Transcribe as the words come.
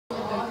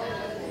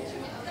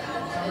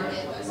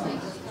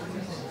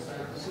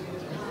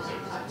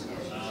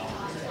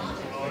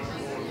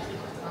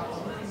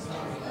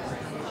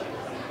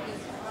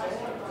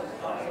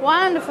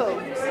Wonderful. All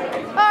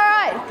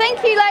right,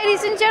 thank you,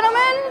 ladies and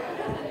gentlemen.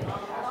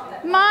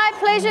 My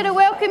pleasure to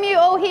welcome you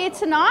all here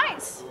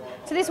tonight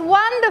to this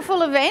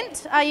wonderful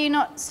event. Are you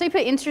not super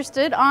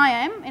interested? I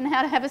am, in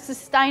how to have a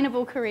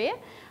sustainable career.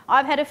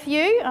 I've had a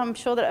few. I'm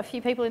sure that a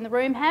few people in the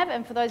room have,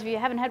 and for those of you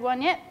who haven't had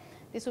one yet,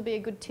 this will be a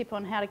good tip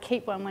on how to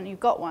keep one when you've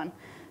got one.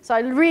 So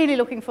really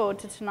looking forward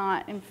to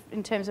tonight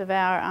in terms of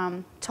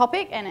our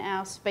topic and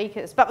our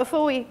speakers. But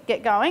before we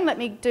get going, let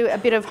me do a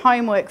bit of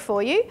homework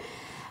for you.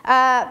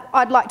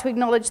 I'd like to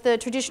acknowledge the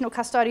traditional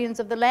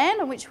custodians of the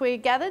land on which we're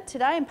gathered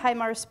today and pay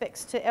my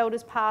respects to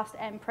elders past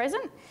and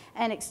present,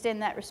 and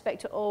extend that respect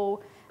to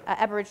all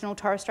Aboriginal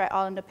Torres Strait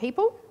Islander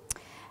people.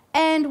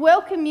 And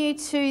welcome you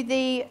to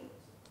the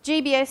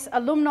GBS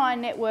Alumni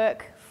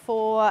Network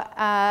for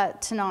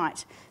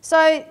tonight.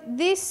 So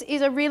this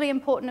is a really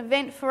important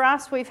event for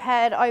us. We've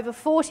had over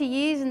 40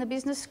 years in the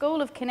business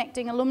school of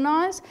connecting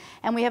alumni,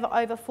 and we have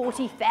over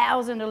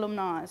 40,000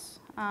 alumni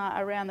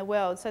around the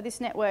world. So this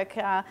network,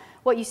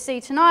 what you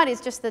see tonight is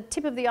just the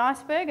tip of the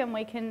iceberg, and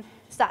we can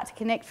start to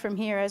connect from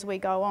here as we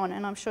go on.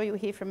 And I'm sure you'll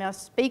hear from our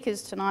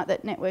speakers tonight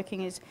that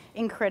networking is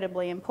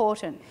incredibly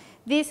important.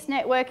 This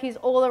network is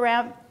all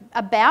around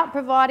about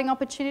providing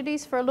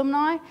opportunities for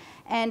alumni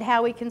and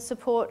how we can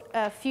support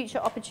future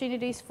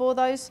opportunities for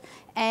those.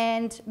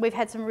 And we've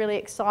had some really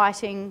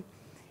exciting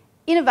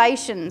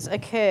innovations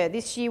occur.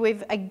 This year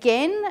we've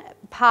again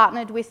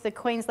partnered with the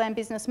Queensland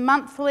Business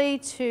Monthly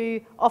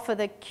to offer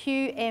the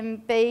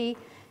QMB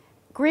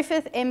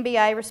Griffith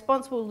MBA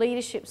Responsible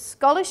Leadership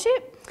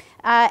Scholarship,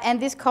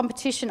 and this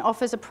competition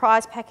offers a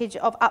prize package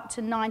of up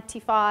to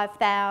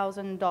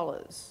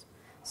 $95,000.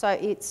 So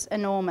it's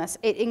enormous.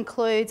 It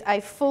includes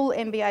a full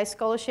MBA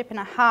scholarship and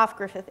a half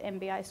Griffith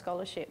MBA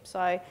scholarship.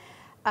 So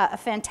a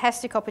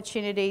fantastic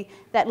opportunity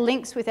that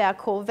links with our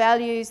core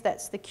values.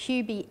 That's the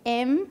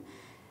QBM,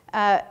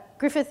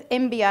 Griffith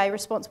MBA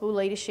Responsible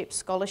Leadership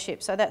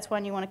Scholarship. So that's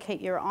one you want to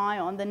keep your eye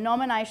on. The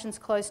nominations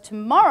close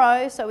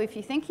tomorrow, so if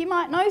you think you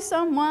might know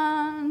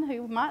someone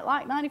who might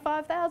like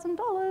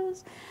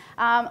 $95,000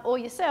 or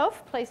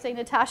yourself, please see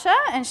Natasha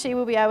and she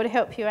will be able to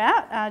help you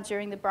out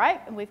during the break.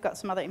 And we've got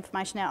some other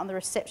information out on the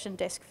reception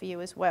desk for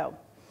you as well.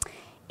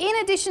 In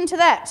addition to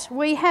that,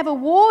 we have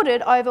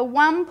awarded over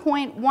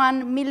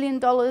 $1.1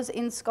 million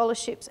in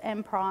scholarships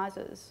and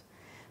prizes.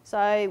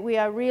 So we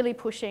are really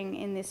pushing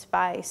in this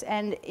space,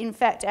 and in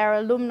fact our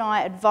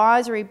Alumni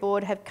Advisory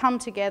Board have come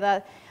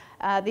together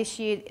this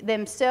year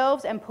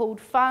themselves and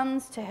pooled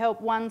funds to help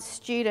one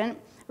student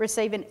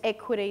receive an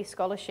equity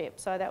scholarship.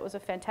 So that was a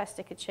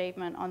fantastic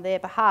achievement on their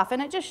behalf,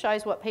 and it just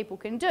shows what people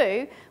can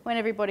do when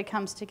everybody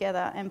comes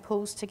together and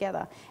pulls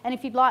together. And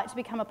if you'd like to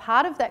become a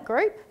part of that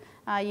group,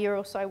 you're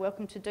also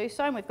welcome to do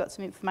so, and we've got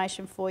some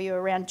information for you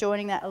around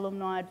joining that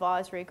Alumni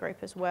Advisory Group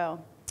as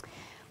well.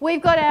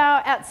 We've got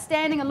our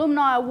Outstanding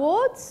Alumni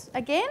Awards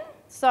again,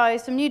 so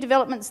some new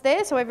developments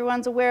there, so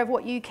everyone's aware of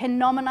what you can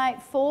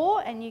nominate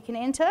for and you can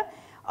enter.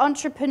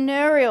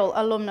 Entrepreneurial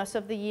Alumnus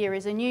of the Year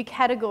is a new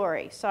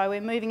category, so we're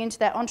moving into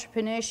that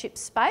entrepreneurship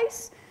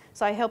space,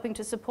 so helping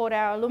to support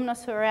our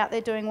alumnus who are out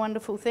there doing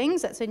wonderful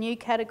things. That's a new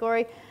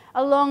category,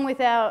 along with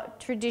our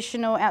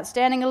traditional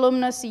Outstanding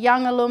Alumnus,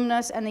 Young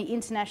Alumnus and the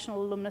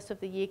International Alumnus of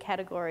the Year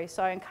category.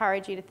 So I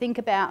encourage you to think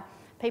about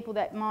people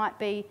that might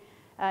be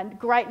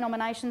great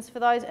nominations for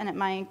those, and it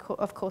may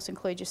of course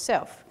include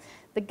yourself.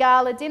 The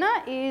gala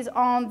dinner is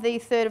on the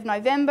 3rd of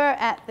November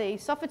at the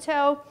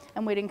Sofitel,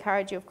 and we'd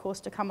encourage you of course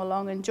to come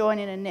along and join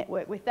in and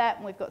network with that,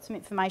 and we've got some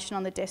information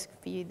on the desk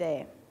for you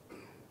there.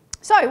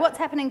 So what's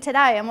happening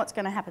today and what's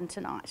going to happen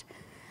tonight?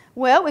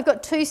 Well, we've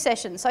got two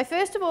sessions. So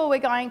first of all, we're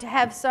going to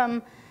have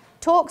some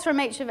talks from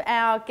each of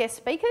our guest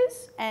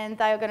speakers, and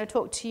they are going to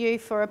talk to you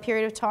for a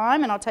period of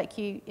time, and I'll take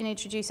you and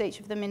introduce each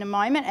of them in a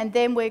moment, and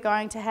then we're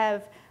going to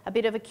have a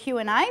bit of a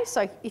Q&A.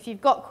 So if you've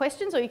got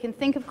questions or you can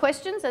think of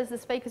questions as the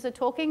speakers are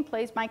talking,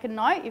 please make a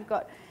note. You've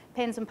got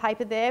pens and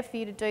paper there for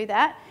you to do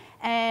that.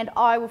 And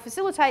I will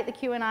facilitate the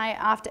Q&A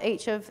after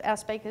each of our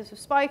speakers have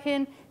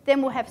spoken.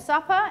 Then we'll have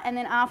supper, and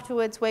then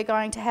afterwards we're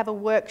going to have a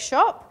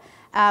workshop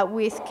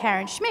with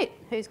Karen Schmidt,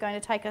 who's going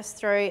to take us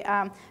through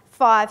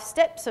 5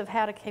 steps of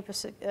how to keep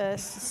a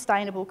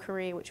sustainable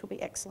career, which will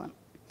be excellent.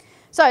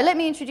 So let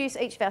me introduce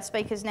each of our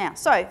speakers now.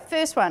 So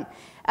first one,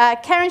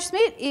 Karen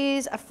Schmidt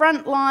is a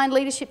frontline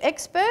leadership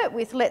expert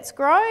with Let's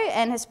Grow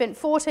and has spent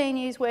 14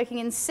 years working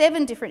in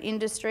 7 different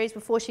industries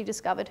before she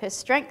discovered her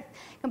strength,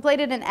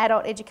 completed an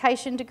adult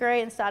education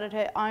degree and started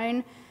her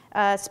own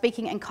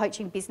speaking and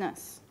coaching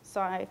business.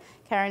 So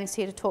Karen is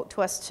here to talk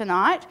to us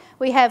tonight.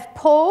 We have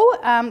Paul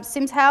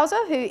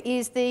Simshauser, who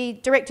is the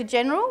Director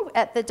General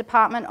at the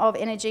Department of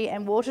Energy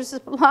and Water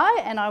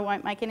Supply, and I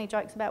won't make any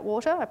jokes about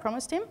water, I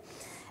promised him.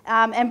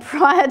 And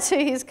prior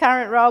to his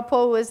current role,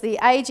 Paul was the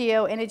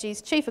AGL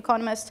Energy's Chief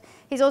Economist.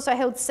 He's also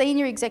held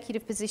senior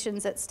executive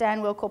positions at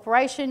Stanwell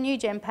Corporation, New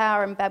Gen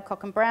Power and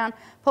Babcock & Brown.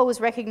 Paul was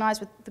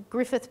recognised with the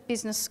Griffith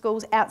Business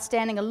School's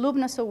Outstanding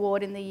Alumnus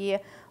Award in the year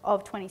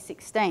of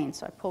 2016.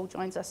 So Paul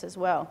joins us as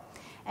well.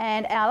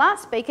 And our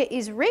last speaker is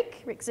is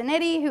Rick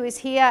Zanetti, who is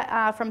here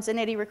from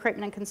Zanetti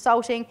Recruitment and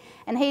Consulting,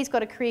 and he's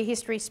got a career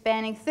history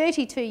spanning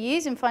 32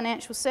 years in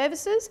financial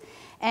services,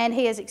 and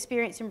he has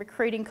experience in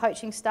recruiting,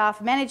 coaching staff,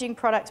 managing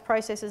products,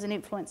 processes and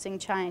influencing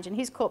change. And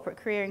his corporate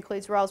career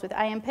includes roles with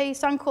AMP,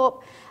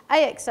 Suncorp,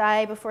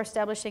 AXA, before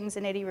establishing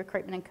Zanetti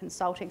Recruitment and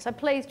Consulting. So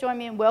please join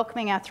me in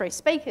welcoming our three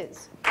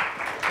speakers.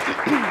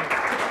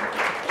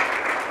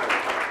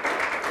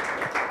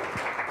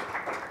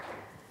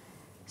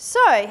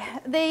 So,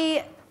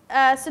 the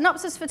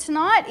synopsis for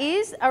tonight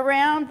is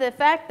around the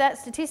fact that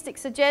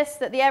statistics suggest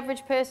that the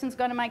average person's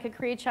going to make a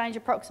career change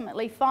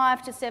approximately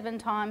 5 to 7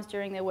 times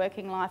during their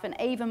working life, and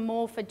even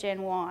more for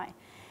Gen Y.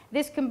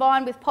 This,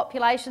 combined with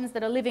populations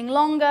that are living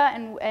longer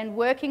and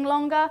working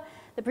longer,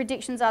 the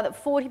predictions are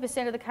that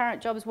 40% of the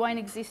current jobs won't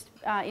exist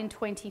in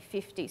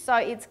 2050. So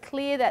it's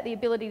clear that the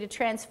ability to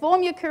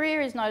transform your career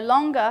is no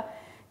longer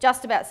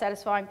just about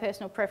satisfying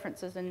personal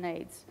preferences and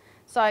needs.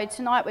 So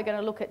tonight we're going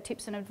to look at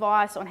tips and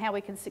advice on how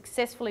we can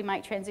successfully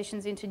make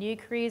transitions into new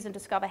careers and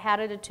discover how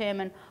to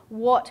determine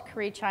what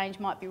career change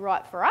might be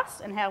right for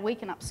us and how we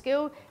can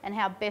upskill and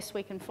how best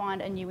we can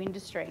find a new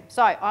industry.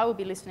 So I will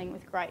be listening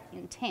with great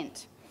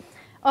intent.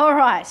 All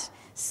right,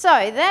 so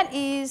that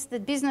is the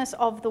business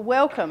of the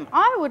welcome.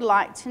 I would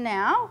like to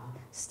now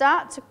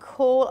start to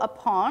call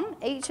upon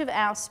each of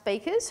our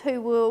speakers who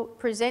will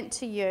present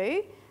to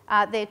you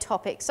their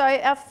topic. So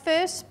our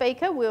first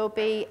speaker will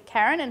be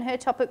Karen, and her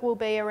topic will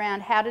be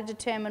around how to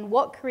determine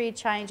what career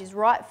change is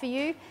right for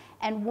you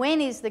and when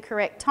is the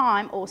correct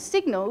time or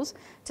signals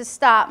to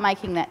start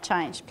making that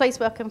change. Please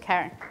welcome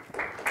Karen.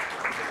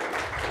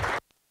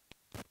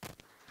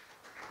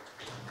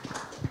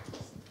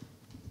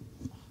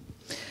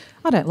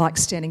 I don't like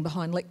standing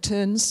behind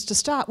lecterns. To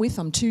start with,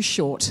 I'm too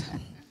short.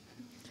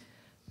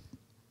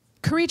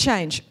 Career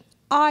change.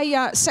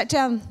 I sat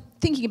down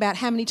thinking about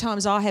how many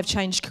times I have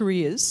changed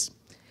careers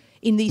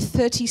in the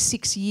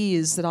 36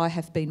 years that I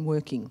have been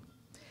working.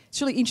 It's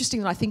really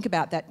interesting that I think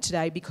about that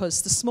today,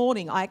 because this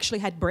morning I actually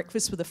had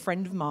breakfast with a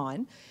friend of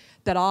mine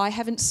that I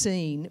haven't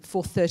seen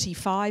for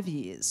 35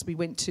 years. We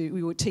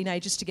were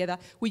teenagers together.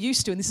 We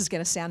used to, and this is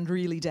going to sound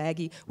really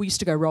daggy, we used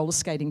to go roller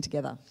skating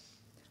together.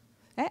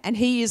 And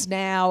he is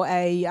now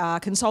a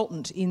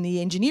consultant in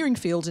the engineering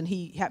field, and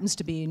he happens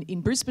to be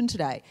in Brisbane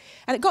today.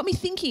 And it got me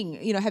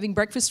thinking, you know, having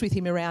breakfast with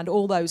him around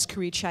all those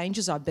career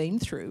changes I've been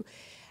through.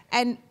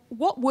 And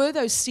what were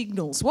those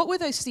signals? What were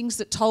those things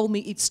that told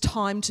me it's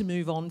time to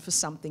move on for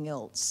something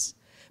else?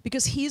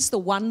 Because here's the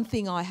one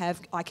thing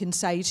I can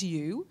say to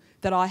you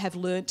that I have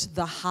learnt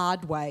the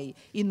hard way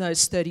in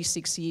those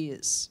 36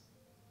 years,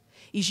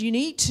 is you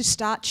need to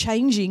start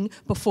changing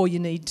before you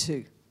need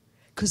to,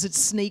 because it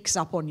sneaks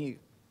up on you.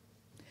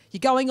 You're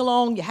going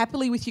along, you're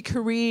happily with your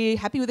career,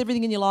 happy with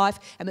everything in your life,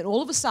 and then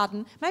all of a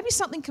sudden, maybe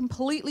something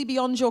completely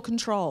beyond your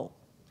control,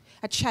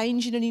 a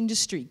change in an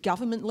industry,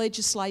 government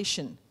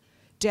legislation,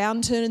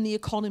 downturn in the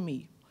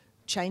economy,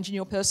 change in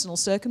your personal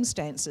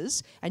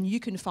circumstances, and you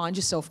can find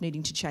yourself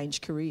needing to change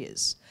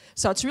careers.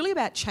 So it's really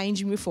about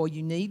changing before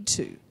you need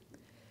to.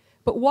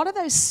 But what are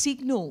those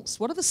signals?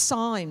 What are the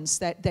signs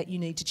that you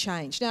need to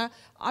change? Now,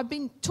 I've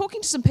been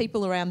talking to some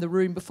people around the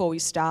room before we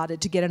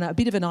started to get a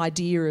bit of an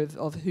idea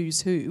of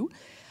who's who.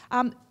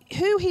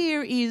 Who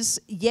here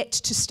is yet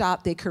to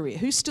start their career?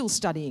 Who's still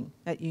studying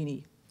at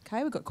uni?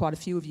 Okay, we've got quite a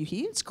few of you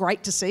here. It's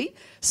great to see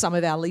some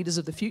of our leaders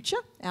of the future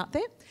out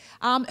there.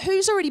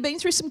 Who's already been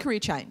through some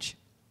career change?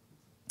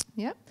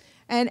 Yeah,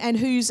 and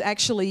who's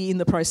actually in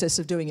the process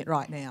of doing it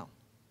right now,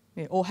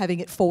 yeah, or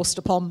having it forced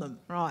upon them?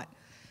 Right.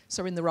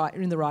 So we're in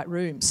the right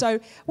room. So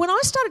when I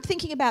started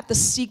thinking about the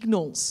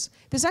signals,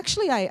 there's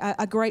actually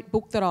a great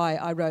book that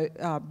I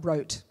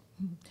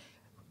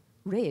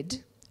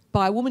read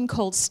by a woman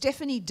called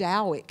Stephanie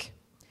Dowick,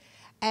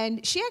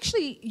 and she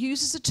actually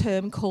uses a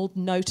term called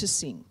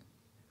noticing.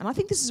 And I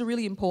think this is a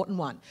really important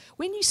one.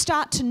 When you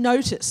start to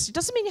notice, it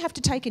doesn't mean you have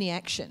to take any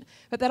action,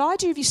 but that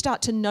idea of you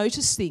start to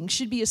notice things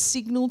should be a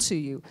signal to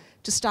you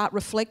to start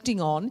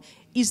reflecting on,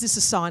 is this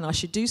a sign I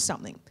should do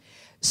something?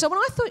 So when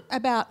I thought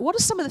about what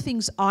are some of the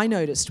things I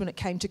noticed when it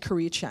came to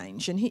career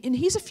change, and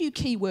here's a few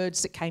key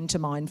words that came to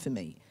mind for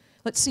me.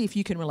 Let's see if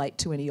you can relate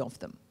to any of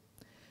them.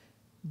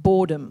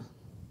 Boredom.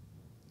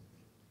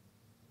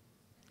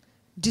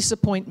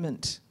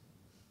 Disappointment.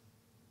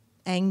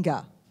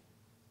 Anger.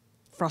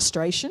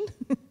 Frustration.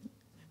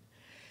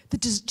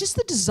 Just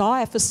the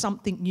desire for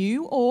something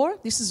new, or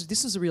this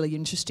is a really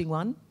interesting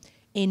one,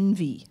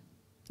 envy.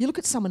 You look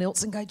at someone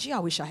else and go, gee, I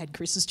wish I had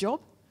Chris's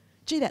job.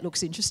 Gee, that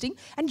looks interesting.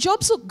 And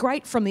jobs look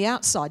great from the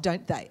outside,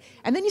 don't they?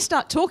 And then you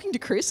start talking to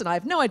Chris, and I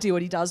have no idea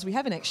what he does. We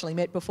haven't actually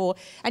met before.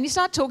 And you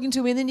start talking to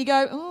him, and then you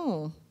go,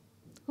 oh,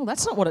 well,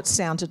 that's not what it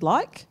sounded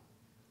like.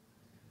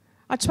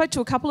 I spoke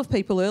to a couple of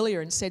people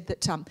earlier and said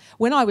that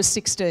when I was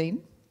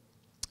 16,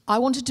 I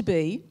wanted to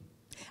be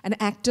an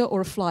actor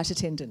or a flight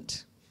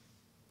attendant.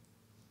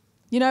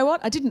 You know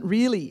what? I didn't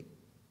really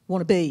want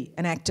to be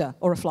an actor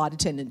or a flight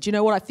attendant. Do you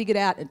know what I figured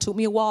out? It took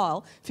me a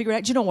while to figure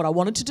out, do you know what I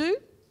wanted to do?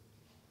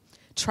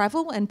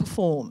 Travel and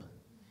perform.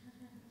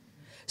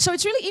 So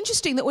it's really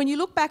interesting that when you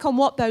look back on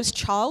what those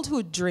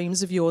childhood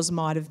dreams of yours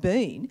might have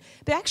been,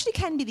 they actually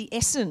can be the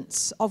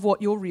essence of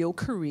what your real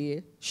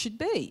career should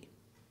be.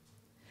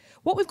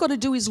 What we've got to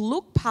do is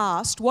look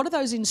past what are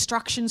those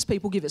instructions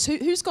people give us.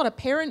 Who's got a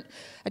parent,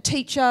 a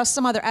teacher,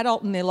 some other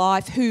adult in their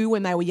life who,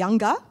 when they were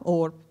younger,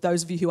 or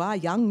those of you who are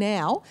young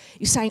now,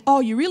 is saying, oh,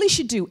 you really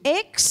should do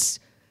X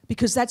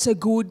because that's a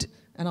good,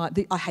 and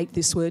I hate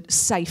this word,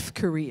 safe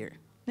career.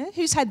 Yeah?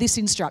 Who's had this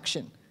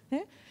instruction?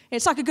 Yeah?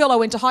 It's like a girl I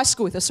went to high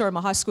school with. I saw her at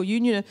my high school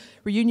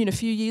reunion a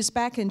few years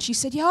back, and she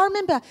said, yeah, I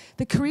remember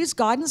the careers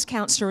guidance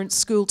counsellor at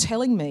school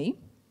telling me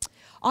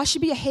I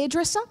should be a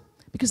hairdresser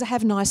because I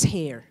have nice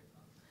hair.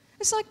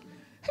 It's like,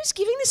 who's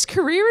giving this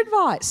career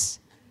advice?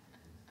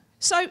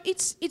 So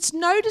it's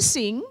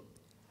noticing,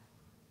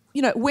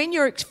 you know, when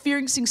you're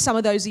experiencing some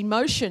of those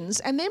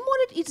emotions, and then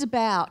what it is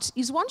about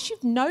is once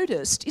you've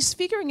noticed is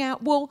figuring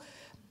out, well,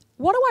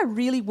 what do I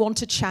really want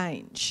to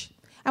change?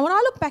 And when I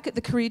look back at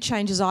the career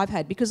changes I've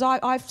had, because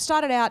I've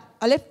started out,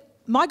 I left,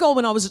 my goal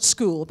when I was at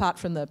school, apart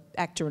from the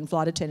actor and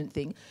flight attendant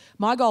thing,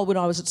 my goal when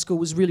I was at school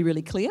was really,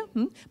 really clear.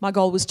 My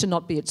goal was to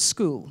not be at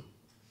school.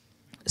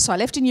 So I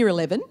left in year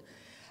 11,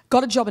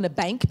 got a job in a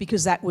bank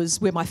because that was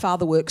where my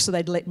father worked, so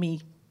they'd let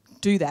me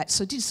do that.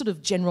 So I did sort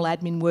of general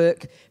admin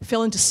work,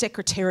 fell into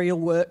secretarial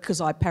work because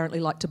I apparently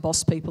like to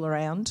boss people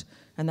around,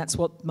 and that's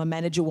what my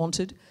manager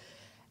wanted.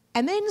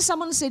 And then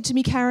someone said to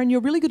me, Karen, you're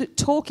really good at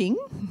talking.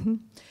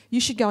 You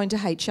should go into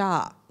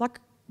HR. Like,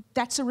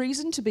 that's a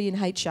reason to be in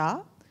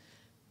HR.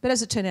 But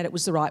as it turned out, it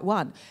was the right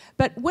one.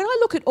 But when I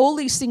look at all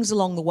these things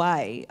along the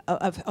way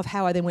of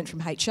how I then went from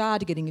HR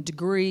to getting a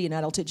degree in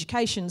adult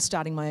education,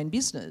 starting my own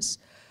business,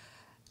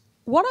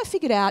 what I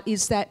figured out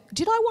is that,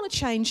 did I want to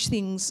change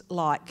things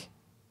like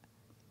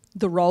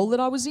the role that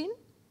I was in,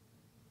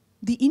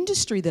 the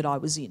industry that I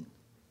was in?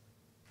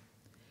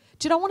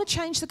 Did I want to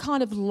change the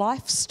kind of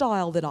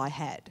lifestyle that I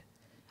had?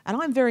 And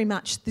I'm very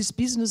much, this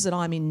business that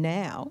I'm in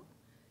now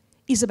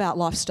is about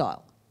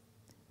lifestyle.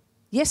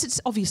 Yes, it's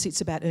obviously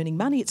it's about earning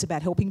money, it's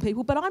about helping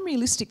people, but I'm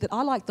realistic that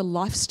I like the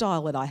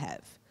lifestyle that I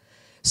have.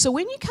 So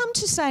when you come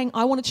to saying,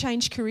 I want to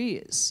change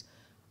careers,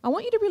 I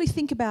want you to really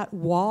think about,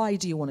 why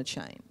do you want to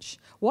change?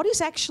 What is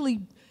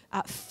actually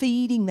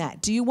feeding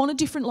that? Do you want a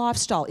different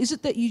lifestyle? Is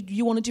it that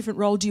you want a different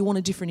role? Do you want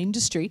a different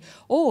industry?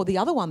 Or the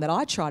other one that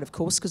I tried, of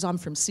course, because I'm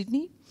from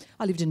Sydney.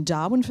 I lived in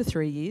Darwin for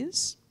 3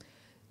 years.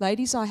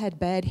 Ladies, I had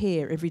bad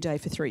hair every day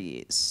for 3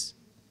 years.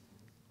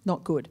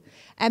 Not good.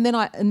 And then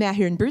I'm now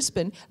here in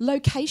Brisbane.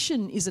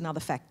 Location is another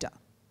factor.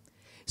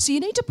 So you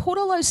need to put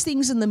all those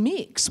things in the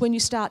mix when you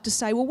start to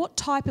say, well, what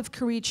type of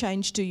career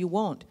change do you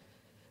want?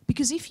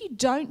 Because if you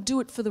don't do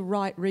it for the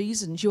right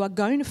reasons, you are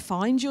going to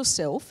find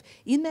yourself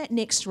in that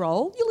next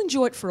role. You'll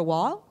enjoy it for a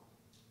while.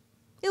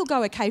 It'll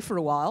go okay for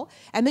a while.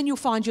 And then you'll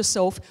find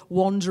yourself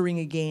wandering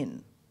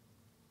again.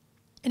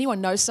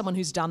 Anyone knows someone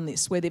who's done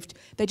this, where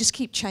they just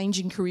keep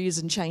changing careers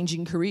and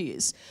changing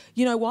careers?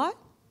 You know why?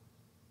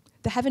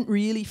 They haven't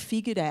really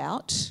figured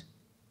out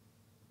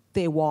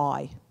their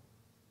why.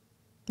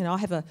 You know, I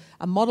have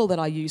a model that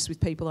I use with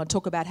people. I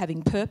talk about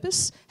having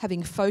purpose,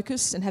 having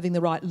focus, and having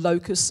the right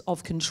locus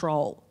of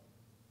control.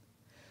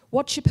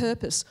 What's your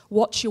purpose?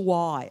 What's your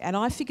why? And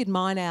I figured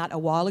mine out a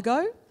while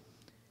ago.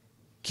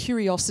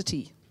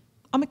 Curiosity.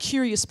 I'm a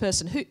curious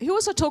person. Who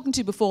was I talking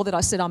to before that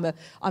I said I'm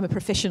a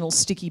professional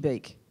sticky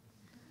beak?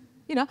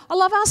 You know, I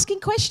love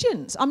asking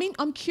questions. I mean,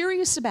 I'm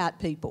curious about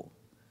people.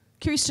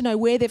 Curious to know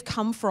where they've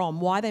come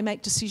from, why they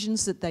make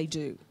decisions that they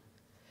do.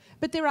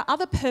 But there are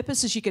other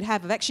purposes you could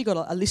have. I've actually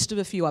got a list of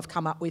a few I've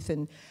come up with,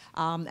 and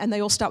they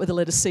all start with the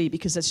letter C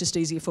because that's just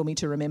easier for me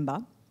to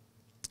remember.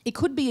 It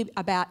could be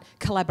about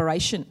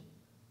collaboration.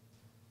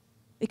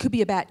 It could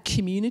be about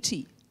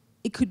community.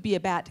 It could be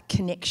about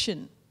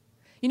connection.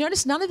 You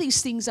notice none of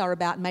these things are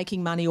about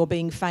making money or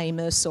being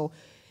famous or,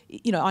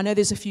 you know, I know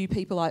there's a few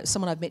people,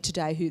 someone I've met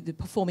today who, the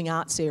performing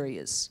arts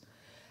areas.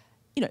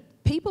 You know,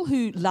 people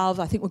who love,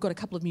 I think we've got a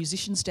couple of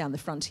musicians down the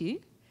front here,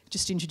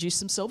 just to introduce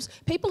themselves.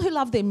 People who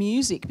love their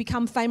music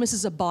become famous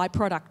as a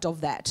byproduct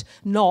of that,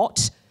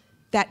 not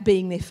that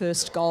being their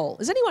first goal.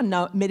 Has anyone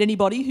met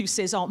anybody who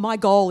says, oh, my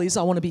goal is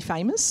I want to be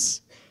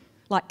famous?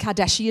 Like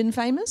Kardashian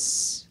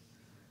famous?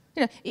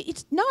 You know,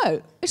 it's not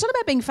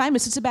about being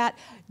famous. It's about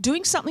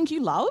doing something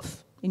you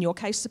love, in your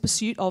case, the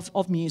pursuit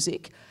of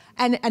music,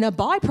 and a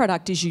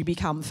byproduct is you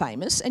become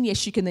famous, and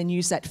yes, you can then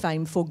use that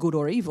fame for good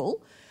or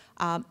evil,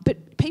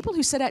 but people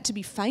who set out to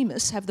be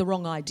famous have the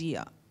wrong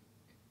idea.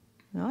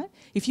 Right?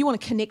 If you want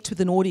to connect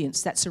with an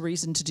audience, that's a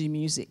reason to do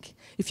music.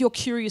 If you're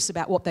curious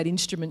about what that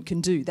instrument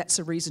can do, that's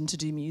a reason to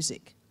do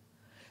music.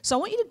 So I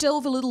want you to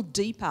delve a little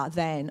deeper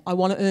than I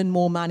want to earn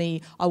more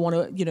money, I want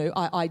to, you know,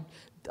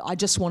 I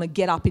just want to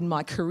get up in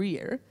my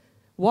career.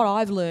 What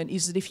I've learned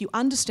is that if you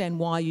understand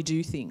why you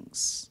do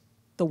things,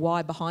 the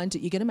why behind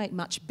it, you're going to make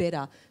much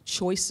better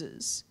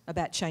choices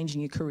about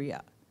changing your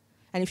career.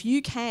 And if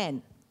you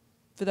can,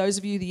 for those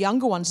of you, the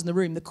younger ones in the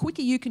room, the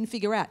quicker you can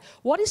figure out,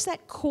 what is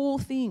that core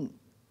thing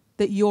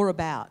that you're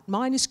about?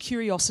 Mine is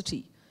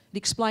curiosity. It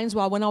explains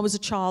why when I was a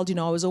child, you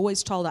know, I was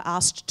always told I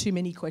asked too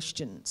many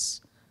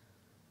questions.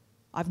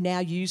 I've now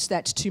used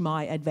that to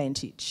my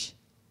advantage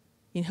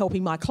in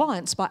helping my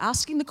clients by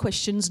asking the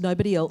questions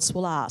nobody else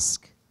will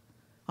ask.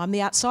 I'm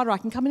the outsider. I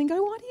can come in and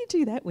go, why do you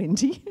do that,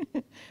 Wendy?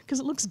 Because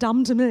it looks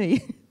dumb to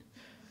me.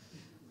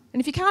 And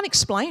if you can't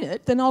explain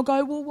it, then I'll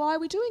go, well, why are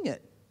we doing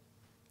it?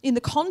 In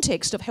the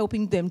context of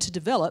helping them to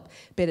develop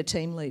better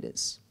team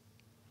leaders.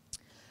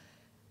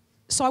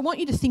 So I want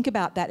you to think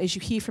about that as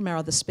you hear from our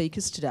other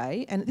speakers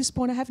today. And at this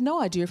point, I have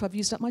no idea if I've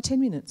used up my 10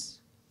 minutes.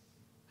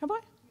 Have I?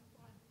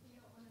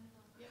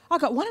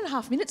 I've got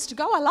 1.5 minutes to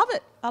go. I love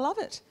it. I love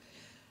it.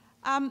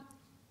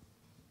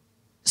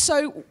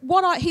 So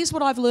here's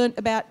what I've learned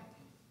about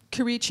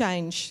career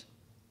change.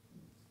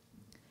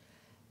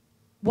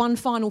 One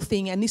final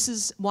thing, and this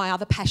is my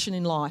other passion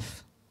in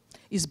life,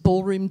 is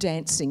ballroom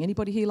dancing.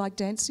 Anybody here like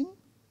dancing?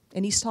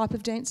 Any type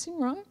of dancing,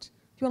 right?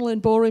 If you want to learn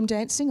ballroom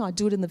dancing, I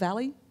do it in the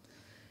Valley.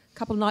 A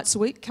couple of nights a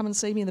week, come and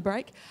see me in the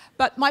break.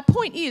 But my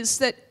point is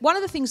that one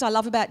of the things I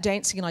love about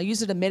dancing, and I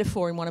use it as a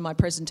metaphor in one of my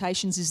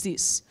presentations, is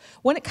this.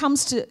 When it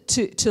comes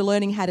to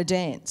learning how to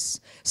dance,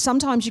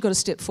 sometimes you've got to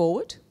step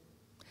forward,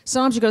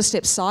 sometimes you've got to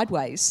step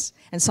sideways,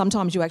 and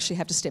sometimes you actually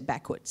have to step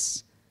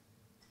backwards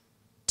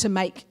to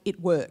make it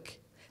work.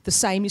 The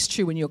same is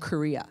true in your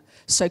career.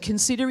 So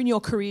consider in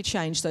your career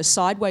change those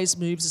sideways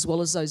moves as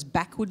well as those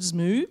backwards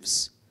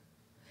moves.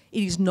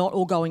 It is not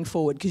all going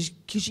forward, because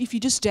if you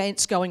just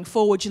dance going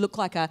forward, you look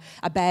like a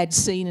bad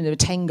scene in a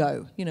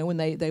tango, you know, when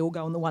they all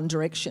go in the one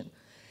direction.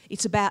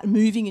 It's about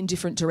moving in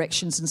different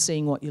directions and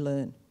seeing what you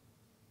learn.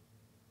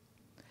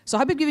 So I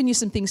hope I've given you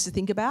some things to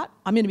think about.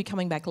 I'm going to be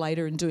coming back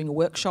later and doing a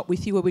workshop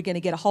with you where we're going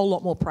to get a whole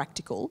lot more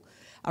practical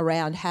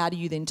around how do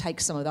you then take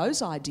some of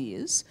those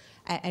ideas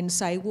and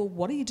say, well,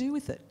 what do you do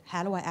with it?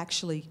 How do I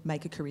actually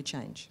make a career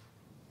change?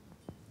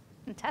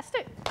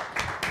 Fantastic.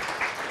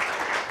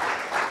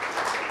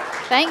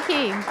 Thank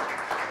you.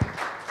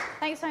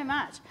 Thanks so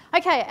much.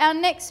 Okay, our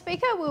next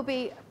speaker will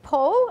be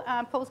Paul.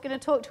 Paul's going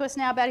to talk to us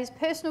now about his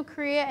personal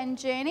career and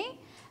journey.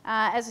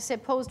 As I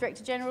said, Paul's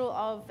Director General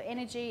of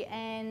Energy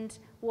and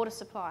Water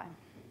Supply.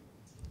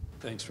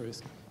 Thanks,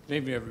 Ruth. Good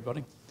evening,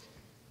 everybody.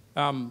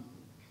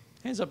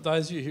 Hands up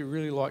those of you who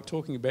really like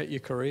talking about your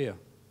career.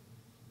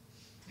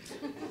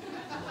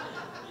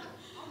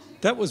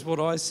 That was what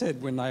I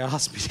said when they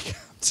asked me to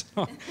come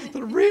tonight. I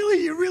thought,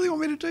 really? You really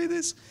want me to do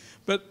this?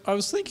 But I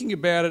was thinking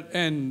about it,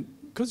 and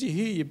because you're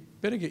here, you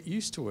better get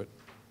used to it,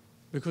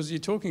 because you're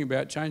talking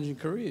about changing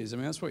careers. I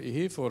mean, that's what you're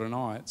here for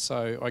tonight.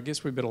 So I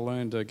guess we better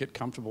learn to get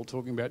comfortable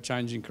talking about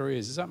changing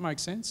careers. Does that make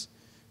sense?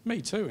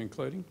 Me too,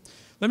 including.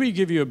 Let me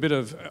give you a bit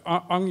of...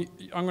 I'm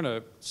going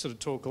to sort of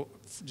talk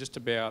just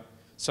about...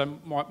 So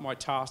my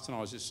task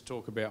tonight is just to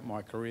talk about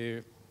my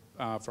career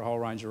for a whole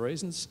range of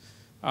reasons.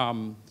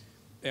 Our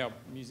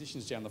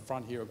musicians down the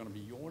front here are going to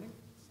be yawning.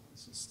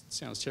 It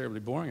sounds terribly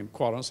boring, and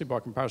quite honestly, by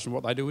comparison to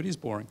what they do, it is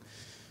boring.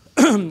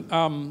 But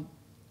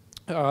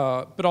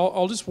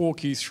I'll just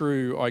walk you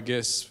through, I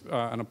guess,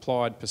 an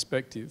applied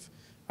perspective.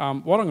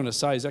 What I'm going to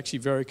say is actually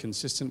very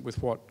consistent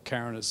with what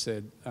Karen has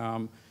said.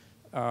 And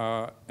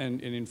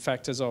in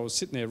fact, as I was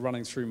sitting there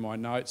running through my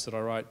notes that I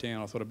wrote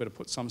down, I thought I'd better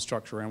put some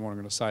structure around what I'm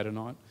going to say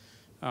tonight.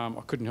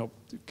 I couldn't help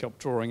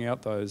drawing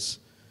out those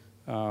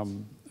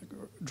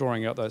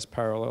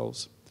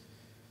parallels.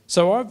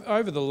 So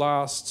over the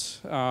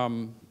last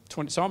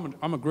 20, so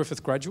I'm a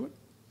Griffith graduate.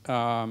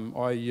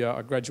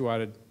 I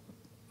graduated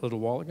a little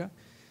while ago,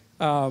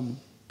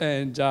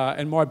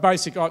 and my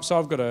basic. So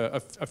I've got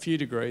a few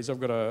degrees.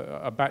 I've got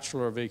a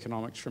Bachelor of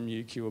Economics from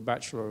UQ, a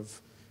Bachelor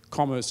of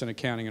Commerce and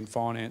Accounting and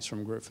Finance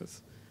from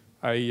Griffith,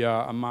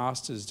 a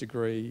Master's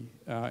degree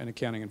in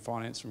Accounting and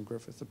Finance from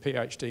Griffith, a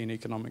PhD in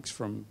Economics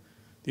from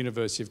the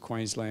University of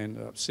Queensland,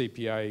 a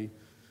CPA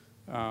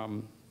out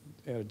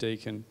of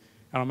Deakin.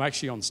 And I'm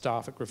actually on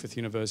staff at Griffith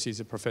University as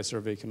a Professor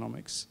of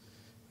Economics.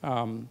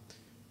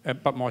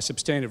 But my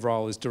substantive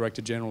role is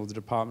Director General of the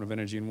Department of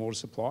Energy and Water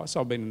Supply, so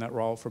I've been in that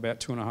role for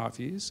about 2.5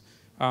 years.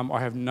 I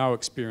have no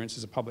experience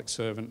as a public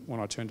servant when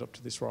I turned up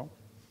to this role.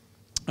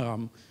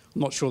 I'm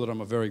not sure that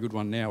I'm a very good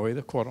one now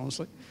either, quite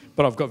honestly,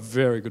 but I've got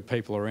very good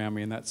people around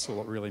me, and that's all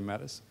that really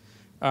matters.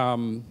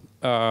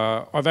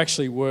 I've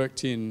actually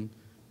worked in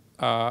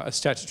a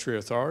statutory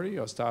authority.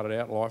 I started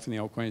out life in the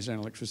old Queensland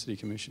Electricity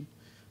Commission.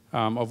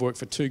 I've worked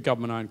for 2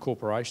 government-owned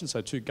corporations, so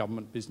 2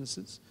 government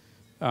businesses.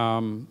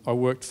 I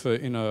worked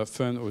in a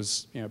firm that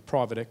was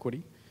private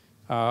equity.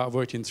 I've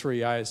worked in 3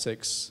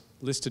 ASX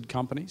listed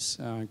companies,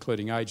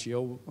 including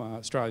AGL,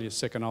 Australia's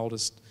second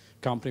oldest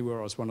company, where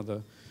I was one of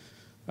the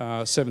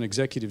 7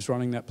 executives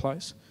running that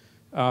place.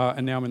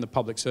 And now I'm in the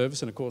public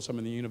service, and of course I'm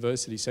in the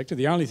university sector.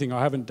 The only thing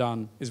I haven't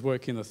done is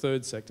work in the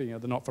 3rd sector,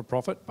 the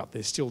not-for-profit, but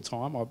there's still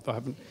time. I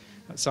haven't.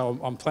 So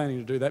I'm planning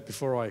to do that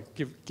before I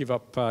give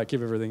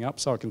everything up,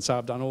 so I can say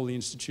I've done all the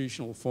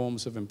institutional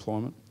forms of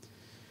employment.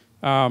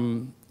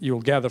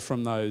 You'll gather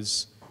from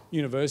those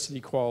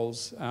university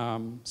quals,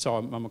 so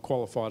I'm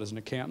qualified as an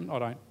accountant. I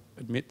don't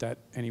admit that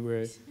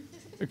anywhere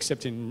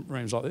except in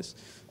rooms like this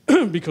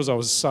because I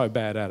was so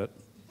bad at it.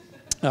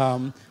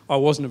 I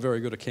wasn't a very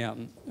good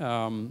accountant.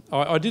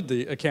 I did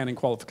the accounting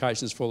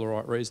qualifications for all the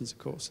right reasons, of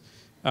course.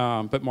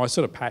 But my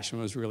sort of passion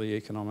was really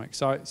economic.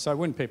 So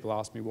when people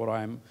ask me what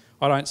I am,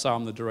 I don't say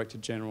I'm the Director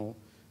General.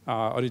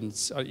 I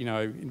didn't,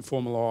 in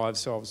former lives,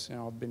 so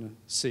I've been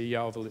a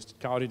CEO of a listed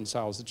company. I didn't say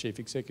I was the Chief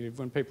Executive.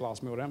 When people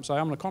ask me what I am, I say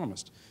I'm an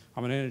economist.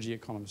 I'm an energy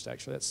economist,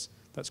 actually.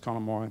 That's kind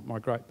of my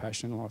great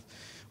passion in life.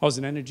 I was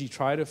an energy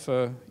trader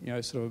for,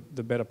 sort of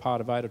the better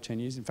part of 8 or 10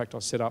 years. In fact, I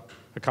set up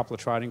a couple of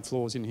trading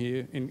floors in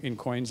here in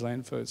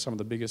Queensland for some of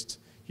the biggest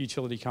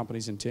utility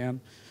companies in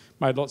town.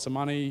 Made lots of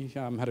money,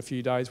 had a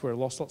few days where I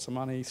lost lots of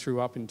money, threw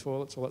up in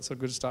toilets, all that sort of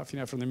good stuff,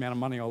 from the amount of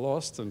money I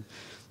lost, and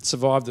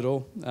survived it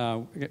all.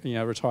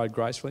 Retired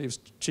gracefully. He was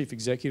chief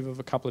executive of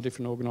a couple of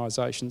different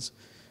organisations,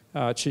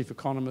 chief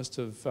economist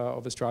of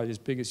Australia's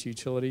biggest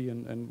utility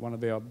and one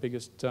of our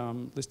biggest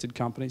listed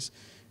companies,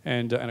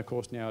 and of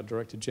course now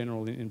Director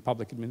General in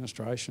public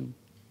administration.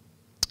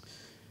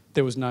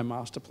 There was no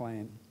master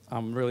plan.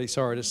 I'm really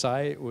sorry to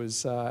say it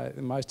was.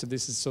 Most of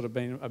this has sort of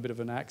been a bit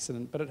of an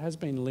accident, but it has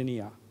been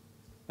linear.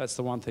 That's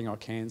the one thing I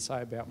can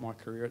say about my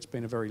career. It's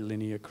been a very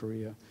linear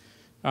career.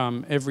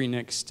 Every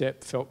next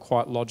step felt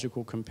quite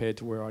logical compared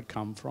to where I'd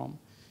come from.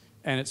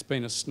 And it's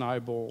been a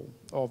snowball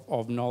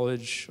of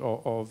knowledge,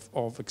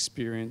 of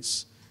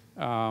experience,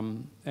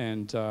 and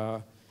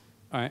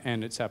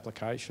its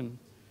application.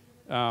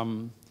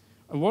 And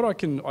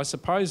what I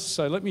suppose,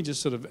 so let me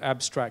just sort of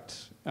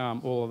abstract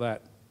all of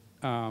that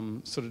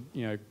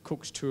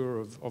Cook's tour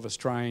of a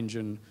strange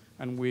and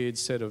weird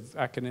set of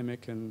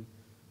academic and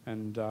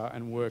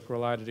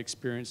work-related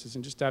experiences,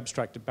 and just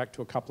abstract it back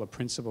to a couple of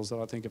principles that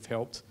I think have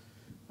helped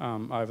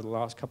over the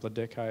last couple of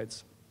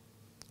decades.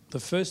 The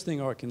first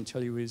thing I can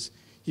tell you is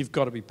you've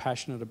got to be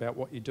passionate about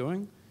what you're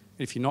doing.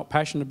 If you're not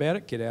passionate about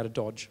it, get out of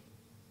Dodge.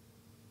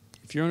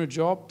 If you're in a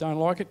job, don't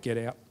like it, get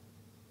out.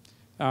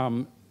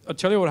 I'll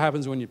tell you what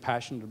happens when you're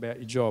passionate about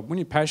your job. When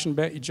you're passionate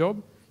about your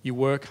job, you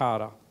work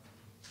harder.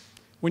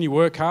 When you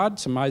work hard,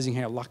 it's amazing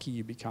how lucky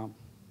you become.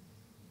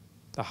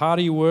 The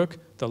harder you work,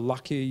 the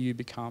luckier you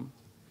become.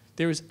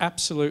 There is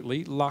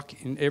absolutely luck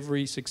in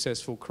every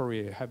successful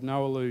career. Have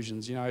no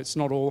illusions. It's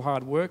not all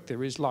hard work.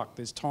 There is luck.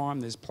 There's time.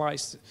 There's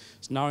place.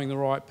 There's knowing the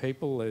right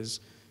people.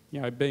 There's,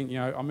 I've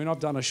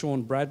done a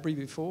Sean Bradbury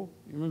before.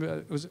 You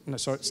remember?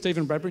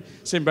 Stephen Bradbury.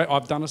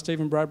 I've done a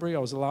Stephen Bradbury. I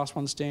was the last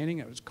one standing.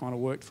 It was kind of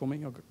worked for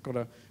me. I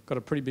got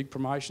a pretty big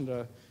promotion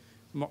to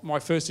my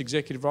first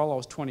executive role. I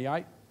was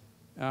 28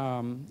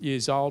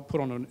 years old.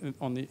 Put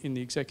in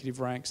the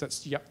executive ranks.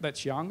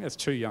 That's young. That's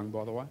too young,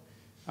 by the way.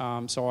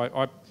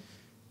 So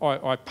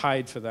I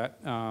paid for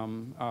that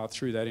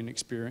through that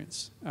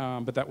inexperience,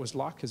 but that was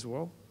luck as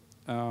well.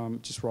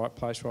 Just right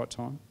place, right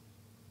time.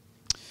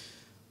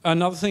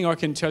 Another thing I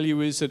can tell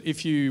you is that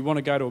if you want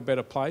to go to a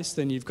better place,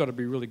 then you've got to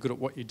be really good at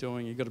what you're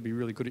doing. You've got to be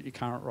really good at your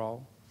current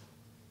role.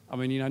 I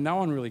mean, no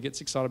one really gets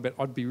excited about,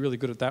 I'd be really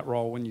good at that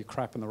role when you're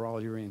crap in the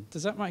role you're in.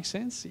 Does that make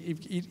sense?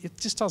 It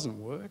just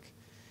doesn't work.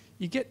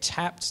 You get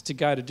tapped to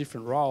go to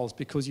different roles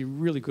because you're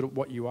really good at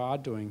what you are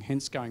doing,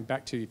 hence going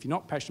back to, if you're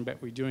not passionate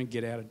about what you're doing,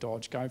 get out of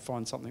Dodge, go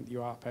find something that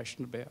you are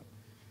passionate about.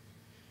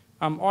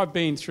 I've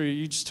been through,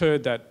 you just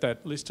heard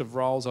that list of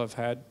roles I've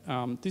had.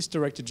 This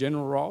Director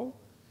General role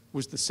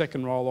was the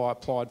second role I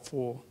applied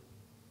for.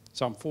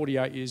 So I'm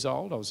 48 years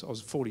old. I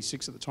was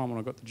 46 at the time when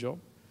I got the job.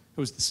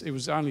 It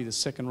was only the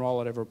second role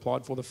I'd ever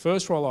applied for. The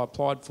first role I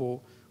applied for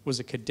was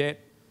a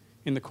cadet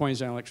in the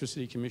Queensland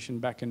Electricity Commission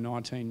back in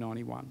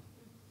 1991.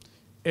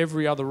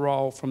 Every other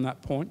role from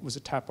that point was a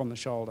tap on the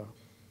shoulder.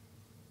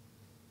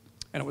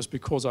 And it was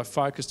because I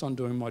focused on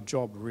doing my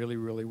job really,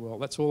 really well.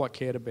 That's all I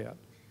cared about.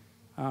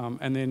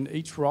 And then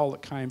each role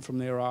that came from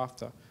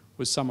thereafter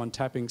was someone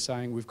tapping,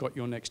 saying, we've got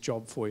your next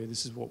job for you.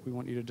 This is what we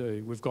want you to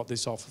do. We've got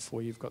this offer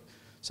for you.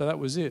 So that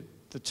was it.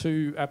 The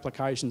two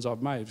applications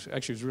I've made,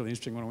 actually it was really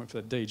interesting when I went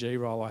for the DG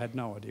role, I had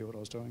no idea what I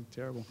was doing.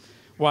 Terrible.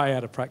 Way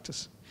out of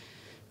practice.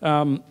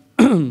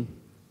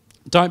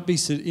 Don't be,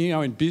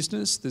 in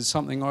business, there's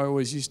something I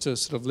always used to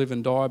sort of live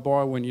and die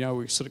by when,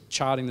 we're sort of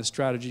charting the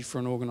strategy for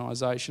an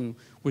organisation,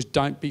 was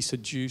don't be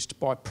seduced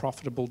by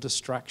profitable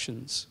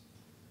distractions.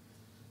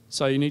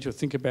 So you need to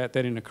think about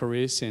that in a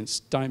career sense.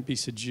 Don't be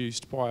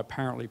seduced by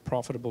apparently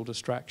profitable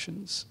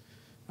distractions.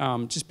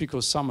 Just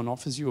because someone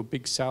offers you a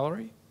big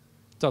salary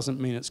doesn't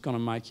mean it's going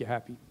to make you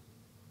happy.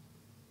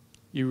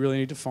 You really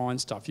need to find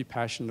stuff you're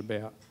passionate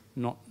about,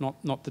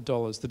 not the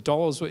dollars. The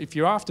dollars, if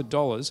you're after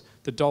dollars,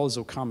 the dollars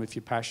will come if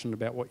you're passionate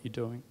about what you're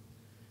doing.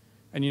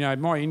 And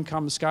my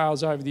income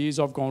scales over the years,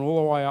 I've gone all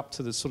the way up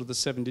to the sort of the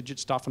 7-digit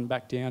stuff and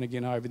back down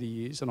again over the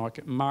years, and I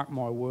can mark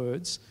my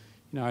words.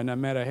 No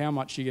matter how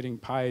much you're getting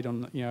paid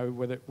on,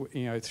 whether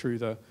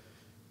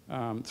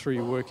through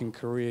your working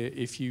career,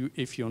 if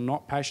you're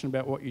not passionate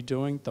about what you're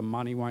doing, the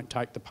money won't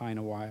take the pain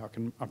away.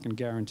 I can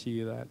guarantee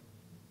you that.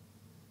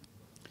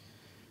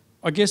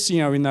 I guess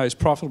in those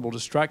profitable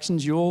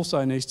distractions, you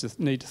also need to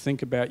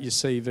think about your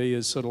CV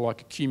as sort of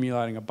like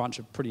accumulating a bunch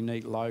of pretty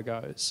neat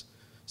logos.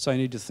 So you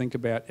need to think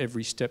about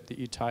every step that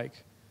you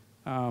take.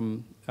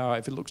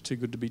 If it looks too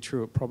good to be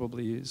true, it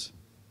probably is.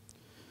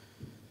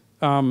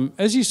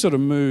 As you sort of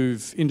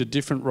move into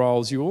different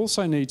roles, you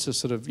also need to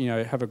sort of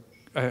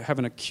have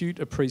an acute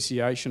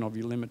appreciation of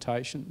your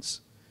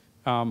limitations.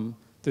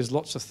 There's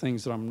lots of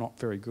things that I'm not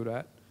very good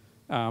at.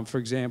 For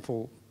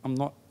example, I'm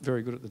not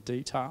very good at the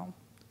detail.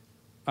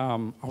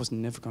 I was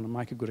never going to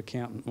make a good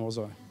accountant, was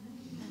I?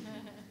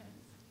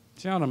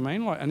 Do you know what I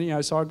mean? Like, and you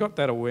know, so I got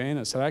that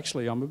awareness that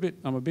actually I'm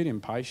a bit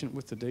impatient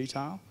with the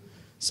detail.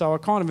 So I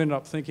kind of ended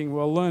up thinking,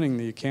 well, learning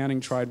the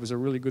accounting trade was a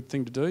really good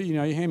thing to do. You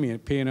know, you hand me a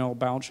P&L,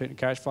 balance sheet and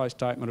cash flow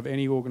statement of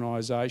any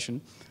organisation,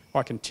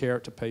 I can tear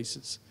it to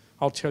pieces.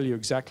 I'll tell you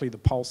exactly the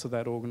pulse of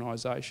that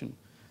organisation.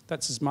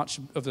 That's as much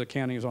of the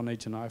accounting as I need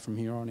to know from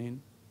here on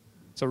in.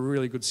 It's a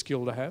really good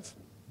skill to have,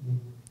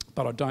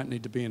 but I don't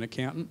need to be an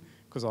accountant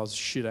because I was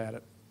shit at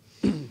it.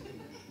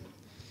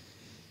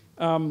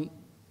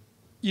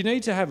 You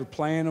need to have a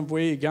plan of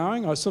where you're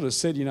going. I sort of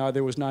said, you know,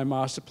 there was no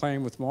master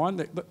plan with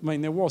mine. I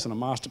mean, there wasn't a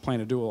master plan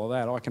to do all of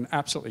that, I can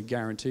absolutely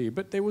guarantee you.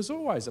 But there was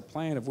always a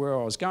plan of where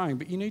I was going,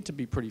 but you need to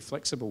be pretty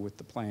flexible with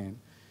the plan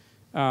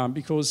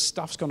because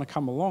stuff's going to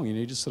come along. You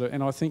need to sort of,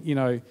 and I think, you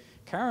know,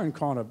 Karen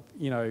kind of,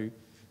 you know,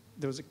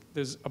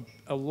 there's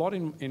a lot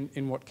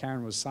in what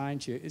Karen was saying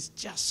to you. It's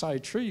just so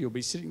true. You'll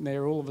be sitting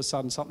there, all of a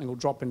sudden something will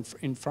drop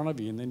in front of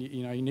you, and then,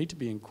 you know, you need to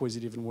be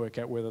inquisitive and work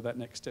out whether that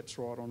next step's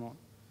right or not.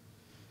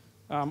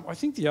 I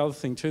think the other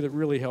thing too that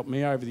really helped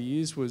me over the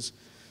years was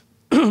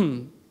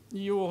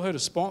you all heard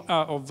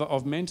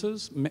of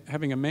mentors,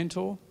 having a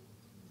mentor.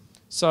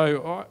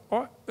 So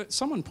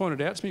someone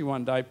pointed out to me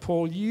one day,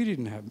 Paul, you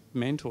didn't have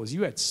mentors,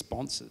 you had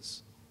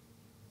sponsors.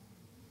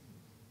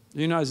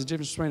 Who knows the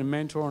difference between a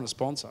mentor and a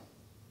sponsor?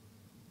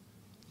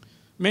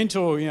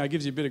 Mentor, you know,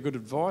 gives you a bit of good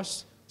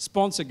advice.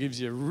 Sponsor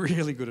gives you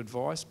really good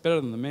advice,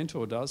 better than the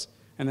mentor does,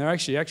 and they're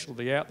actually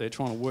out there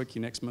trying to work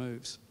your next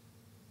moves.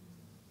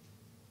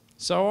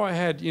 So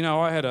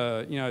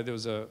there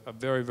was a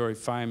very, very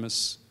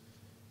famous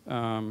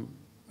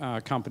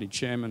company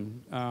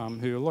chairman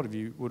who a lot of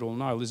you would all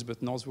know, Elizabeth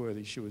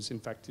Nosworthy. She was, in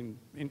fact,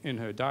 in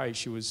her day,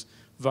 she was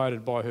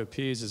voted by her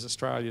peers as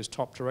Australia's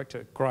top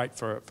director. Great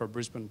for a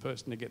Brisbane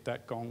person to get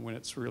that gong when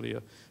it's really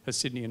a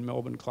Sydney and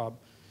Melbourne club.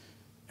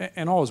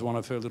 And I was one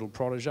of her little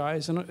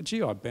proteges, and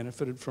gee, I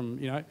benefited from,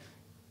 you know,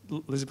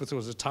 Elizabeth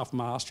was a tough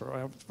master,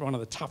 one of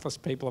the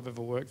toughest people I've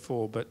ever worked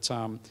for, but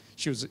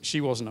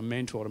she wasn't a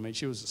mentor to me,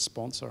 she was a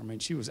sponsor. I mean,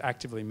 she was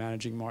actively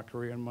managing my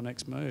career and my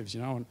next moves,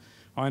 you know, and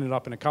I ended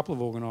up in a couple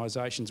of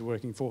organisations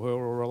working for her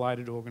or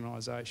related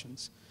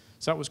organisations.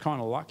 So it was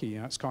kind of lucky, you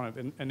know, it's kind of,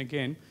 and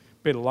again,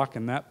 bit of luck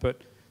in that,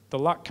 but the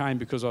luck came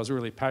because I was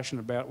really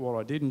passionate about what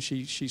I did, and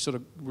she sort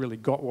of really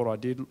got what I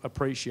did,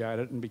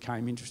 appreciated it, and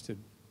became interested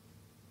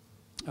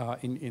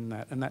in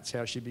that, and that's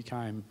how she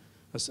became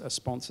a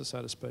sponsor,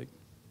 so to speak.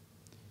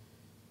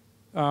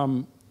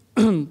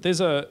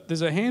 There's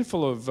a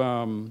handful of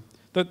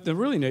the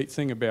really neat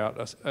thing about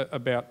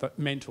the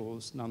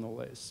mentors,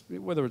 nonetheless,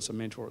 whether it's a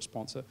mentor or a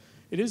sponsor,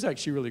 it is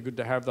actually really good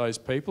to have those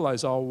people,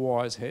 those old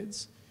wise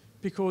heads,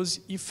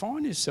 because you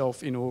find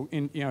yourself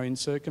in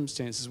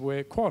circumstances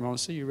where, quite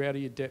honestly, you're out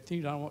of your depth and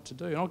you don't know what to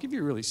do. And I'll give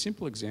you a really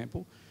simple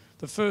example.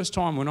 The first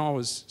time when I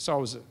was a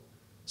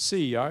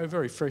CEO, a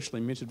very freshly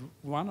minted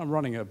one. I'm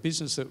running a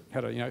business that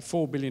had a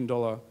 $4 billion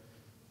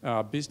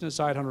business,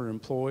 800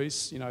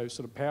 employees, you know,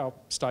 sort of power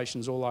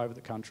stations all over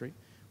the country.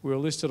 We were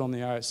listed on the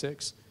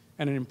ASX,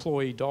 and an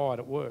employee died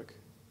at work.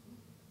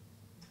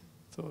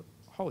 Thought,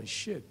 holy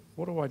shit,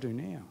 what do I do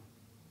now?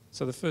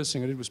 So the first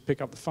thing I did was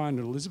pick up the phone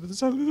to Elizabeth and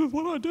say, Elizabeth,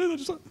 what do I do?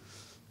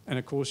 And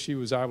of course, she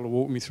was able to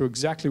walk me through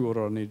exactly what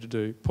I needed to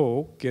do.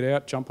 Paul, get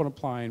out, jump on a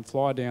plane,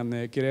 fly down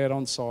there, get out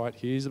on site.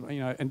 Here's, you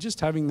know, and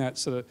just having that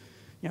sort of,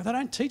 you know, they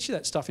don't teach you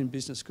that stuff in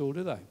business school,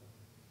 do they?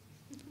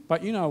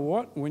 But you know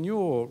what? When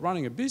you're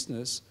running a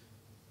business,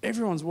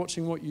 everyone's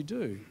watching what you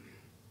do.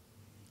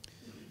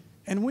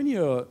 And when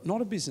you're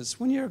not a business,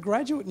 when you're a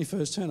graduate and you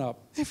first turn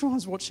up,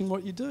 everyone's watching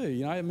what you do.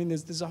 You know, I mean,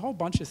 there's a whole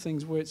bunch of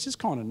things where it's just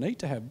kind of neat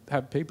to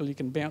have people you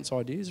can bounce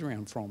ideas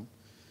around from,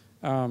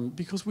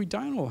 because we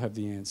don't all have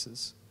the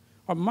answers.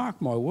 I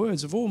mark my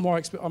words, of all my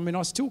experience, I mean,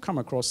 I still come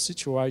across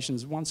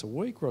situations once a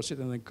week where I sit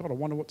there and think, God, I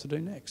wonder what to do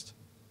next.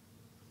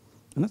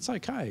 And that's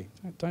okay.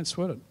 Don't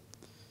sweat it.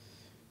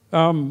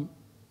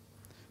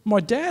 My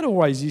dad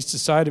always used to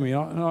say to me,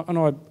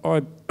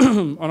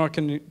 and I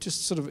can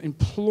just sort of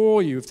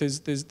implore you, if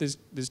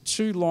there's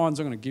two lines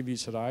I'm going to give you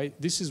today,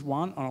 this is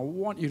one, and I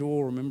want you to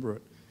all remember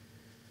it.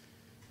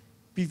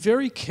 Be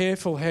very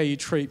careful how you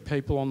treat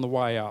people on the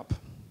way up,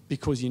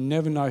 because you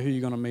never know who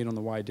you're going to meet on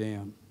the way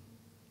down.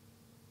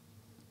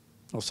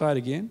 I'll say it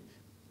again.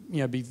 You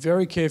know, be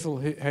very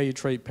careful how you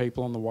treat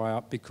people on the way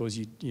up, because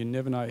you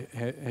never know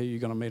how you're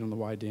going to meet on the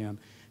way down.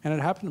 And it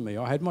happened to me.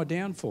 I had my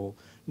downfall.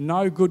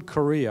 No good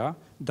career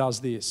does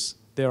this.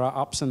 There are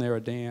ups and there are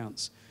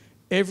downs.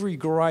 Every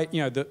great,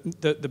 you know,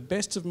 the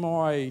best of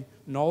my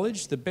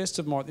knowledge, the best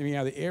of my, you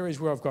know, the areas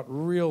where I've got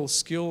real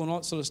skill and all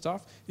that sort of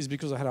stuff is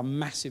because I had a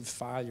massive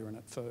failure in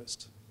it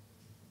first.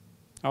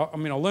 I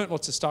mean, I learnt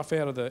lots of stuff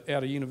out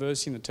of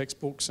university and the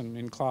textbooks and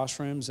in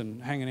classrooms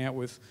and hanging out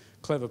with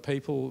clever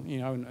people, you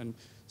know, and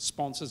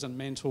sponsors and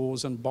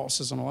mentors and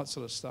bosses and all that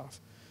sort of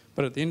stuff.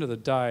 But at the end of the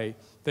day,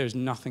 there's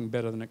nothing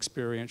better than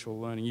experiential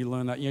learning. You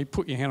learn that, you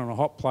put your hand on a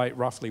hot plate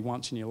roughly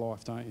once in your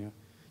life, don't you?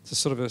 It's a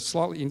sort of a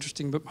slightly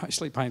interesting but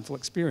mostly painful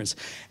experience.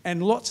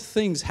 And lots of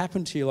things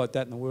happen to you like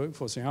that in the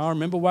workforce. You know, I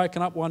remember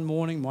waking up one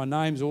morning, my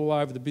name's all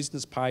over the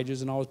business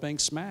pages and I was being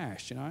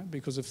smashed, you know,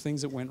 because of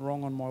things that went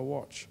wrong on my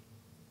watch.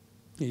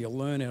 You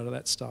learn out of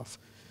that stuff.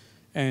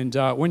 And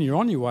when you're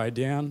on your way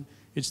down,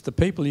 it's the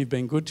people you've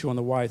been good to on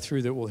the way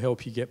through that will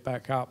help you get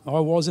back up. I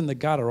was in the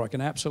gutter, I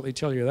can absolutely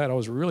tell you that. I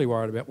was really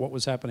worried about what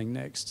was happening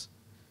next.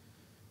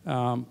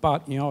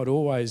 But, you know, I'd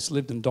always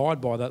lived and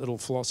died by that little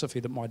philosophy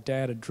that my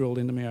dad had drilled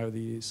into me over the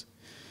years.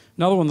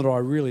 Another one that I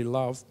really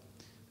love,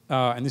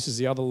 and this is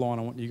the other line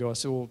I want you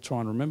guys to all try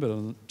and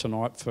remember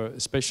tonight, for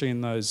especially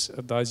in those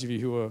of you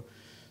who are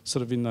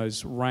sort of in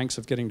those ranks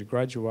of getting to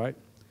graduate,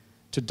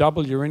 to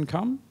double your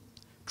income,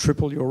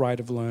 triple your rate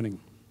of learning.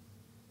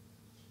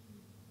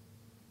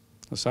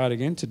 I'll say it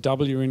again, to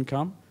double your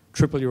income,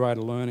 triple your rate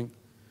of learning.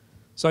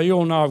 So you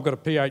all know I've got a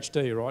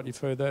PhD, right? You've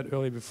heard that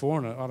earlier before,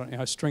 and I don't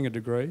know, a string of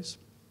degrees.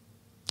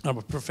 I'm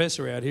a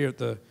professor out here at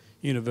the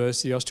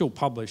university. I still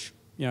publish,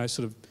 you know,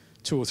 sort of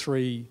 2 or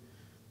 3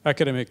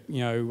 academic, you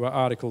know,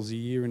 articles a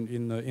year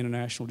in the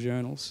international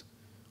journals.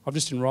 I've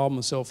just enrolled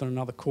myself in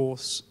another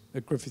course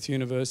at Griffith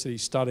University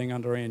studying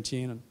under Ian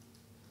Tiernan,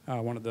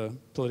 one of the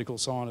political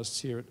scientists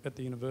here at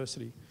the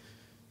university.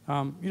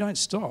 You don't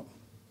stop.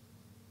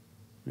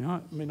 You know,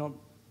 I mean,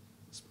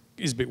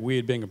 it's a bit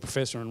weird being a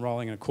professor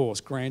enrolling in a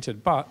course,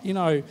 granted, but, you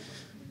know,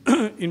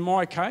 in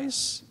my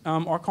case,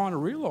 I kind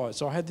of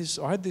realised I had this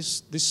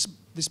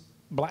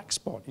black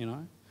spot, you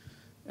know.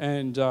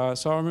 And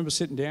so I remember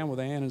sitting down with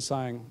Anne and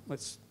saying,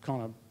 let's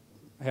kind of,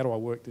 how do I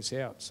work this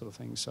out, sort of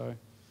thing. So, in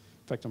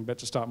fact, I'm about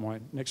to start my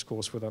next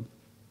course with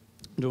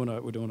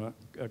we're doing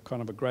a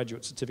kind of a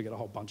graduate certificate, a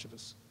whole bunch of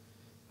us.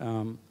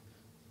 You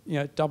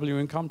know, double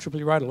your income, triple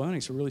your rate of learning.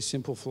 It's a really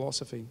simple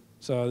philosophy.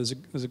 So there's a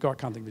guy, I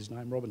can't think of his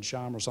name, Robin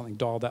Sharma or something,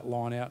 dialed that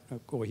line out,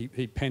 or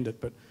he penned it,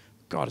 but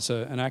God, it's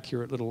an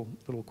accurate little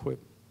quip.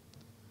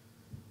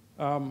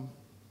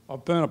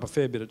 I've burnt up a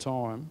fair bit of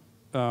time.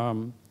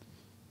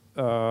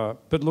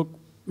 But look,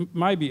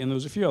 maybe, and there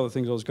was a few other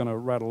things I was going to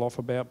rattle off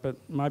about, but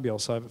maybe I'll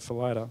save it for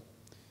later.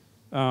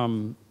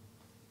 But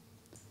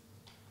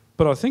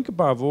I think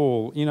above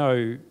all, you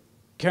know,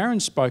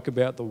 Karen spoke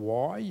about the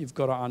why. You've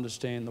got to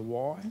understand the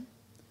why.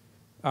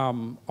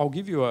 I'll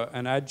give you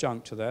an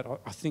adjunct to that.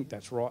 I think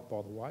that's right,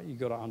 by the way. You've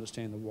got to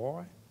understand the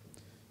why.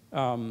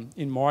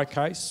 In my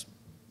case,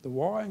 the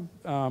why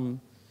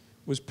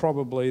was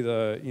probably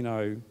you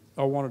know,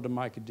 I wanted to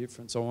make a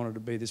difference. I wanted to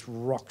be this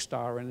rock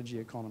star energy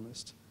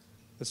economist.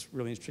 That's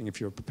really interesting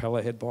if you're a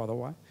propeller head, by the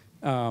way.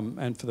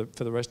 And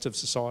for the rest of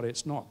society,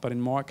 it's not. But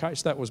in my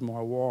case, that was my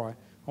why.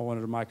 I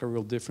wanted to make a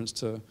real difference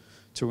to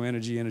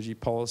energy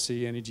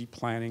policy, energy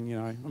planning. You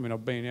know, I mean,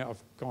 I've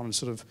gone and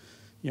sort of,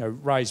 you know,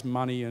 raised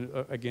money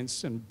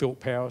against and built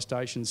power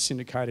stations,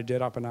 syndicated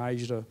debt up in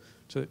Asia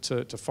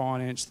to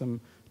finance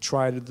them,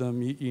 traded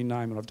them, you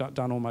name it. I've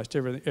done almost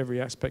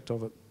every aspect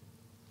of it.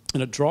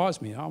 And it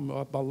drives me. I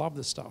love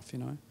this stuff,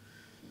 you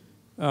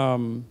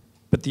know.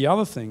 But the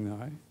other thing,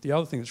 though,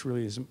 that's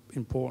really is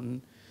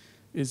important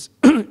is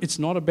it's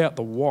not about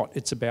the what,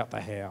 it's about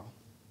the how.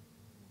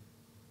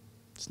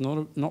 It's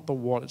not the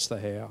what, it's the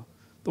how.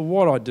 The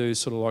what I do is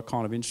sort of like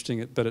kind of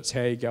interesting, but it's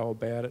how you go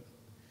about it.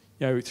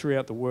 You know,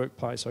 throughout the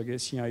workplace, I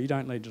guess, you know, you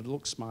don't need to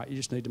look smart. You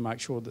just need to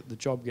make sure that the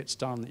job gets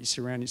done, that you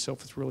surround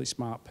yourself with really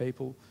smart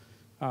people.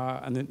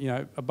 And then, you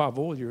know, above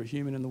all, you're a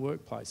human in the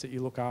workplace, that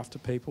you look after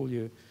people,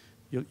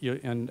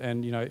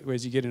 and you know,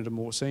 as you get into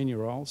more senior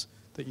roles,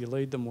 that you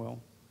lead them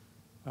well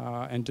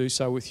and do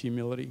so with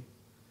humility.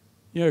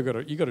 You know,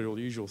 you've got to do all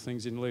the usual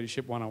things in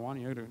Leadership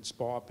 101. You've got to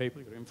inspire people,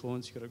 you've got to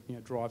influence, you've got to, you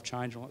know, drive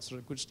change and all that sort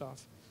of good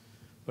stuff.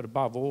 But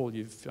above all,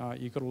 you've got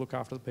to look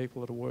after the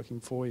people that are working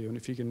for you. And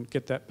if you can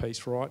get that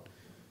piece right,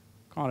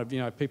 kind of, you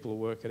know, people will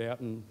work it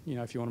out. And, you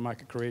know, if you want to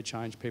make a career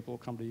change, people will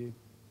come to you.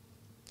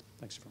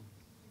 Thanks, everyone.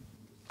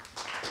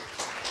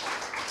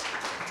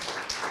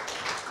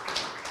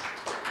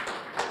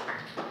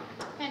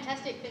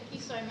 Fantastic, thank you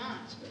so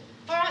much.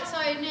 All right, so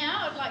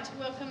now I'd like to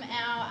welcome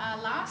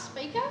our last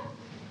speaker,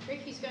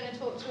 Rick, who's going to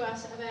talk to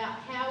us about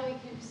how we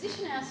can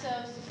position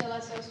ourselves to sell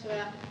ourselves to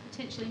our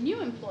potentially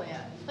new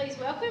employer. Please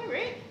welcome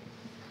Rick.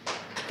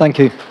 Thank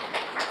you.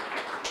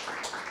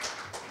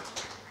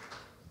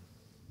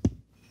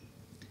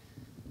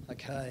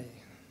 Okay.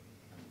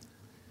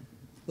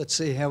 Let's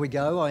see how we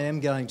go. I am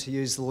going to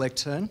use the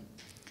lectern,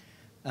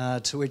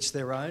 to each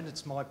their own.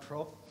 It's my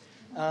prop.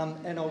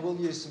 And I will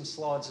use some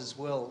slides as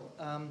well.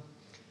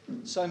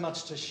 So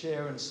much to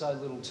share in so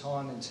little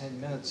time in 10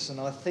 minutes. And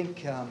I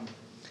think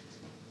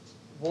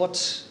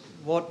what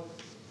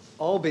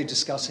I'll be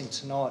discussing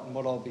tonight and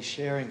what I'll be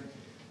sharing,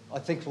 I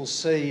think we'll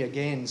see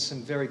again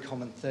some very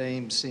common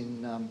themes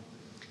in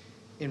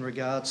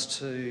regards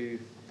to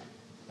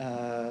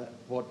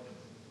what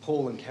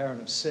Paul and Karen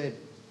have said.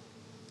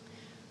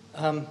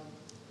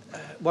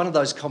 One of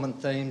those common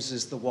themes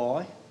is the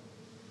why,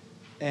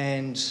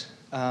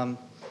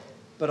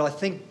 but I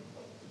think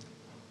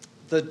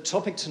the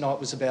topic tonight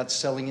was about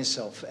selling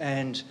yourself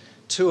and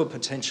to a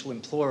potential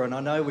employer. And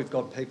I know we've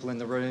got people in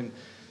the room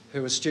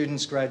who are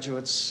students,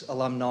 graduates,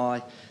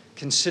 alumni,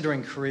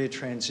 considering career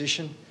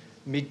transition,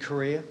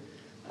 mid-career.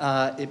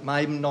 It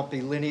may not be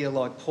linear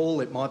like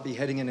Paul, it might be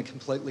heading in a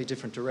completely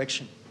different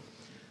direction.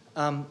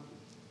 And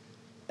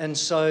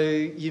so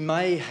you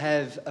may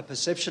have a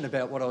perception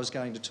about what I was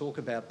going to talk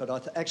about, but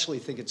I actually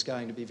think it's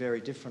going to be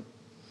very different.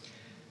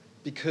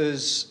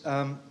 Because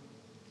the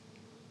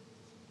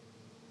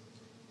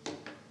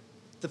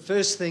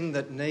first thing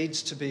that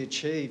needs to be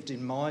achieved,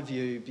 in my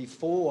view,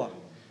 before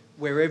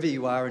wherever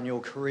you are in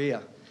your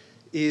career,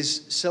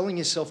 is selling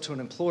yourself to an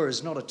employer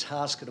is not a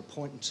task at a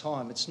point in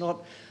time. It's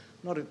not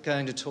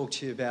going to talk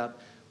to you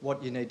about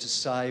what you need to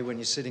say when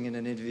you're sitting in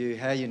an interview,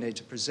 how you need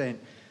to present.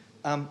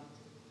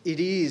 It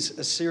is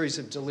a series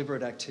of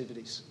deliberate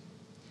activities.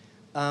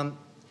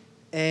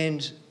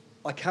 And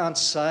I can't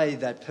say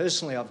that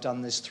personally I've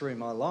done this through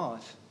my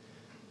life,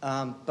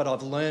 but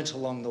I've learnt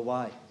along the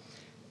way.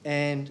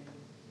 And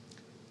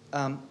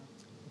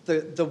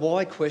the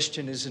why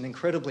question is an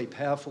incredibly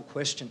powerful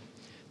question.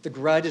 The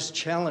greatest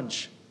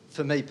challenge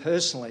for me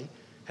personally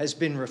has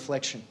been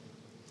reflection.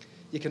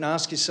 You can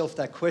ask yourself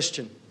that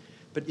question,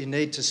 but you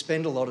need to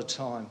spend a lot of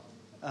time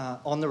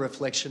on the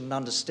reflection and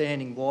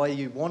understanding why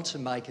you want to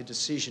make a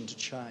decision to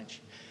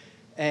change.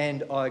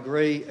 And I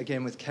agree,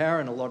 again, with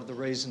Karen, a lot of the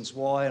reasons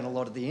why and a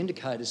lot of the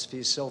indicators for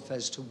yourself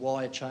as to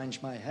why a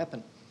change may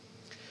happen.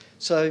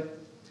 So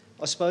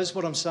I suppose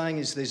what I'm saying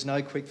is there's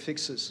no quick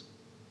fixes.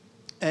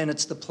 And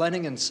it's the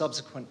planning and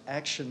subsequent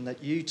action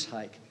that you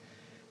take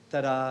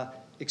that are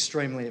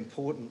extremely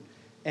important.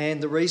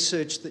 And the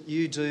research that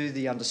you do,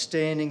 the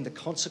understanding, the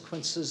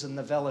consequences and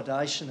the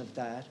validation of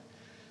that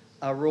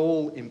are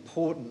all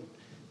important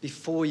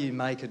before you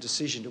make a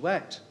decision to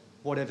act,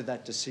 whatever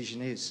that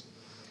decision is.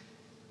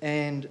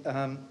 And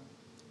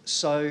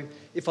so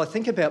if I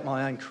think about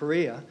my own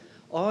career,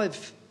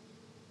 I've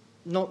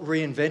not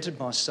reinvented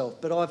myself,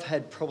 but I've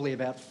had probably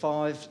about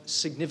 5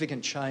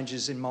 significant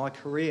changes in my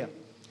career.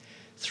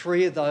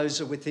 3 of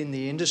those are within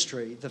the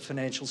industry, the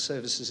financial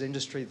services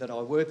industry that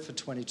I worked for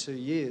 22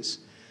 years.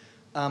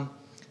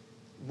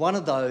 One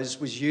of those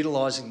was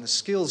utilising the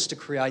skills to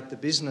create the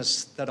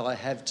business that I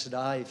have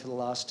today for the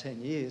last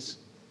 10 years.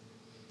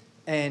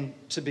 And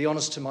to be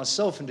honest to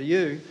myself and to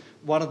you,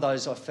 one of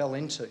those I fell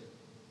into.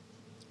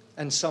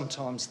 And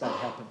sometimes that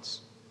happens.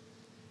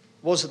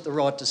 Was it the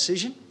right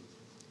decision?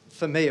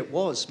 For me it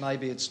was.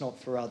 Maybe it's not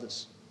for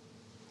others.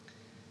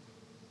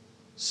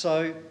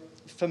 So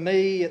for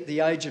me, at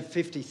the age of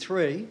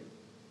 53,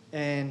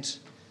 and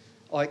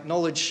I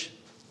acknowledge,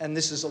 and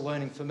this is a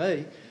learning for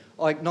me,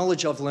 I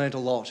acknowledge I've learned a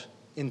lot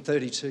in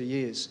 32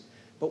 years.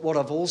 But what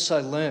I've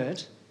also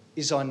learned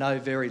is I know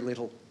very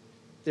little.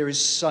 There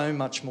is so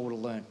much more to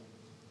learn.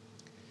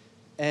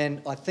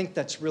 And I think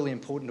that's really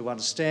important to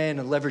understand,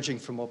 and leveraging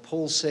from what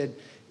Paul said,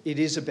 it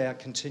is about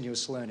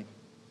continuous learning.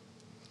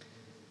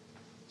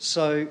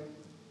 So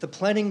the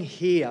planning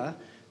here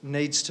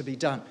needs to be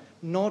done.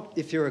 Not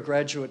if you're a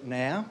graduate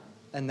now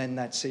and then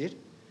that's it,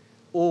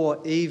 or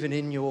even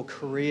in your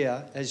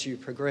career as you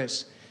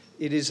progress.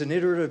 It is an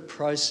iterative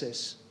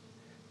process,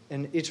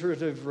 an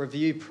iterative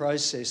review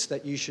process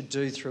that you should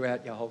do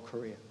throughout your whole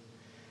career.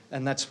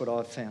 And that's what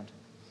I've found.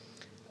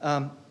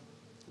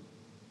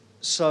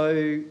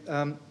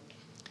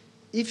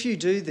 If you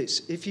do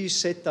this, if you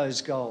set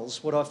those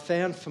goals, what I've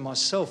found for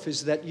myself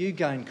is that you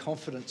gain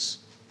confidence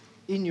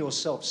in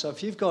yourself. So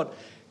if you've got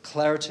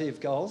clarity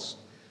of goals,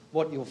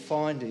 what you'll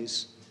find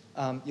is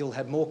you'll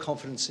have more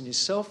confidence in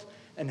yourself,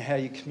 and how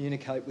you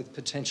communicate with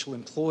potential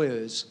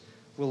employers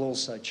will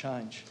also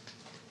change.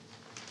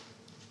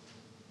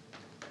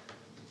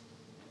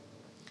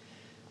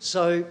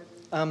 So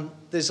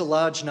there's a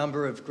large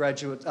number of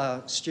graduate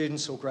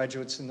students or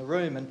graduates in the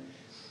room, and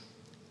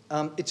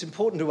it's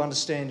important to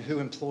understand who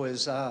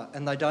employers are,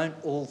 and they don't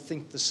all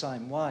think the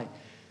same way.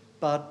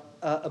 But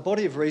a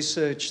body of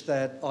research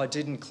that I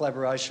did in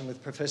collaboration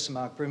with Professor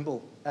Mark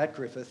Brimble at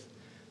Griffith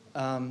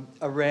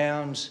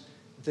around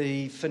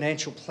the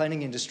financial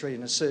planning industry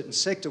in a certain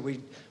sector,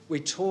 we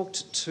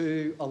talked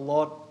to a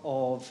lot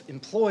of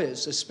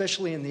employers,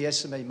 especially in the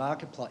SME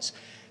marketplace,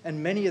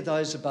 and many of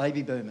those are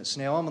baby boomers.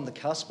 Now, I'm on the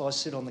cusp. I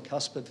sit on the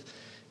cusp of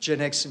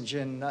Gen X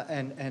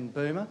and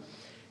Boomer,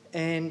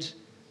 and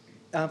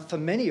for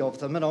many of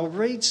them, and I'll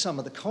read some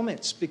of the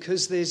comments,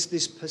 because there's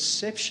this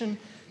perception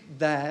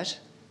that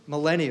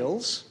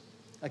millennials,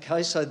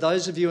 okay, so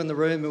those of you in the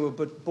room who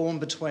were born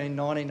between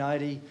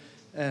 1980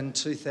 and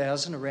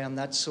 2000, around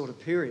that sort of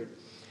period,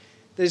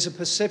 there's a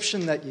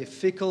perception that you're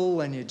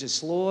fickle and you're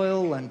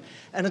disloyal, and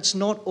it's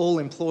not all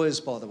employers,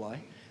 by the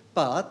way,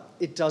 but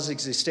it does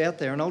exist out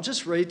there. And I'll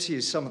just read to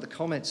you some of the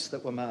comments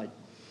that were made.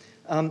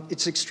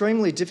 It's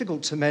extremely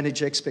difficult to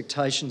manage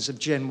expectations of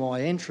Gen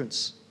Y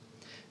entrants.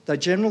 They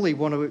generally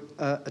want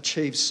to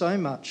achieve so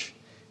much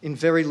in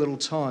very little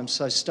time,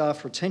 so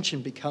staff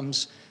retention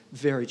becomes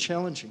very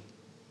challenging.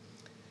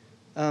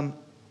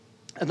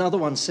 Another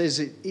one says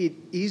it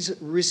is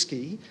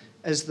risky,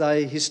 as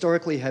they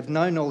historically have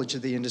no knowledge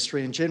of the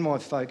industry, and Gen Y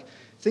folk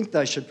think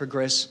they should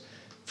progress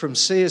from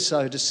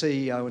CSO to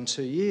CEO in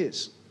 2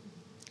 years.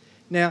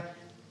 Now,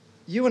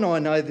 you and I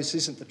know this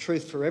isn't the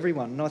truth for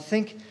everyone, and I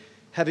think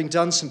having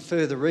done some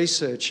further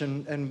research,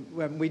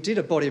 and we did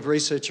a body of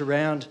research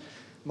around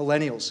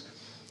millennials,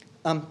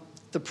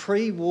 the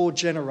pre-war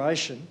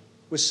generation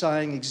was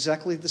saying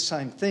exactly the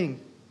same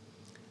thing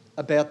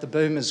about the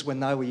boomers when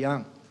they were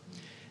young.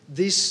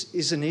 This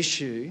is an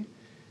issue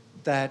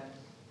that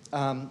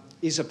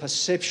is a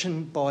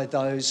perception by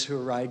those who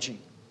are ageing.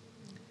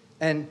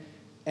 And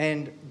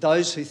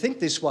those who think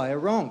this way are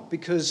wrong,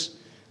 because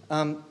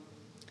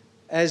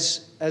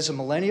as a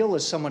millennial,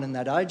 as someone in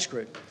that age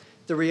group,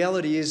 the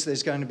reality is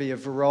there's going to be a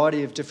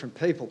variety of different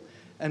people.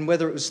 And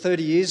whether it was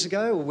 30 years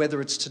ago or whether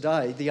it's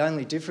today, the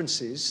only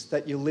difference is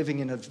that you're living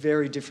in a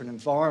very different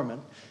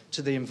environment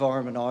to the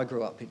environment I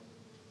grew up in.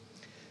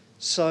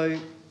 So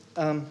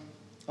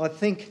I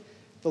think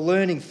the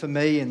learning for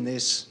me in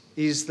this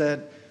is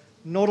that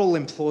not all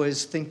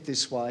employers think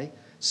this way.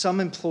 Some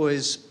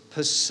employers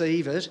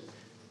perceive it,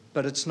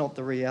 but it's not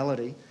the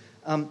reality.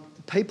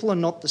 People are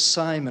not the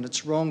same, and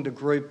it's wrong to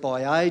group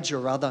by age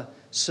or other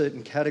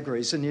certain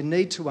categories, and you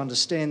need to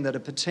understand that a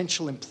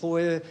potential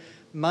employer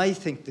may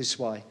think this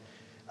way.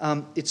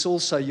 It's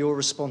also your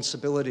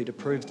responsibility to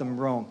prove them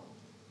wrong.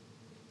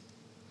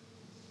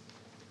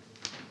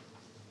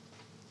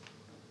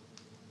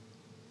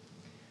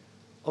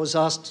 I was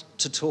asked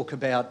to talk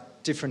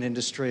about different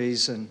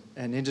industries and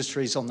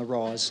industries on the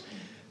rise.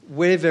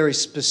 We're very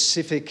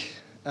specific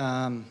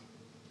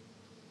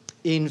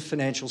in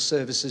financial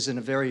services, in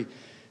a very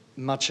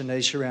much a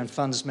niche around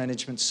funds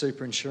management,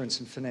 super insurance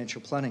and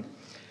financial planning.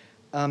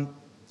 I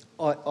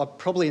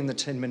probably in the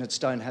 10 minutes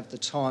don't have the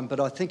time, but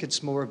I think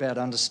it's more about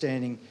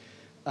understanding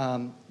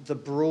the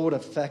broader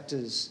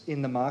factors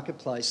in the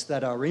marketplace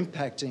that are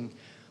impacting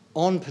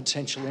on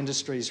potential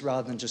industries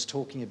rather than just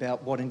talking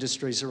about what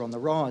industries are on the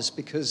rise,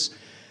 because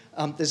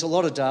there's a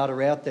lot of data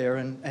out there,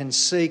 and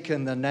SEEK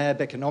and the NAB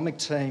economic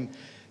team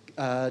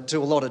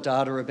do a lot of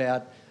data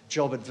about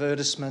job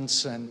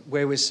advertisements and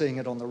where we're seeing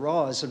it on the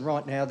rise. And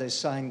right now they're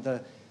saying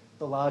the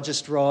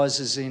largest rise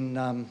is in,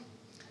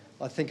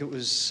 I think it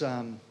was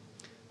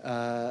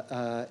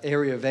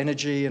area of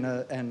energy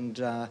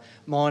and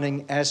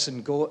mining, gas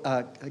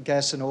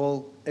and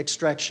oil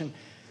extraction.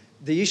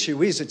 The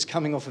issue is it's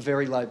coming off a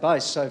very low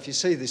base. So if you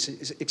see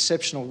this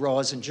exceptional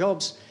rise in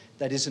jobs,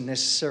 that isn't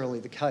necessarily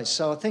the case.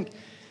 So I think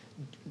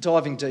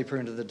diving deeper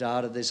into the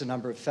data, there's a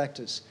number of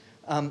factors.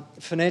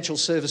 Financial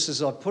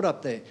services I've put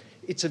up there.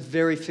 It's a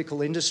very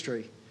fickle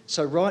industry.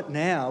 So right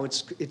now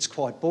it's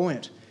quite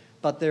buoyant,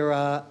 but there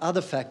are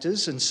other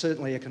factors, and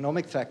certainly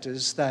economic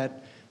factors,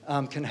 that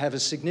can have a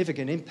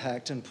significant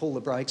impact and pull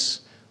the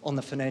brakes on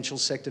the financial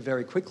sector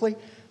very quickly.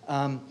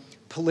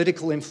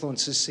 Political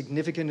influence is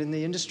significant in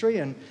the industry,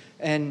 and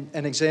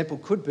an example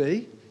could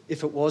be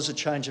if it was a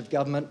change of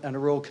government and a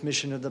Royal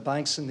Commission of the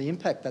banks and the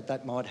impact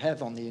that might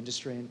have on the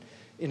industry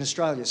in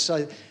Australia.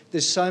 So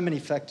there's so many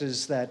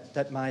factors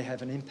that may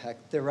have an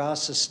impact. There are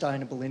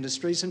sustainable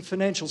industries, and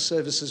financial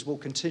services will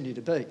continue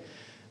to be.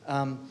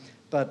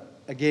 But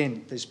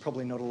again, there's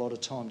probably not a lot of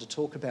time to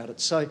talk about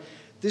it. So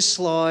this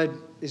slide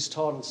is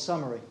titled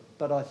Summary,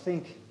 but I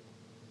think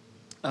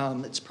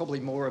it's probably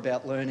more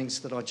about learnings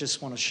that I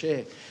just want to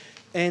share.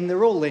 And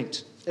they're all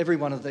linked. Every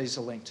one of these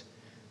are linked,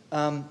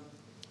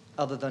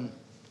 other than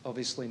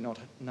obviously not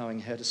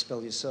knowing how to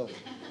spell yourself.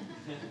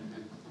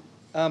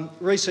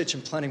 Research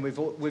and planning,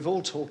 we've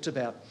all talked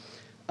about.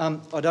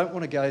 I don't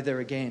want to go there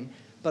again,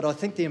 but I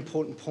think the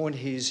important point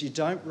here is you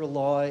don't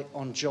rely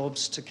on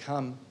jobs to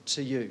come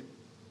to you.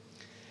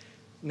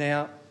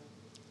 Now,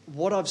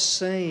 what I've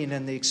seen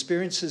and the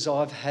experiences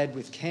I've had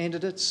with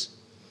candidates,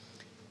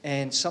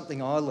 and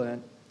something I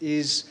learned,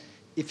 is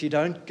if you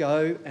don't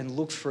go and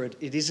look for it,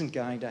 it isn't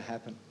going to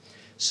happen.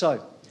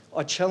 So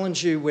I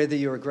challenge you, whether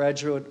you're a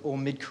graduate or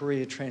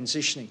mid-career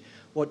transitioning,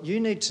 what you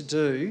need to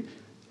do,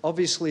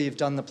 obviously you've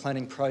done the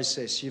planning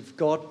process, you've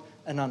got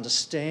an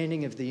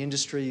understanding of the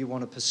industry you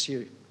want to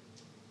pursue.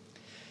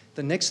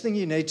 The next thing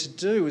you need to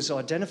do is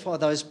identify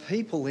those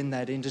people in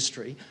that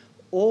industry,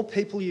 or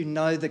people you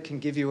know that can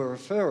give you a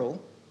referral,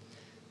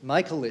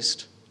 make a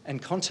list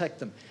and contact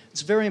them.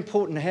 It's very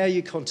important how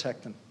you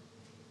contact them.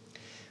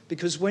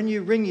 Because when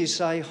you ring, you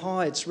say,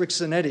 "Hi, it's Rick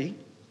Zanetti.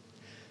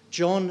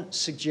 John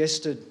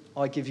suggested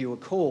I give you a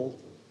call.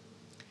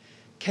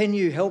 Can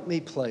you help me,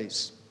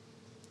 please?"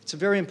 It's a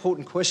very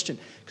important question,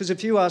 because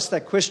if you ask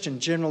that question,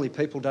 generally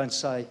people don't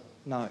say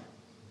no.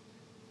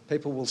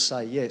 People will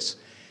say yes.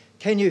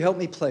 "Can you help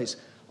me, please?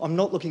 I'm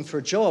not looking for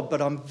a job,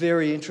 but I'm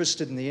very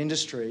interested in the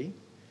industry,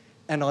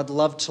 and I'd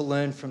love to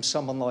learn from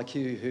someone like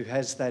you who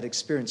has that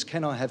experience.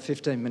 Can I have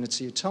 15 minutes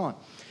of your time?"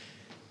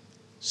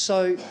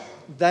 So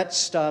that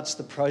starts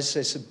the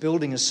process of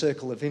building a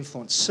circle of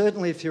influence,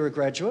 certainly if you're a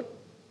graduate,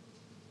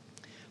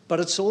 but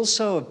it's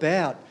also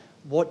about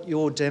what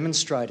you're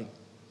demonstrating.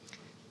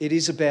 It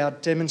is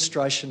about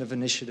demonstration of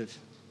initiative.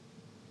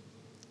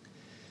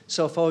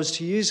 So if I was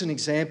to use an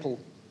example,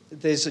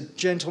 there's a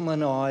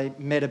gentleman I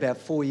met about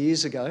 4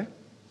 years ago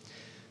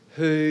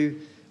who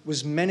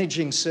was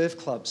managing surf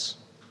clubs.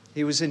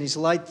 He was in his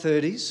late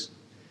 30s.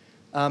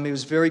 He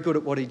was very good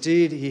at what he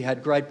did. He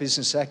had great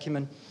business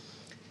acumen.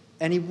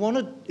 And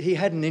he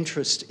had an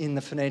interest in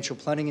the financial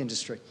planning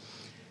industry.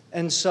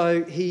 And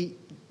so he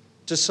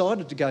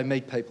decided to go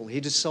meet people.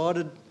 He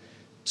decided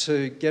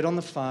to get on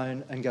the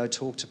phone and go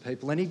talk to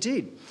people, and he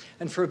did.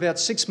 And for about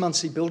 6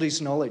 months he built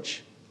his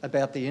knowledge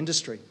about the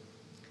industry.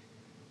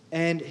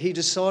 And he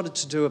decided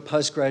to do a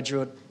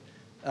postgraduate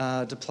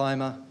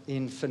diploma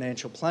in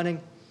financial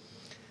planning.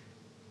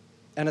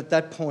 And at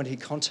that point he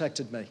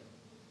contacted me.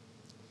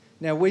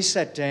 Now we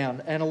sat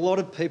down, and a lot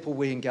of people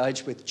we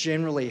engage with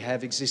generally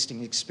have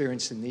existing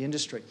experience in the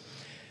industry.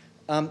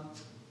 And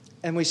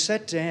we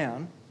sat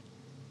down,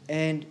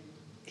 and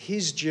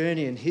his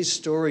journey and his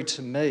story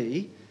to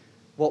me,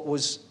 what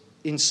was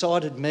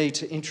incited me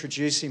to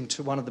introduce him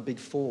to one of the big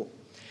four.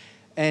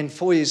 And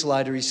 4 years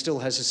later, he still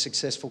has a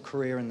successful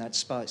career in that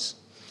space.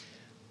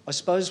 I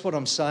suppose what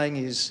I'm saying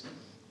is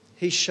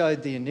he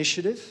showed the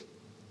initiative.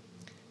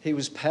 He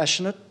was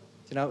passionate.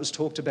 You know, it was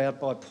talked about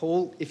by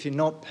Paul. If you're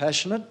not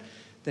passionate,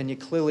 then you're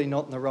clearly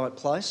not in the right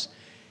place.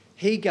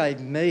 He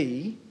gave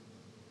me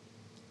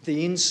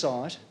the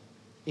insight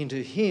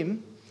into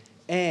him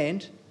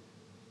and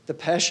the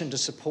passion to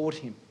support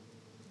him,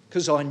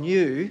 because I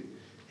knew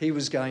he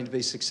was going to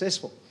be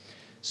successful.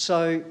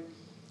 So,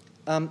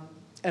 and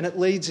it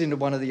leads into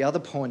one of the other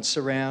points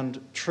around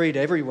treat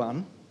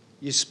everyone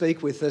you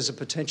speak with as a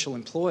potential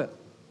employer.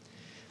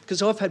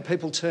 Because I've had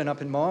people turn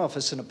up in my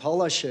office in a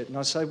polo shirt, and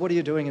I say, "What are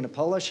you doing in a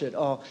polo shirt?"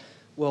 "Oh,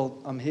 well,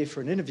 I'm here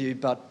for an interview,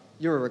 but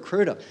you're a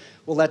recruiter."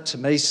 Well, that to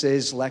me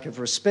says lack of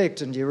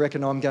respect, and you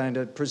reckon I'm going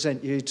to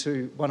present you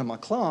to one of my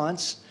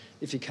clients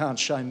if you can't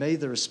show me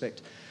the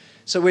respect.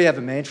 So we have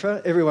a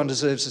mantra: everyone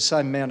deserves the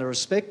same amount of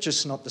respect,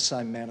 just not the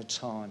same amount of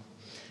time.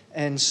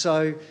 And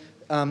so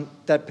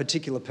that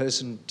particular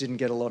person didn't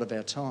get a lot of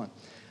our time.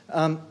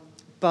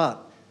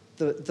 But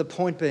the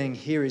point being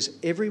here is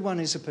everyone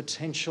is a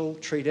potential,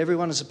 treat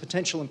everyone as a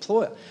potential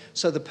employer.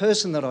 So the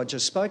person that I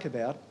just spoke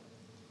about,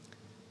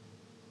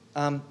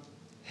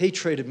 he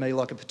treated me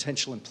like a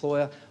potential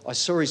employer. I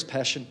saw his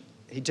passion.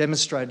 He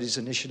demonstrated his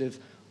initiative.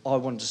 I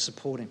wanted to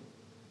support him.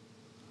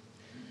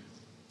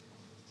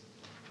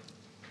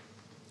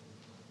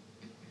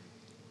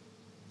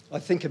 I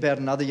think about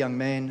another young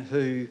man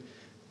who,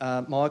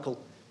 Michael,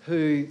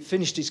 who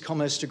finished his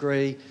commerce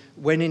degree,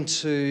 went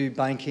into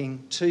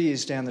banking, 2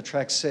 years down the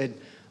track said,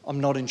 "I'm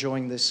not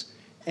enjoying this."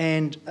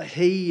 And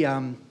he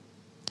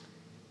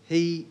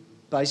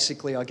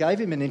basically, I gave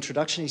him an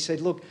introduction. He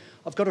said, "Look,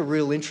 I've got a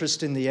real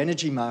interest in the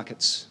energy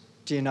markets.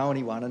 Do you know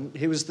anyone?" And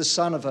he was the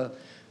son of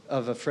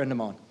a friend of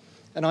mine.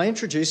 And I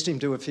introduced him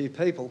to a few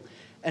people,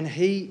 and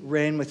he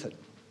ran with it.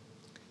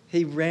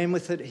 He ran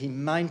with it, he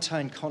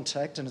maintained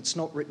contact, and it's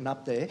not written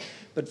up there,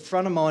 but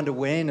front of mind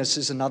awareness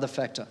is another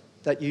factor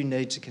that you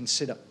need to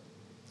consider.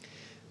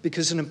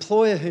 Because an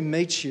employer who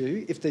meets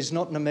you, if there's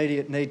not an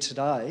immediate need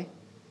today,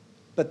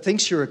 but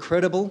thinks you're a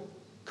credible,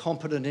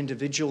 competent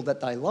individual that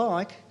they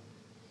like,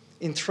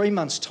 in 3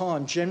 months'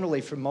 time, generally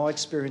from my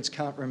experience,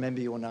 can't remember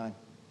your name.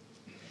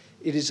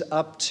 It is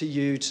up to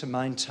you to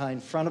maintain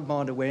front of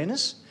mind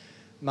awareness,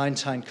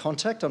 maintain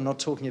contact. I'm not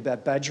talking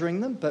about badgering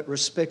them, but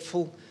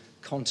respectful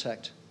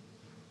contact.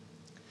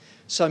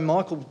 So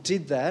Michael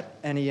did that,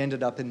 and he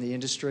ended up in the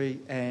industry,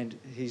 and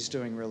he's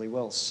doing really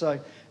well. So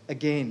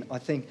again, I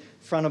think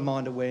front of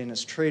mind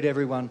awareness, treat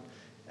everyone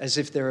as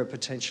if they're a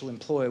potential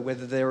employer,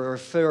 whether they're a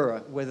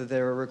referrer, whether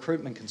they're a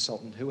recruitment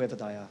consultant, whoever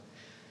they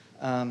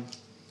are.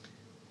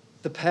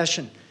 The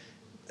passion,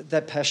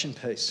 that passion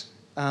piece.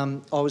 I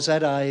was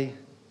at a,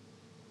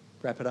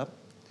 wrap it up,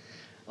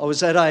 I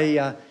was at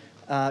a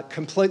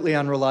completely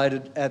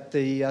unrelated, at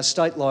the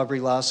State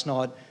Library last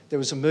night. There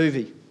was a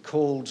movie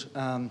called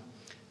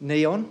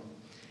Neon,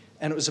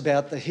 and it was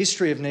about the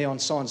history of neon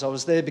signs. I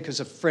was there because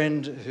a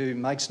friend who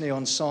makes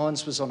neon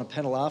signs was on a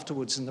panel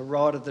afterwards, and the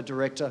writer, the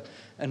director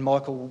and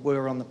Michael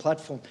were on the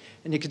platform,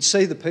 and you could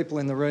see the people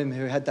in the room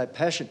who had that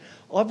passion.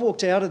 I've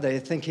walked out of there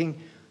thinking,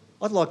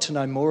 I'd like to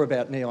know more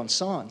about neon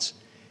signs.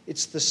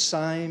 It's the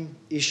same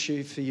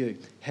issue for you.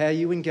 How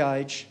you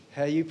engage,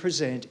 how you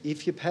present.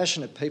 If you're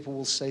passionate, people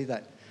will see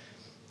that.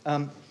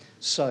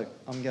 So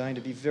I'm going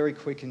to be very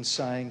quick in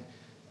saying,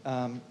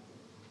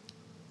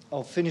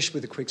 I'll finish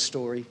with a quick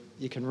story.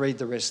 You can read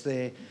the rest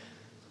there.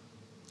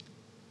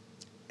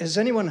 Has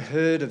anyone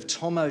heard of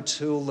Tom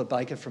O'Toole, the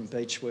baker from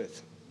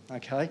Beechworth?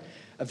 Okay,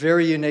 a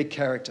very unique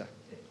character.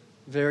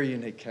 Very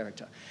unique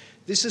character.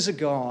 This is a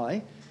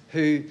guy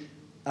who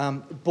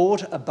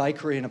bought a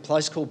bakery in a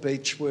place called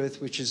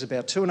Beechworth, which is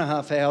about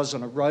 2.5 hours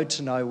on a road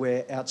to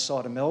nowhere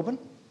outside of Melbourne,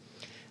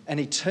 and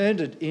he turned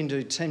it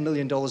into $10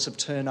 million of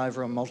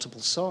turnover on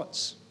multiple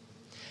sites.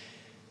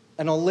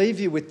 And I'll leave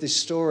you with this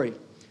story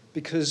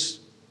because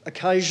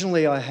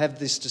occasionally I have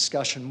this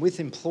discussion with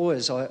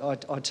employers. I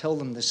tell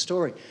them this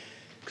story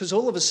because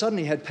all of a sudden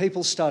he had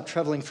people start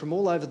travelling from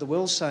all over the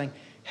world saying,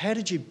 "How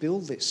did you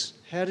build this?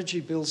 How did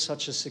you build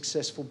such a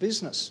successful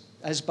business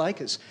as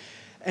bakers?"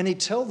 And he'd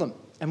tell them,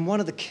 and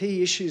one of the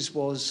key issues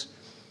was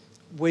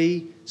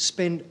we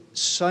spend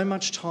so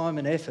much time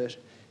and effort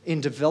in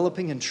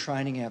developing and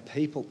training our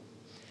people.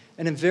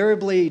 And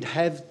invariably he'd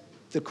have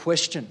the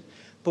question,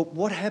 but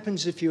what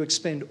happens if you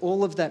expend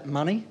all of that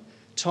money,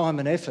 time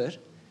and effort,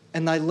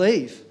 and they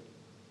leave?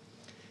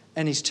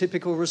 And his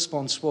typical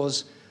response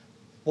was,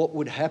 what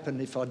would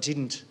happen if I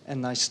didn't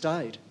and they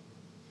stayed?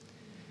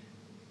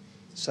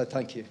 So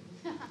thank you.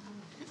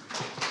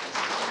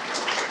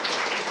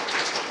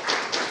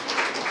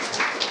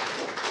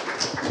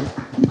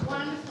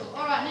 Wonderful.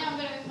 All right, now I'm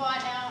going to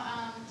invite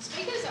our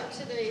speakers up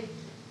to the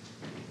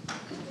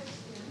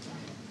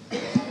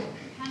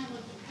panel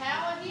of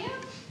power here.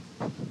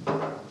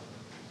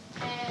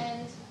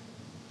 And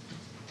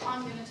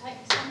I'm going to take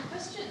some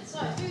questions. So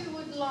who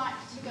would like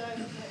to go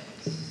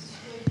first?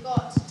 We've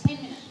got 10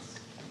 minutes.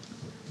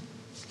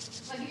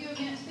 So I'll give you a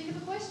minute to think of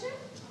a question.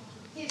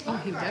 Here's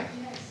one. Here we go.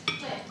 Yes,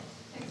 Claire.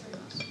 Thanks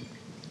very much.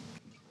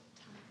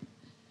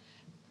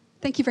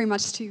 Thank you very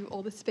much to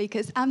all the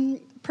speakers.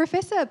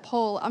 Professor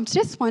Paul, I'm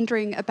just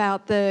wondering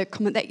about the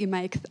comment that you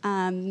make,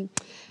 kind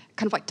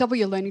of like double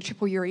your learning,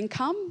 triple your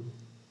income.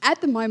 At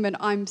the moment,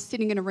 I'm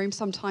sitting in a room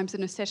sometimes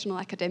in a sessional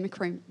academic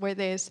room where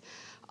there's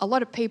a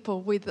lot of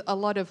people with a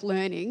lot of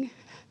learning,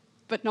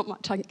 but not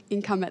much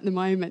income at the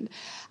moment.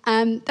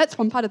 That's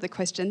one part of the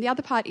question. The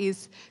other part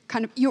is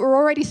kind of you're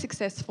already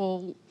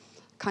successful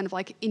kind of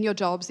like in your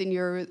jobs, in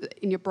your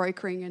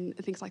brokering and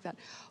things like that.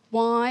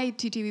 Why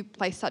did you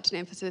place such an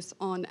emphasis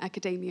on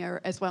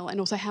academia as well? And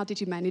also, how did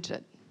you manage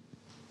it?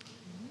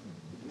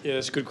 Yeah,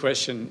 that's a good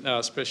question,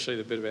 especially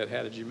the bit about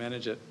how did you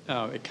manage it.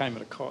 It came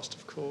at a cost,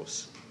 of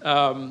course.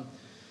 Yeah,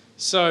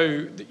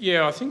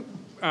 I think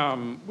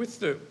with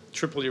the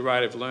triple your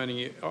rate of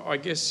learning, I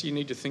guess you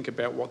need to think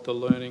about what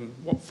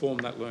form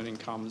that learning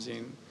comes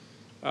in.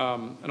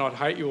 And I'd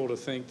hate you all to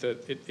think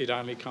that it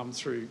only comes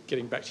through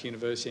getting back to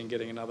university and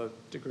getting another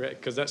degree,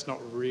 because that's not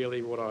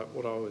really what I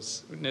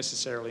was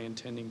necessarily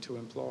intending to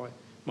imply.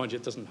 Mind you,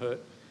 it doesn't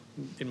hurt,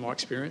 in my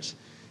experience.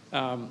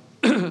 But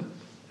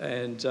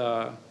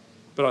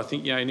I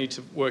think you need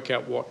to work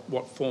out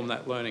what form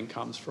that learning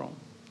comes from.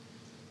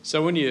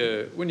 So when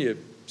you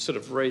sort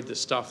of read the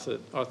stuff that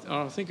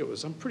I'm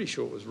pretty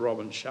sure it was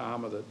Robin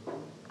Sharma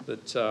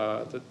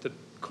that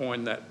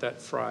coined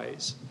that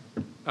phrase.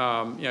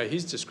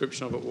 His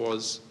description of it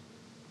was,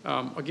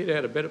 I get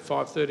out of bed at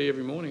 5:30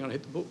 every morning and I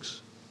hit the books.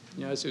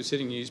 So we're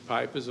sitting in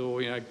newspapers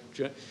or, and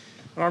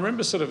I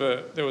remember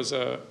there was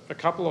a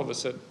couple of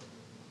us that,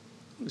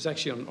 it was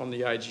actually on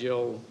the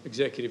AGL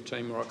executive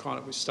team where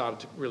we started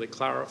to really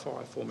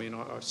clarify for me, and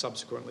I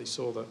subsequently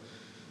saw the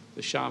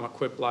Sharma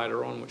quip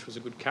later on, which was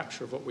a good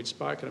capture of what we'd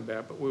spoken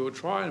about. But we were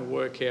trying to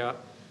work out,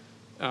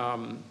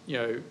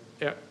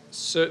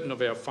 certain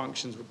of our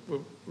functions were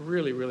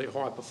really, really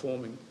high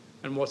performing,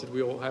 and what did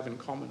we all have in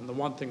common? And the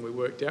one thing we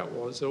worked out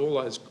was that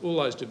all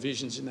those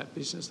divisions in that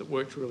business that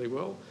worked really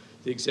well,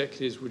 the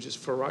executives were just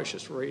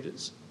ferocious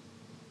readers.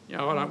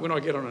 When I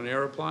get on an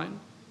aeroplane,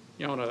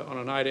 on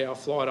an 8-hour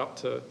flight up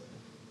to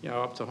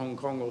Hong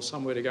Kong or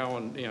somewhere to go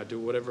and do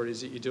whatever it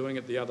is that you're doing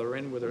at the other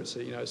end, whether it's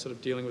sort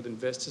of dealing with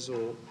investors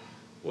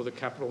or the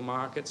capital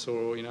markets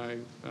or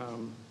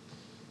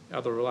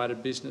other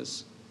related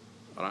business.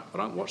 I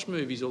don't watch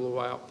movies all the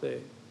way up there.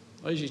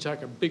 I usually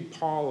take a big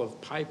pile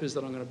of papers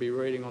that I'm going to be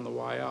reading on the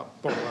way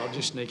up. Probably I'll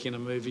just sneak in a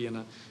movie and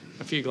a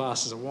few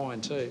glasses of wine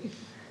too.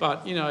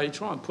 But you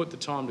try and put the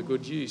time to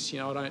good use.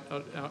 So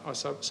I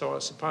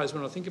suppose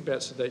when I think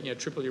about that,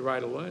 triple your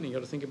rate of learning, you've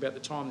got to think about the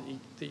time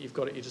that you've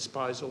got at your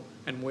disposal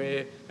and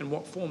where and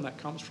what form that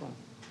comes from.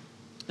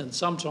 And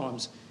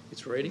sometimes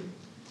it's reading.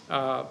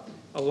 A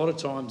lot of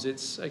times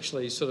it's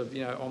actually sort of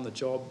on the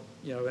job,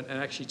 and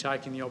actually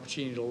taking the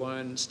opportunity to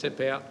learn and step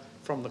out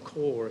from the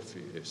core,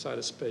 if so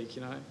to speak.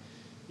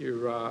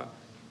 You're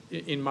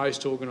in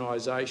most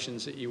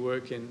organisations that you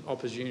work in,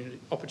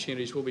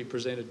 opportunities will be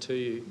presented to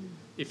you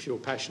if you're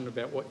passionate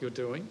about what you're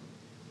doing,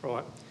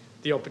 right?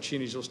 The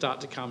opportunities will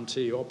start to come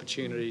to you,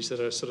 opportunities that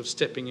are sort of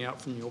stepping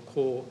out from your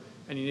core,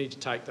 and you need to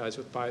take those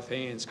with both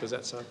hands because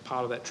that's a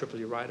part of that triple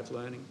your rate of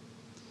learning.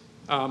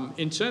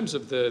 In terms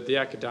of the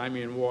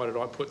academia and why did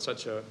I put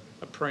such a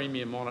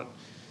premium on it,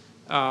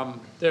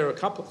 there are a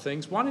couple of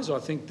things. One is I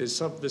think there's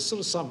sort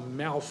of some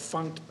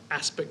malfunct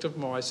aspect of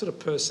my sort of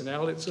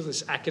personality, sort of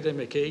this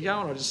academic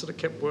ego, and I just sort of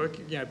kept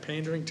working,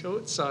 pandering to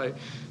it. So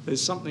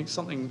there's something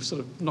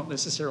sort of not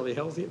necessarily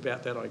healthy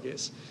about that, I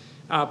guess.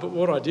 But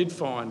what I did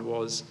find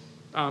was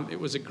it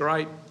was a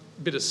great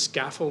bit of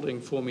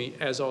scaffolding for me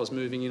as I was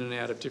moving in and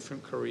out of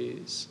different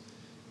careers.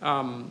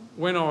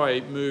 When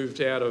I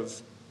moved out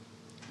of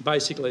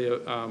basically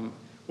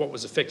what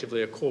was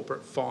effectively a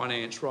corporate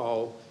finance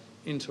role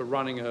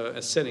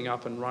into setting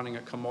up and running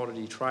a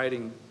commodity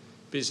trading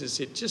business,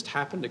 it just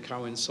happened to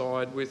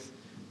coincide with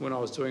when I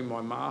was doing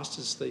my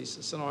master's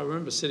thesis. And I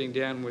remember sitting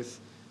down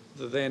with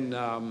the then,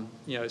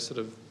 sort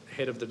of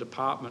head of the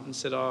department and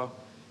said, I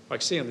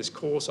see on this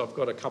course I've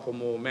got a couple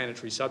more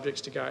mandatory subjects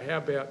to go. How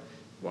about,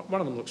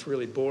 one of them looks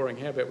really boring,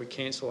 how about we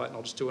cancel that and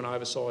I'll just do an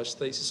oversized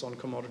thesis on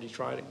commodity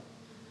trading?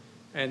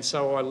 And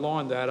so I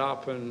lined that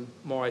up and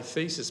my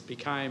thesis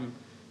became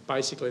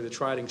basically the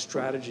trading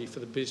strategy for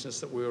the business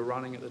that we were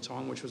running at the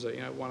time, which was a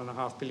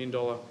 $1.5 billion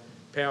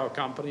power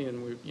company,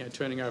 and we're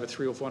turning over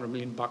 $300 or $400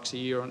 million a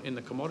year in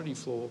the commodity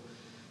floor.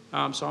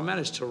 So I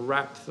managed to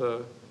wrap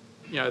the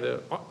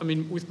I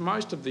mean, with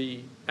most of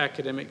the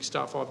academic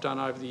stuff I've done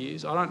over the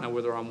years, I don't know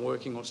whether I'm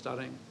working or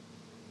studying.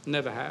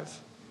 Never have.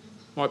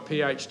 My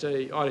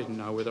PhD, I didn't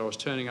know whether I was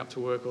turning up to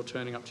work or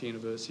turning up to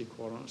university,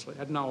 quite honestly. I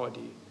had no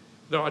idea.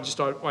 Though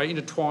I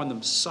intertwined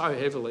them so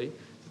heavily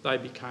that they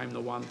became the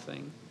one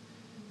thing.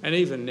 And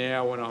even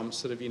now when I'm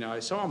sort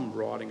of, so I'm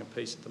writing a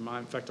piece at the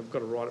moment. In fact, I've got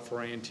to write it for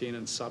Antine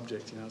and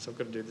subject, so I've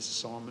got to do this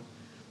assignment.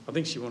 I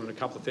think she wanted a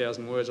couple of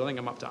thousand words. I think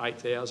I'm up to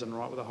 8,000,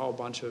 right, with a whole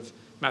bunch of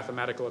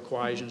mathematical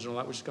equations and all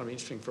that, which is going to be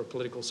interesting for a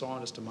political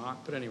scientist to mark.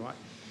 But anyway,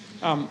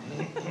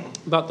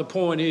 but the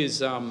point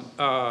is,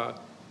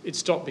 it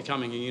stopped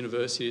becoming a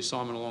university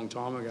assignment a long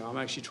time ago. I'm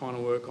actually trying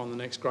to work on the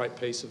next great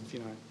piece of,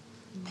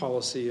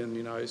 policy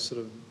and,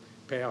 sort of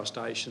power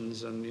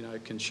stations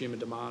and, consumer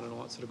demand and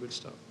all that sort of good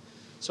stuff.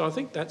 So I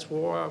think that's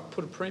why I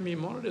put a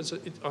premium on it.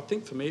 I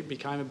think for me it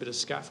became a bit of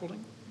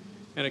scaffolding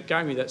and it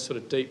gave me that sort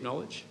of deep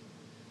knowledge.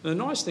 And the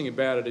nice thing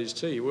about it is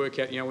too, you work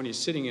out, when you're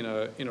sitting in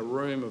a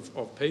room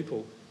of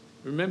people,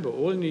 remember,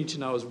 all you need to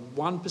know is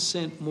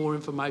 1% more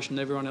information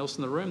than everyone else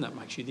in the room. That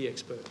makes you the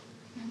expert.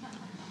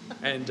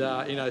 And,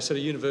 sort of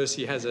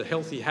university has a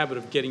healthy habit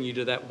of getting you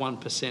to that 1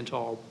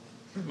 percentile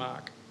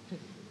mark.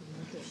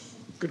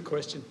 Good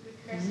question.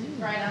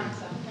 Great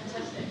answer.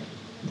 Fantastic.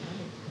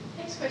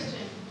 Next question.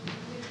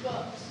 We've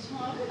got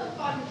time. We've got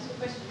 5 minutes for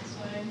questions.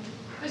 So,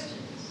 questions?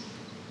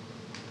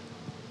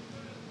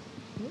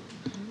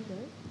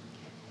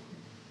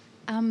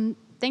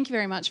 Thank you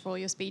very much for all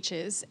your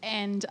speeches,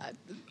 and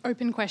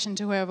open question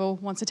to whoever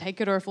wants to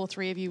take it, or if all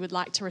three of you would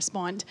like to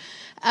respond.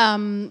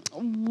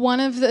 One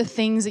of the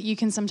things that you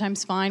can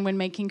sometimes find when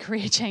making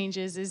career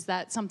changes is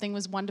that something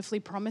was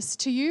wonderfully promised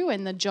to you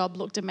and the job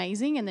looked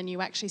amazing, and then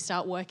you actually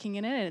start working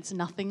in it and it's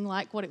nothing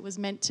like what it was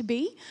meant to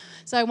be.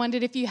 So I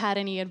wondered if you had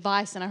any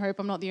advice, and I hope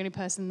I'm not the only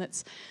person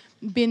that's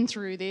been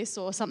through this,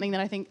 or something that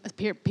I think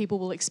people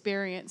will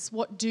experience.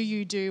 What do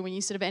you do when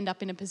you sort of end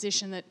up in a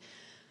position that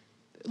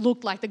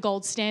looked like the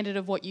gold standard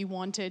of what you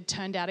wanted,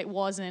 turned out it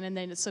wasn't, and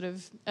then it's sort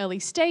of early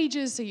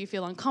stages, so you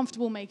feel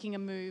uncomfortable making a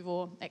move,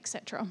 or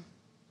etc.?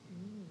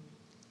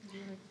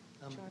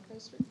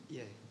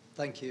 Yeah,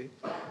 thank you.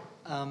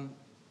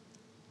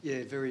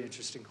 Very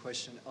interesting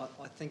question.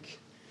 I think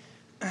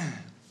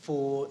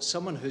for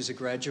someone who's a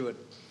graduate,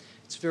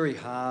 it's very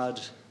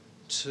hard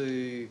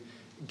to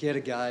get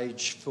a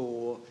gauge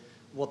for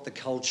what the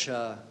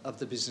culture of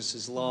the business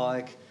is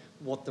like,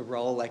 what the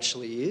role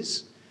actually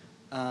is.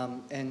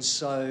 And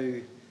so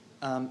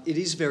it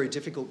is very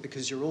difficult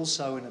because you're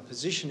also in a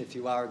position, if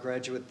you are a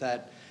graduate,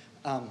 that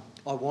I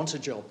want a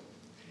job.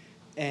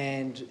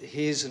 And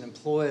here's an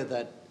employer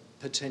that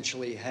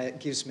potentially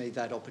gives me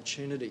that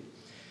opportunity.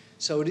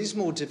 So it is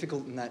more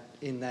difficult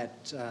in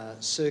that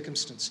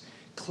circumstance.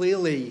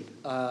 Clearly,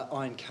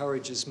 I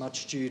encourage as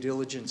much due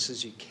diligence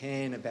as you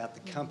can about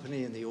the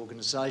company and the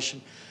organisation.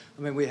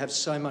 I mean, we have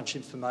so much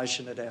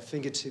information at our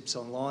fingertips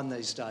online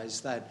these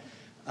days that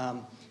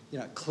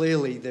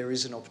clearly there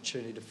is an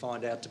opportunity to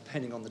find out,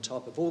 depending on the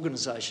type of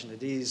organisation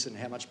it is and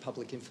how much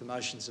public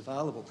information is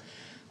available.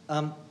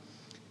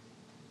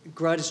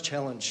 Greatest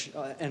challenge,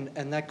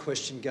 and that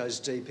question goes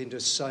deep into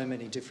so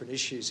many different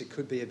issues. It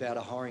could be about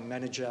a hiring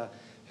manager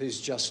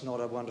who's just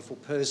not a wonderful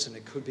person.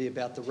 It could be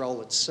about the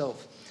role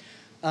itself.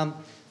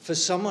 For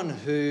someone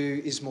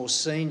who is more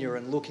senior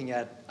and looking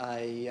at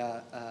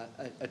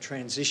a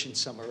transition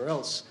somewhere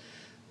else,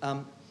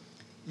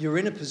 you're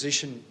in a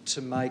position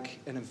to make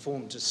an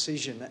informed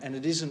decision, and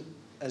it isn't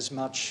as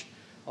much,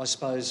 I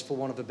suppose, for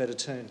want of a better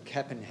term,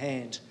 cap in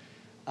hand.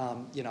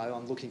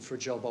 I'm looking for a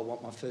job, I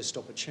want my first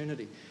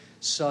opportunity.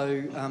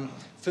 So,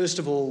 first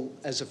of all,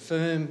 as a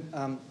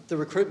firm, the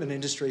recruitment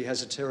industry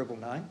has a terrible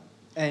name,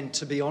 and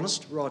to be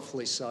honest,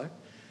 rightfully so,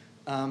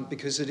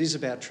 because it is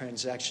about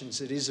transactions,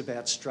 it is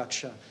about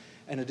structure,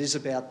 and it is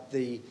about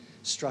the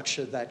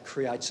structure that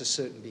creates a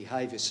certain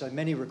behaviour. So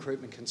many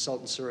recruitment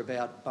consultants are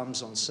about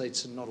bums on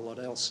seats and not a lot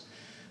else.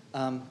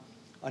 I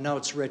know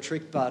it's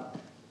rhetoric, but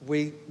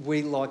we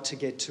like to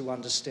get to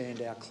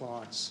understand our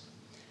clients.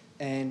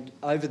 And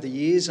over the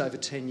years, over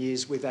 10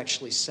 years, we've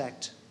actually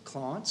sacked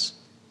clients.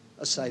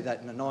 I say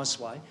that in a nice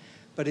way,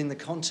 but in the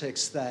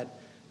context that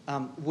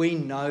we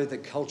know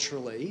that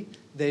culturally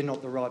they're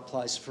not the right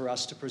place for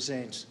us to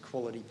present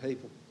quality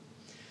people.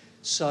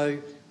 So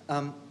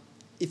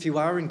if you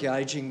are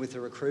engaging with a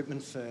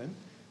recruitment firm,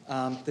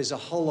 there's a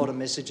whole lot of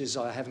messages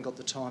I haven't got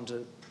the time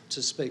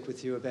to speak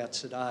with you about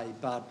today,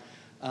 but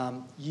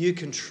you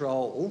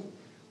control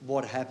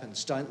what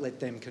happens. Don't let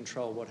them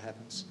control what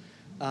happens.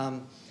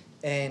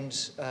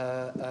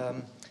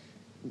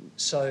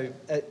 So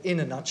in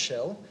a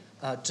nutshell,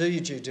 do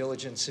your due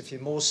diligence. If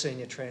you're more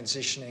senior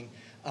transitioning,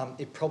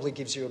 it probably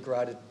gives you a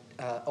greater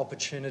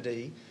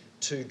opportunity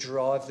to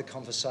drive the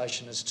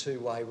conversation as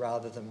two-way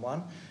rather than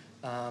one.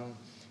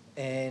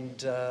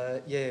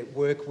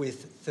 Work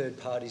with third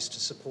parties to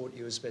support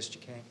you as best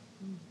you can.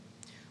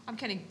 I'm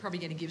probably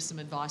going to give some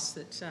advice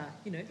that,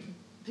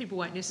 people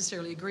won't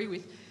necessarily agree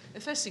with. The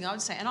first thing I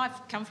would say, and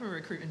I've come from a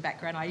recruitment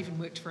background, I even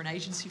worked for an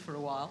agency for a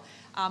while,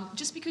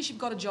 just because you've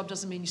got a job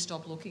doesn't mean you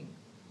stop looking.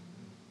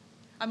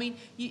 I mean,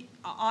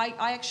 I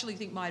actually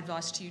think my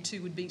advice to you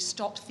too would be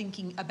stop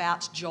thinking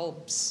about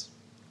jobs.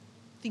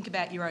 Think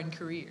about your own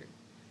career.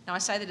 Now, I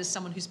say that as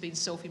someone who's been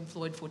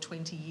self-employed for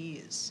 20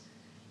 years.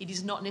 It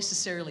is not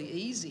necessarily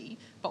easy,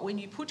 but when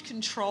you put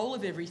control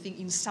of everything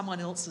in someone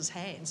else's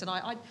hands, and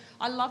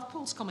I love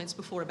Paul's comments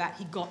before about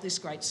he got this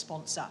great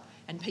sponsor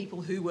and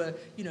people who were,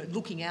 you know,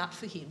 looking out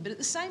for him. But at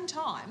the same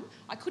time,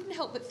 I couldn't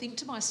help but think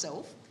to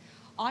myself,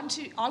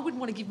 I wouldn't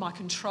want to give my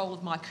control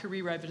of my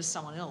career over to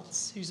someone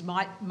else who's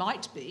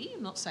might be,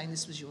 I'm not saying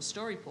this was your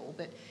story, Paul,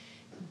 but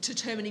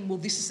determining, well,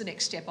 this is the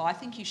next step I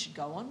think you should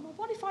go on. Well,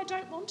 what if I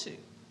don't want to?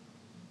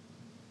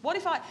 What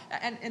if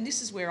and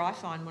this is where I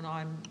find when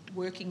I'm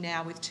working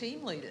now with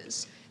team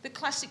leaders, the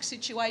classic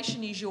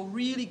situation is you're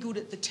really good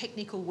at the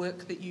technical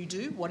work that you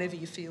do, whatever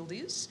your field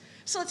is,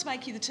 so let's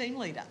make you the team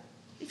leader.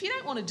 If you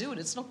don't want to do it,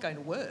 it's not going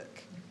to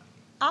work.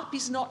 Up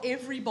is not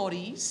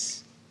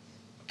everybody's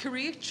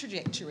career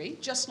trajectory,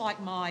 just like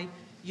my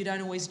you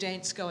don't always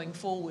dance going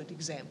forward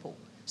example.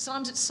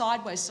 Sometimes it's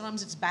sideways,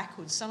 sometimes it's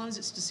backwards, sometimes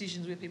it's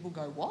decisions where people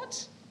go,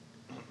 what?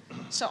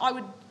 So I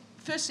would,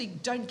 firstly,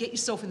 don't get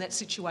yourself in that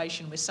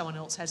situation where someone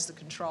else has the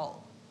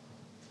control.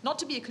 Not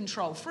to be a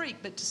control freak,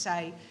 but to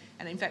say,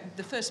 and in fact,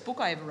 the first book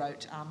I ever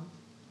wrote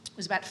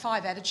was about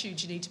 5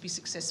 attitudes you need to be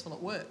successful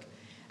at work.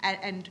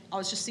 And I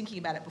was just thinking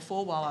about it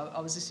before while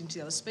I was listening to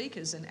the other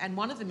speakers, and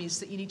one of them is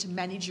that you need to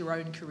manage your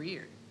own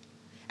career.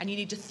 And you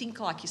need to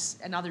think like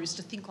another is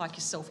to think like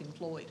you're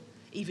self-employed,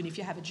 even if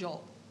you have a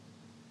job.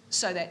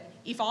 So that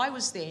if I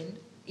was then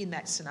in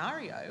that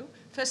scenario,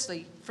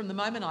 firstly, from the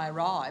moment I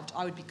arrived,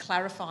 I would be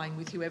clarifying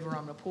with whoever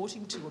I'm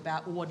reporting to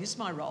about, well, what is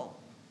my role?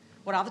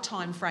 What are the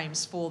time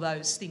frames for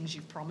those things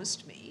you've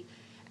promised me?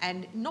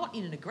 And not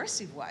in an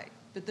aggressive way,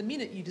 but the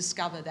minute you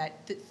discover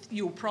that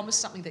you'll promise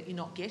something that you're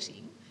not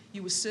getting,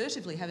 you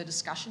assertively have a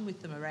discussion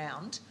with them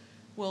around,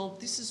 well,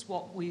 this is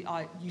what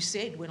you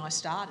said when I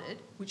started,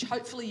 which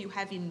hopefully you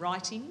have in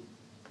writing.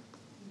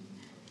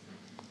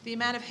 The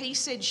amount of he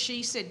said,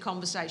 she said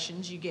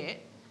conversations you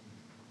get.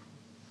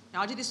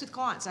 Now, I did this with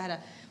clients. I had a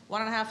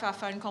 1.5-hour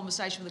phone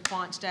conversation with a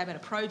client today about a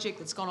project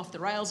that's gone off the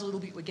rails a little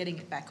bit. We're getting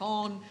it back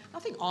on.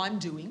 Nothing I'm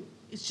doing.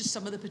 It's just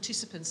some of the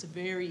participants are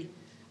very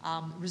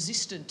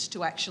resistant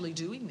to actually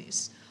doing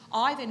this.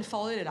 I then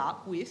followed it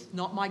up with,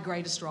 not my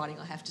greatest writing,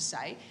 I have to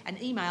say,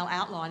 an email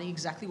outlining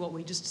exactly what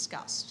we just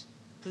discussed,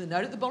 with a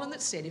note at the bottom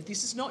that said, if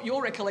this is not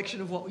your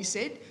recollection of what we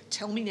said,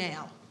 tell me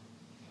now.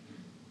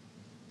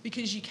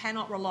 Because you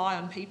cannot rely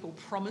on people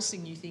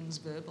promising you things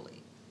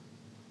verbally.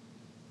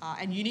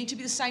 And you need to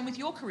be the same with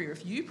your career.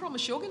 If you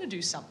promise you're going to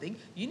do something,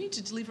 you need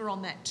to deliver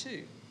on that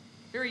too.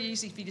 Very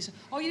easy for you to say,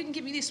 oh, you didn't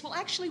give me this. Well,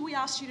 actually, we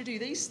asked you to do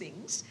these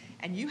things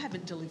and you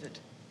haven't delivered.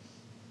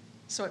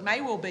 So it may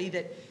well be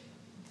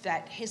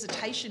that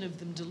hesitation of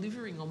them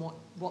delivering on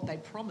what they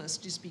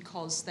promised is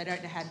because they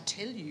don't know how to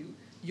tell you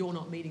you're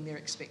not meeting their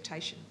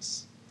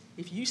expectations.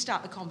 If you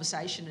start the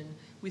conversation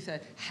with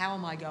a, how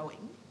am I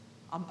going?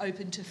 I'm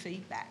open to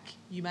feedback.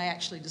 You may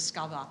actually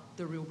discover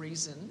the real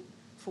reason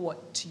for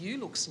what to you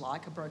looks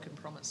like a broken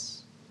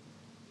promise.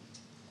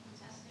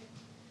 Fantastic.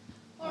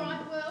 All right,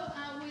 well,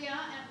 we are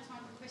out of time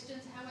for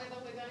questions. However,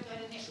 we're going to go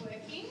to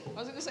networking. I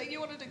was going to say, you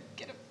wanted to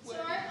get a word.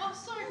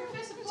 Sorry,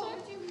 Professor Paul,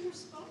 did you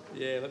respond?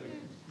 Yeah,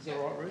 is that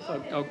all right,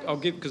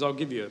 Ruth? I'll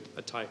give you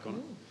a take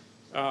on it.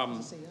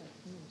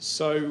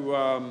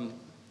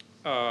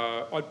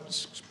 I'd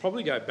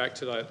probably go back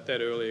to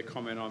that earlier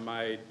comment I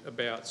made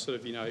about sort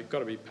of, you've got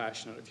to be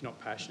passionate. If you're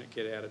not passionate,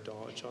 get out of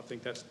Dodge. I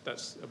think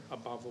that's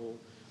above all.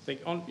 I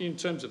think in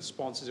terms of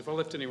sponsors, if I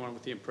left anyone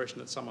with the impression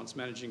that someone's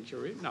managing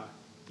career, no.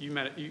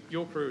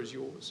 Your career is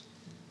yours.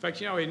 In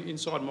fact,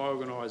 inside my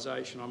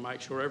organisation, I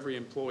make sure every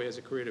employee has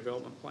a career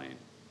development plan.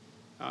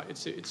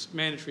 It's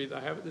mandatory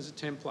they have it. There's a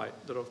template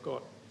that I've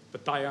got,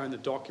 but they own the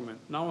document.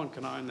 No one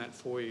can own that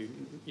for you.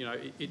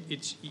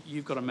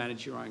 You've got to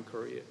manage your own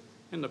career.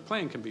 And the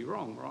plan can be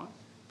wrong, right?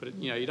 But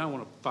you don't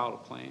want to fail to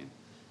plan.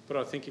 But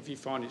I think if you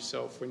find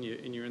yourself when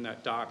you're in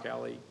that dark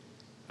alley,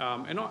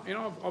 and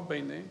I've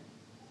been there.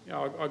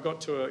 I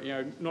got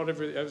to not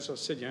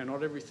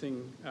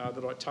everything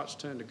that I touched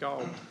turned to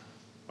gold.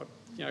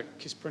 I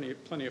kissed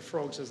plenty of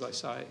frogs, as they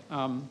say.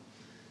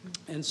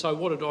 And so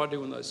what did I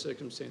do in those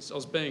circumstances? I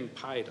was being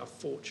paid a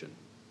fortune,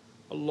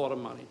 a lot of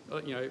money.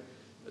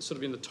 Sort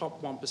of in the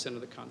top 1%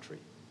 of the country.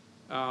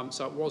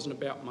 So it wasn't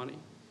about money.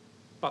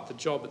 But the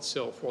job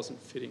itself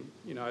wasn't fitting.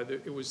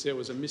 There was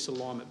a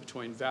misalignment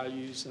between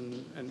values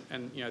and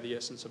the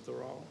essence of the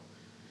role.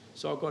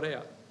 So I got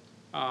out.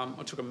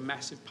 I took a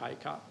massive pay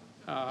cut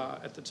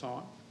at the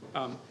time.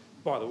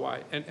 By the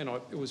way, and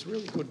it was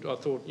really good. I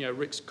thought,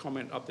 Rick's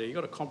comment up there, you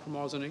got to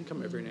compromise on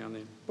income every now and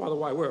then. By the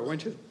way, where I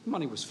went to,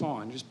 money was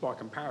fine. Just by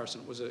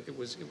comparison, it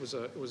was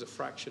a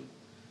fraction.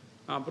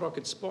 But I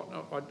could spot.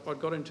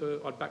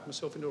 I'd backed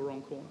myself into a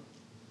wrong corner.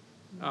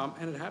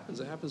 And it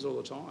happens all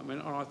the time.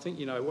 And I think,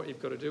 what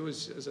you've got to do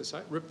is, as I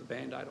say, rip the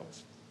Band-Aid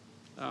off.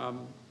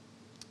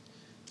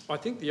 I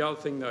think the other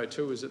thing, though,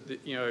 too, is that,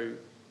 you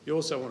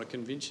also want to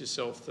convince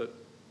yourself that,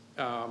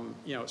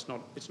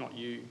 it's not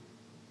you,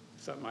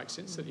 if that makes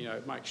sense,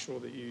 that, make sure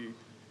that you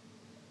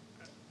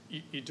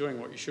you're doing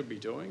what you should be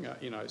doing,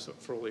 you know,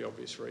 for all the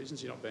obvious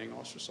reasons. You're not being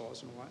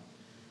ostracised and all that.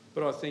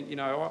 But I think, you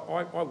know,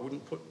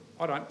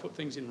 I don't put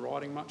things in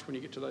writing much when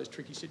you get to those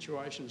tricky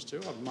situations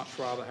too. I'd much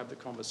rather have the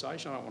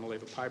conversation. I don't want to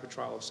leave a paper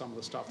trail of some of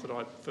the stuff that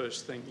I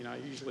first think, you know,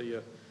 usually,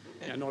 you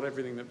know, not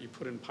everything that you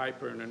put in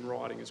paper and in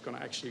writing is going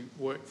to actually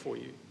work for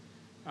you.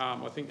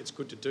 I think it's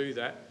good to do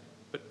that,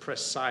 but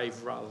press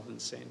save rather than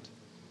send.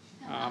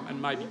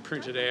 And maybe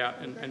print it out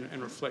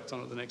and reflect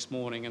on it the next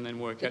morning and then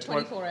work out.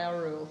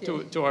 24-hour rule.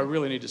 Yeah. Do I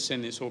really need to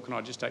send this, or can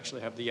I just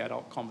actually have the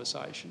adult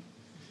conversation?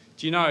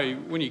 Do you know,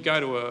 when you go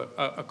to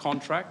a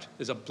contract,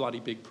 there's a bloody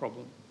big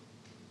problem.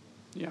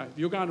 You know,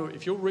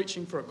 if you're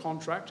reaching for a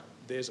contract,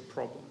 there's a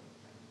problem.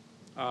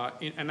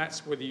 And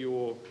that's whether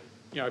you're,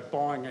 you know,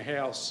 buying a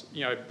house,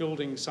 you know,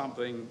 building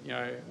something, you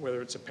know,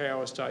 whether it's a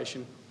power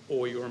station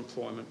or your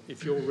employment.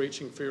 If you're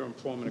reaching for your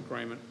employment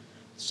agreement,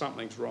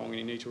 something's wrong and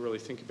you need to really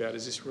think about,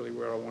 is this really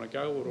where I want to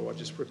go, or do I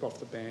just rip off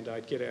the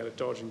Band-Aid, get out of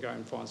Dodge and go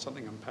and find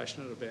something I'm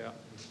passionate about?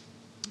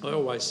 I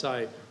always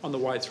say, on the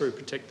way through,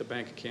 protect the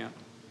bank account.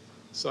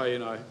 So, you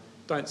know,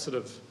 don't sort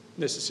of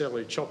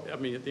necessarily chop. I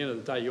mean, at the end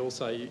of the day, you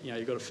also, you know,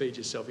 you've got to feed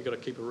yourself. You've got to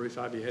keep a roof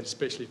over your head,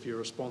 especially if you're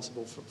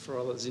responsible for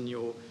others in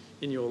your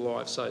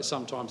life. So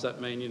sometimes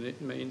that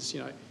means, you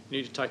know, you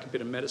need to take a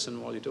bit of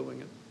medicine while you're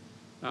doing it.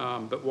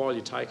 But while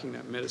you're taking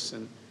that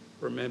medicine,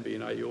 remember, you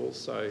know, you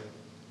also,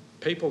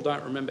 people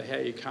don't remember how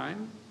you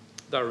came,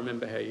 they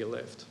remember how you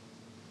left.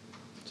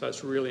 So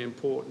it's really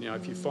important, you know,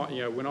 if you find,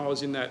 you know, when I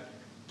was in that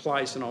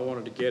place and I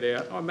wanted to get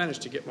out, I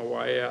managed to get my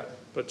way out,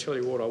 but I tell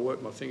you what, I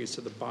worked my fingers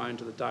to the bone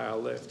to the day I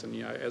left, and,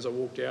 you know, as I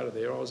walked out of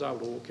there, I was able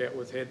to walk out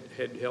with head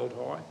held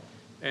high,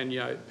 and, you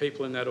know,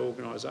 people in that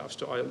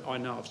organisation, I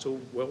know I'm still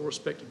well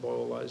respected by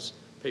all those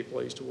people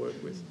I used to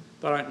work with.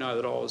 They don't know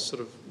that I was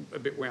sort of a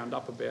bit wound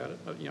up about it.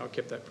 You know, I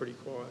kept that pretty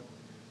quiet.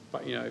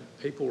 But, you know,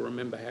 people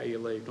remember how you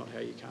leave, not how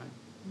you came.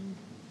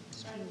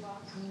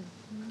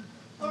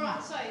 All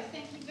right, so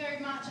thank you very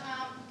much.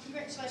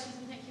 Congratulations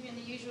and thank you in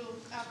the usual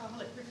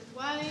alcoholic Griffith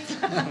way.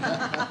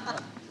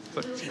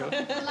 Thank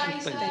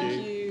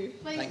you.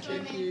 Please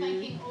join me in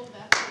thanking all of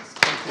our guests.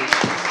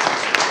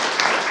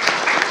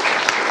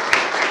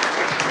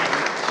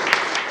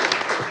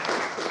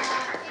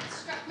 It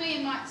struck me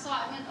in my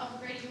excitement of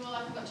greeting you all,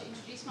 I forgot to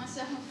introduce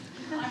myself.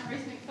 I'm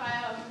Ruth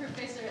McPhail. I'm a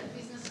professor at the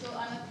business school.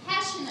 I'm a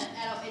passionate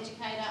adult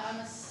educator. I'm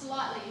a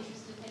slightly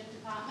interested head of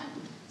department.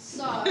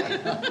 So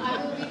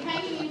I will be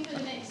hanging in for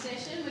the next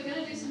session. We're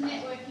going to do some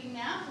networking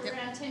now for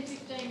around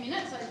 10-15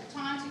 minutes. So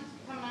time to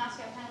come and ask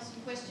our panel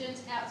some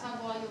questions outside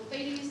while you're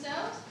feeding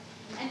yourselves.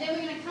 And then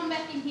we're going to come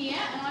back in here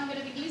and I'm going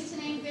to be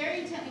listening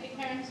very intently to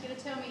Karen, who's going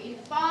to tell me in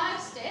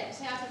 5 steps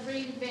how to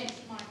reinvent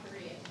my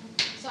career.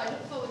 So I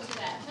look forward to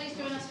that. Please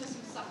join us for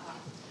some supper.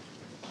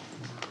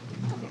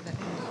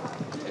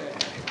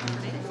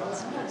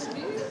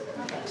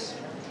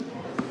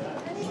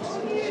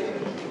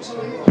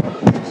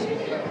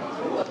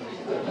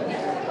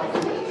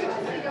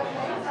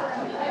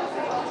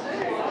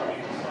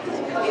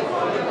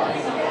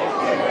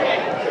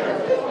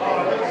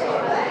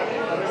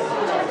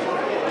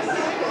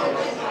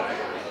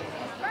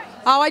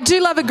 Oh, I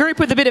do love a group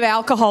with a bit of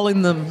alcohol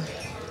in them.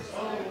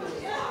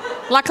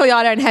 Luckily,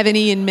 I don't have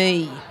any in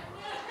me.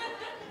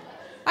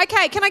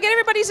 Okay, can I get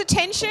everybody's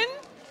attention?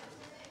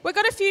 We've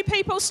got a few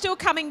people still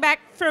coming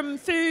back from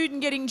food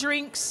and getting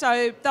drinks,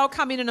 so they'll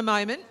come in a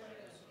moment.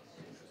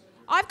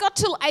 I've got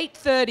till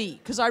 8:30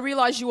 because I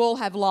realise you all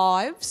have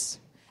lives.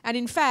 And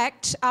in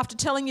fact, after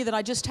telling you that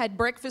I just had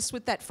breakfast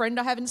with that friend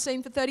I haven't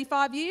seen for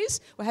 35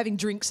 years, we're having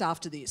drinks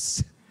after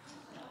this.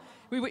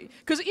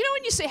 Because, you know,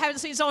 when you haven't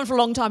seen someone for a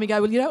long time, you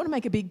go, well, you don't want to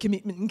make a big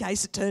commitment in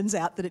case it turns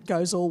out that it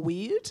goes all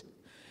weird.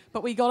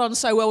 But we got on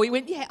so well, we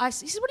went, he said,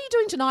 what are you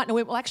doing tonight? And I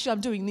went, well, actually,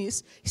 I'm doing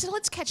this. He said,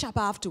 let's catch up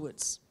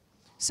afterwards.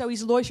 So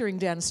he's loitering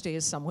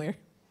downstairs somewhere.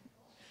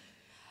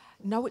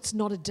 No, it's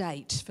not a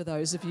date for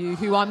those of you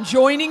who I'm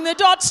joining the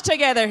dots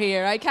together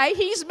here, okay?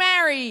 He's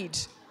married.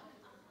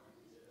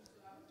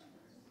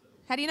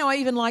 How do you know I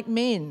even like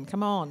men?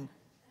 Come on.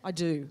 I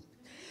do.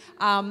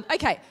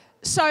 Okay,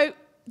 so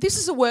this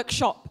is a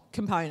workshop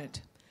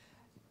component.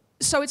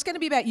 So it's going to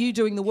be about you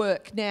doing the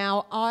work.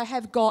 Now, I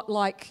have got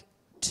like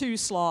 2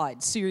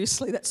 slides.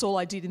 Seriously, that's all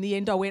I did. In the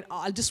end, I went,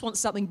 I just want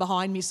something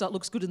behind me so it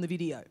looks good in the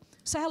video.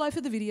 Say hello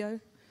for the video.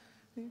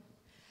 Yeah.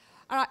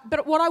 All right,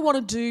 but what I want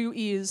to do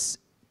is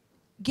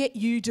get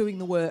you doing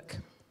the work.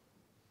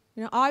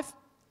 You know, I've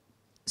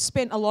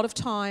spent a lot of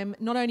time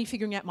not only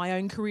figuring out my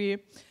own career,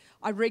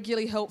 I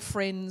regularly help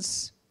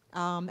friends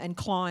and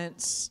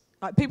clients.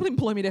 People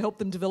employ me to help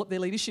them develop their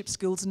leadership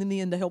skills, and in the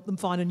end, to help them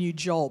find a new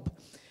job.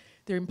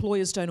 Their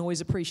employers don't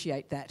always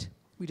appreciate that.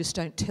 We just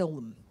don't tell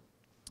them.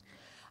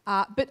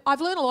 But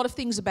I've learned a lot of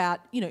things about,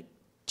 you know,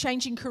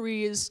 changing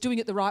careers, doing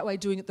it the right way,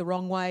 doing it the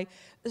wrong way.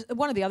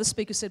 One of the other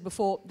speakers said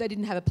before, they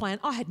didn't have a plan.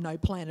 I had no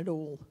plan at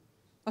all.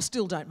 I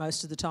still don't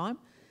most of the time.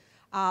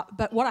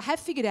 But what I have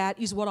figured out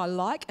is what I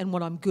like and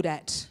what I'm good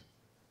at.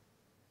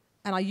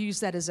 And I use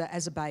that as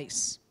a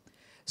base.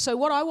 So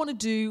what I want to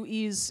do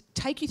is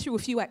take you through a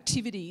few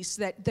activities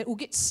that will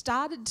get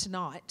started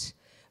tonight,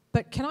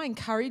 But can I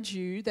encourage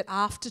you that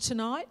after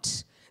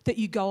tonight, that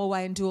you go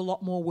away and do a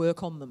lot more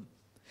work on them?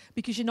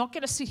 Because you're not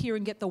going to sit here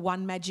and get the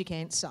one magic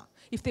answer.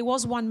 If there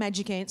was one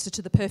magic answer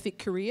to the perfect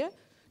career,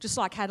 just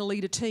like how to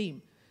lead a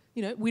team,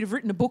 you know, we'd have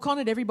written a book on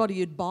it, everybody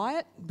would buy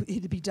it,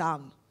 it'd be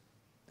done.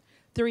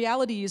 The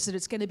reality is that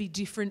it's going to be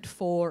different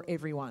for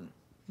everyone.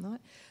 Right?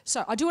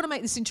 So I do want to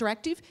make this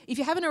interactive. If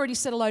you haven't already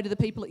said hello to the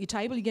people at your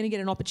table, you're going to get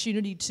an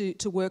opportunity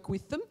to work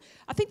with them.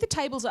 I think the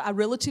tables are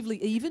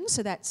relatively even,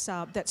 so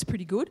that's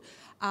pretty good.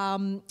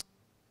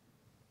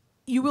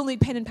 You will need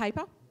pen and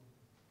paper,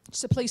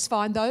 so please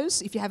find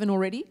those if you haven't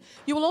already.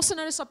 You will also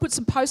notice I put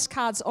some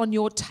postcards on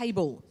your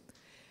table.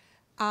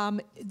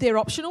 They're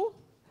optional.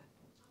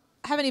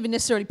 I haven't even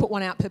necessarily put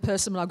one out per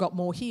person, but I've got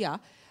more here.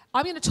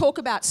 I'm going to talk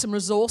about some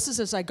resources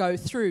as I go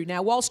through.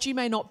 Now, whilst you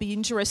may not be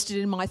interested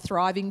in my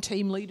Thriving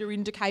Team Leader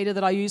indicator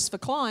that I use for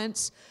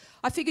clients,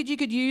 I figured you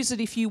could use it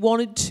if you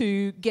wanted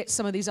to get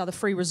some of these other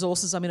free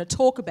resources I'm going to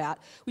talk about,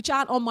 which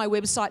aren't on my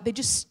website.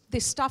 They're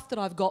stuff that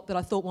I've got that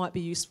I thought might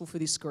be useful for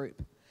this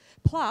group.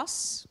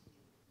 Plus,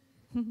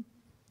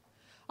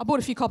 I bought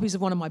a few copies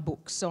of one of my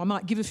books, so I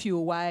might give a few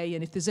away,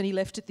 and if there's any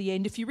left at the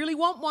end, if you really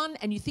want one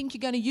and you think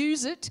you're going to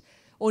use it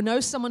or know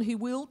someone who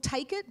will,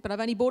 take it, but I've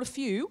only bought a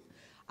few.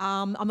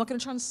 I'm not going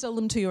to try and sell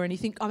them to you or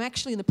anything. I'm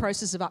actually in the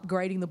process of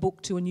upgrading the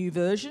book to a new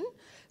version,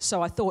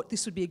 so I thought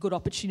this would be a good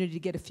opportunity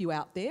to get a few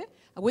out there,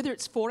 whether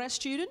it's for our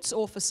students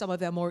or for some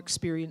of our more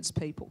experienced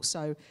people.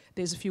 So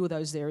there's a few of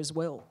those there as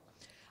well.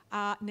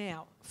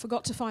 Now,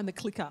 forgot to find the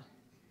clicker.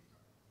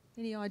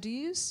 Any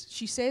ideas?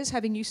 She says,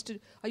 I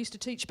used to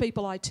teach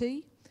people IT.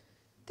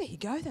 There you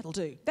go, that'll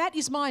do. That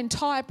is my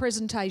entire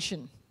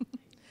presentation.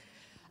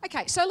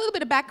 Okay, so a little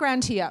bit of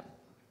background here.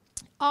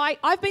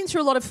 I've been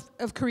through a lot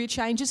of career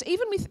changes,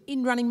 even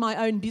in running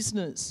my own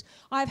business.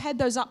 I've had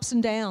those ups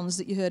and downs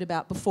that you heard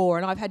about before,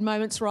 and I've had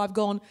moments where I've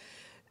gone,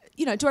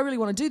 you know, do I really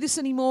want to do this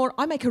anymore?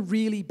 I make a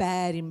really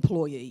bad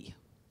employee,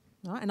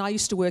 right? And I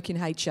used to work in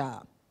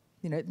HR,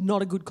 you know,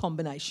 not a good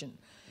combination.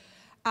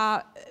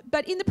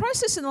 But in the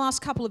process in the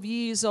last couple of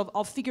years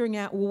of figuring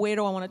out, well, where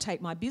do I want to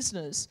take my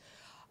business,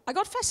 I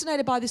got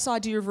fascinated by this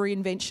idea of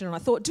reinvention, and I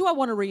thought, do I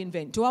want to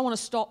reinvent? Do I want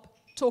to stop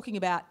talking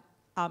about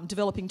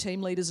developing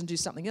team leaders and do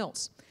something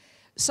else?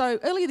 So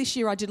earlier this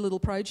year I did a little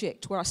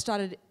project where I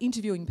started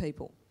interviewing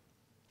people.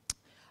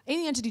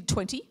 In the end I did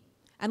 20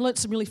 and learnt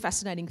some really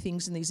fascinating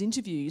things in these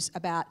interviews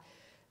about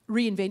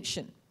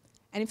reinvention.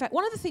 And in fact,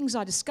 one of the things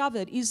I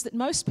discovered is that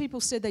most people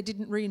said they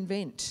didn't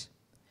reinvent.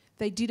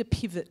 They did a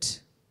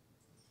pivot.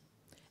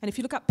 And if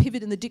you look up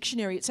pivot in the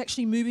dictionary, it's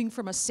actually moving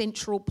from a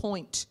central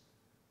point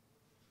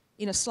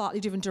in a slightly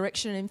different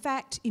direction. And in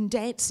fact, in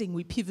dancing,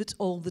 we pivot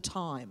all the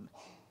time.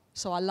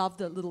 So I love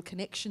the little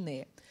connection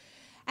there.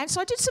 And so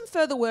I did some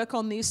further work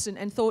on this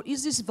and thought,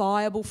 is this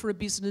viable for a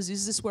business?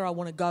 Is this where I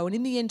want to go? And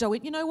in the end, I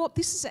went, you know what,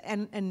 this is,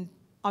 and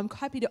I'm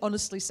happy to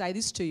honestly say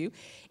this to you,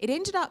 it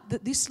ended up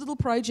that this little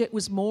project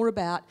was more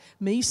about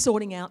me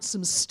sorting out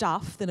some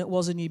stuff than it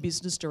was a new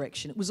business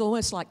direction. It was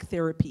almost like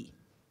therapy.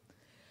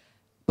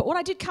 But what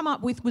I did come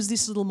up with was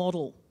this little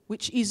model,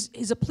 which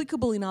is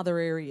applicable in other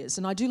areas.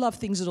 And I do love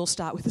things that all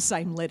start with the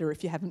same letter,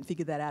 if you haven't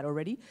figured that out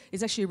already.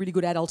 It's actually a really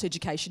good adult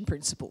education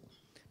principle.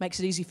 Makes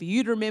it easy for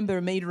you to remember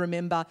and me to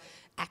remember.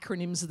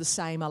 Acronyms are the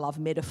same. I love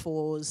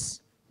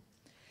metaphors.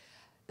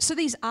 So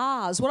these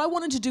R's, what I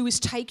wanted to do is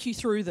take you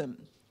through them.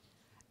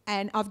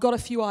 And I've got a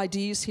few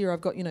ideas here.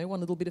 I've got, you know, one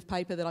little bit of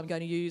paper that I'm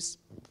going to use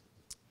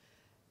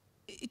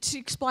to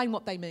explain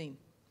what they mean.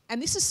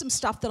 And this is some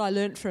stuff that I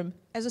learned from,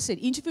 as I said,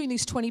 interviewing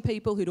these 20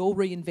 people who'd all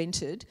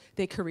reinvented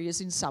their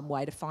careers in some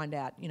way to find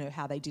out, you know,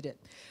 how they did it.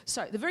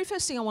 So the very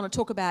first thing I want to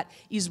talk about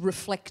is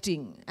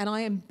reflecting. And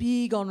I am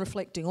big on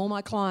reflecting. All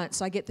my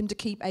clients, I get them to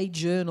keep a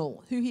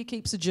journal. Who here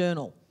keeps a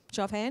journal?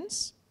 Show of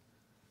hands.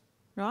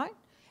 Right?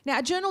 Now,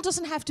 a journal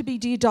doesn't have to be,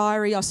 dear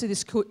diary, I see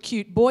this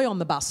cute boy on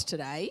the bus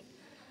today.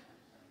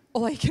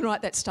 Or you can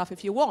write that stuff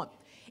if you want.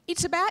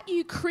 It's about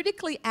you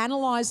critically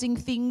analysing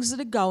things that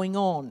are going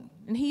on.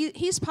 And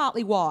here's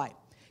partly why.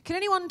 Can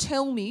anyone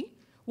tell me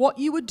what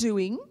you were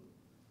doing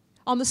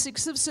on the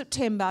 6th of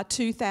September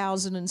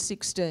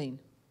 2016?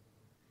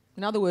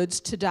 In other words,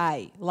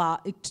 today,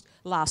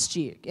 last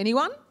year.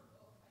 Anyone?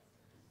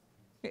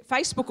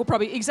 Facebook will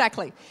probably,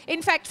 exactly.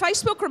 In fact,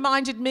 Facebook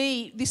reminded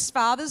me this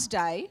Father's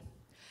Day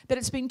that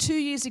it's been 2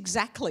 years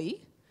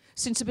exactly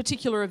since a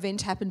particular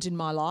event happened in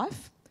my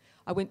life.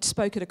 I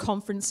spoke at a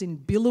conference in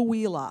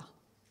Billawheeler.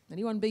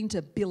 Anyone been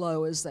to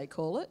Billow, as they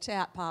call it,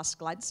 out past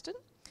Gladstone?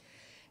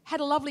 Had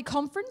a lovely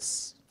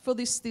conference for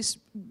this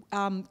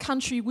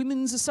Country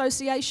Women's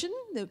Association,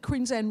 the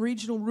Queensland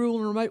Regional Rural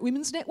and Remote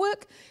Women's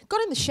Network.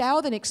 Got in the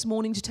shower the next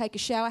morning to take a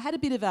shower, had a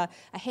bit of a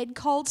head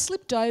cold,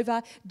 slipped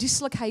over,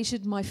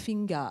 dislocated my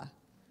finger.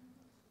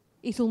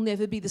 It'll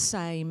never be the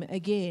same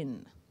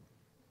again.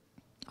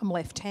 I'm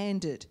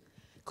left-handed.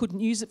 Couldn't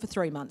use it for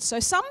 3 months. So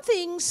some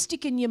things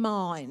stick in your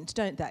mind,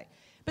 don't they?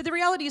 But the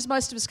reality is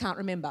most of us can't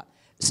remember.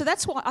 So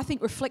that's why I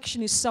think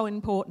reflection is so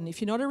important.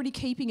 If you're not already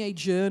keeping a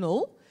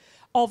journal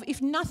of,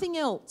 if nothing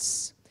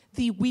else,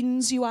 the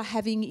wins you are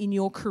having in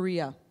your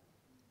career.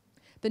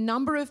 The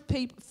number of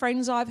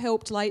friends I've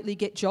helped lately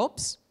get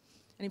jobs,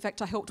 and in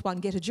fact I helped one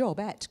get a job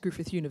at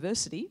Griffith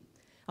University.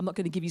 I'm not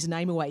going to give his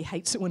name away, he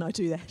hates it when I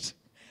do that.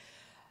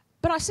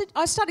 But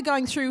I started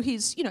going through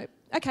his,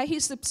 okay,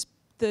 here's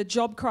the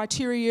job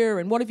criteria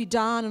and what have you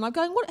done? And I'm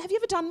going, what, have you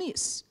ever done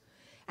this?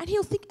 And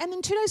he'll think, and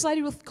then 2 days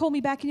later he'll call me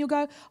back and he'll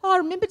go, oh, I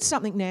remembered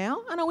something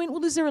now. And I went,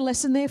 well, is there a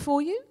lesson there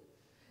for you?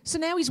 So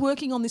now he's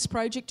working on this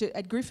project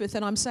at Griffith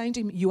and I'm saying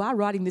to him, you are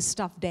writing this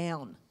stuff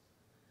down.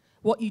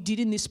 What you did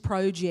in this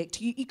project,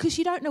 because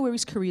you don't know where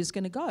his career is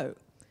going to go.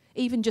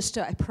 Even just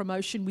a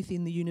promotion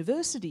within the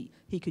university,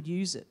 he could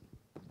use it.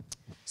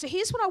 So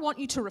here's what I want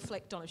you to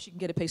reflect on, if you can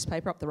get a piece of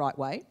paper up the right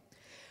way.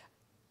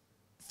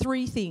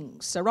 3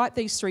 things. So write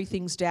these 3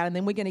 things down and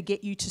then we're going to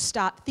get you to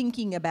start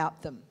thinking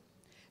about them.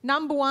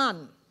 Number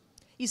 1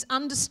 is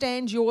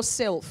understand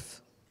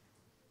yourself.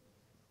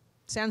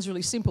 Sounds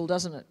really simple,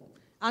 doesn't it?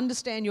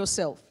 Understand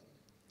yourself.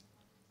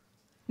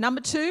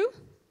 Number 2,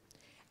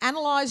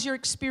 analyse your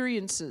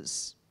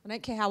experiences. I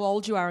don't care how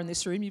old you are in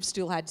this room, you've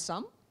still had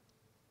some.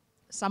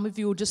 Some of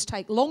you will just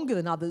take longer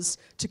than others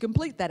to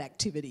complete that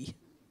activity.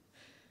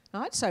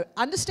 All right, so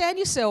understand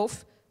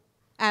yourself,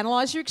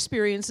 analyse your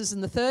experiences,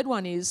 and the third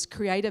one is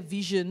create a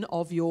vision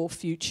of your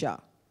future.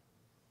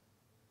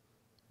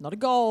 Not a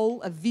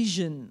goal, a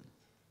vision.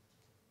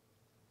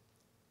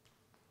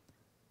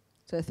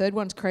 So the third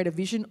one's create a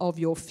vision of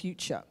your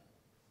future.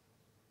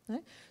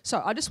 Okay?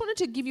 So I just wanted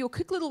to give you a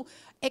quick little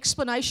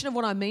explanation of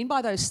what I mean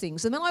by those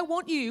things. And then I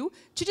want you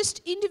to just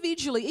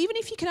individually, even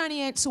if you can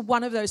only answer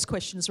one of those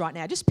questions right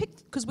now, just pick,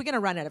 because we're going to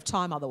run out of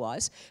time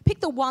otherwise, pick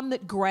the one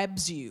that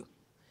grabs you.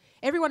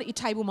 Everyone at your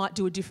table might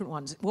do a different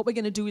one. What we're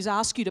going to do is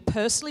ask you to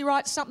personally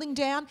write something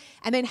down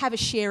and then have a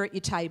share at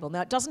your table.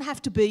 Now, it doesn't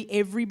have to be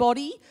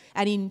everybody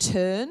and in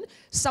turn.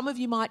 Some of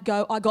you might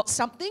go, I got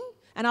something,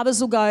 and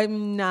others will go,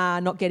 nah,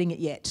 not getting it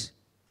yet.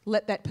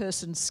 Let that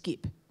person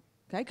skip,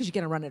 okay, because you're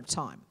going to run out of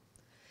time.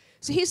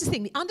 So here's the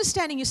thing, the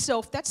understanding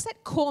yourself, that's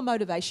that core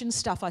motivation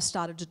stuff I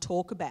started to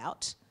talk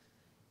about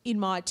in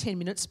my 10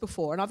 minutes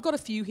before, and I've got a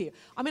few here.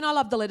 I mean, I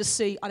love the letter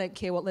C. I don't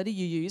care what letter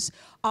you use.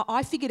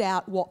 I figured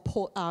out what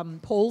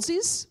Paul's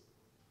is.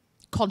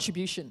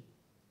 Contribution.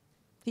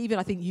 He even,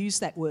 I think,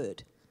 used that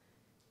word.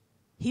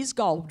 His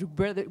goal,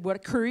 what a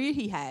career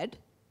he had,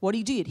 what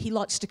he did, he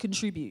likes to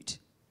contribute.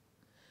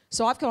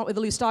 So I've come up with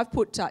a list. I've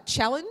put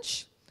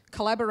challenge,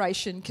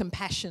 collaboration,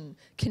 compassion,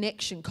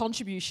 connection,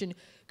 contribution,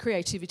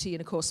 creativity,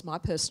 and of course my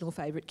personal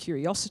favourite,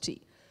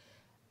 curiosity.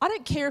 I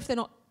don't care if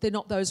they're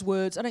not those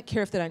words. I don't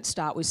care if they don't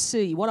start with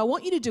C. What I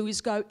want you to do is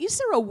go, is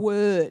there a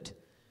word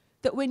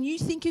that when you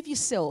think of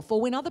yourself or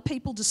when other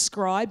people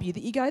describe you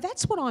that you go,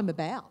 that's what I'm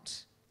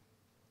about?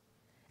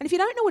 And if you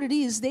don't know what it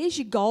is, there's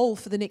your goal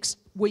for the next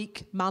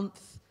week,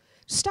 month.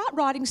 Start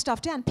writing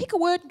stuff down. Pick a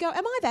word and go,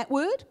 am I that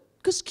word?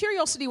 Because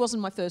curiosity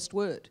wasn't my first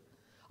word.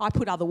 I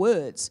put other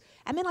words.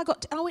 And then I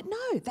went,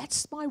 no,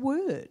 that's my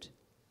word.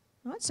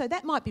 Right, so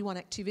that might be one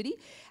activity.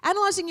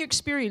 Analysing your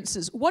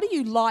experiences. What do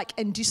you like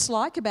and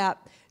dislike about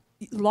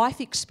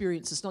life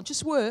experiences, not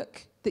just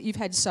work, that you've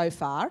had so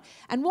far?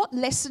 And what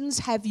lessons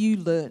have you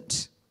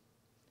learnt?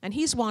 And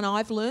here's one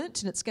I've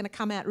learnt, and it's going to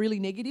come out really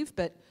negative,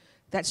 but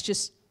that's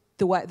just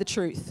the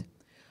truth.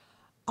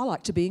 I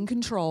like to be in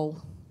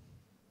control.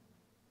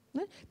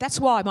 That's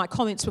why my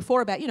comments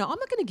before about, I'm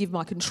not going to give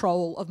my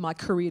control of my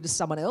career to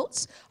someone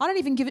else. I don't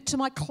even give it to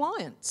my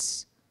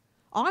clients.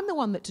 I'm the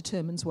one that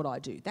determines what I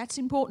do. That's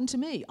important to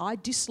me. I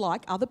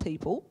dislike other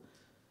people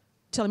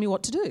telling me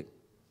what to do.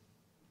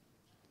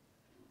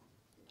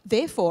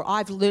 Therefore,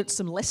 I've learnt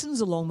some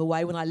lessons along the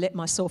way when I let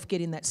myself get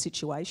in that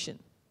situation.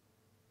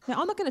 Now,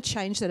 I'm not going to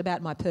change that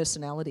about my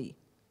personality.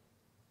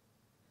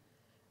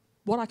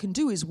 What I can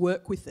do is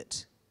work with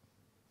it.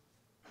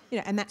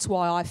 And that's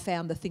why I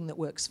found the thing that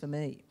works for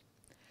me.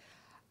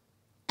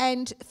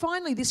 And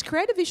finally, this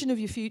create a vision of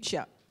your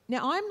future.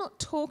 Now, I'm not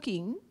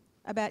talking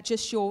about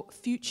just your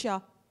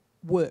future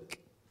work.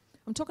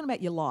 I'm talking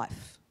about your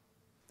life.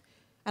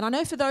 And I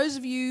know for those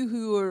of you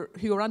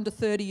who are under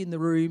 30 in the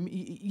room,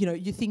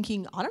 you're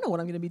thinking, I don't know what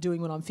I'm going to be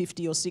doing when I'm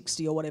 50 or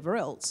 60 or whatever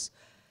else.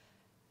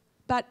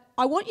 But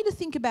I want you to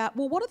think about,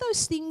 well, what are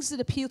those things that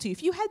appeal to you?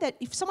 If you had that,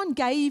 if someone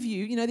gave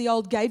you, the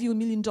old gave you $1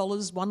 million,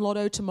 won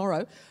lotto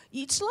tomorrow,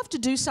 you'd still have to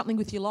do something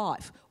with your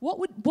life. What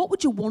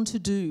would you want to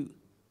do?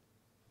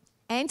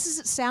 Answers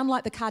that sound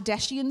like the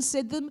Kardashians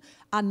said them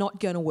are not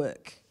going to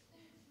work.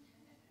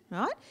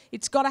 Right?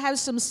 It's got to have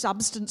some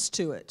substance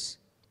to it.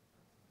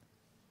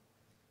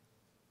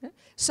 Okay?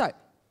 So,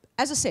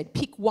 as I said,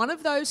 pick one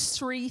of those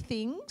 3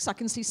 things. I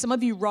can see some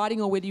of you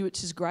writing already,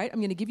 which is great. I'm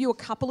going to give you a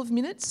couple of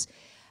minutes.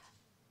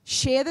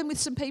 Share them with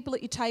some people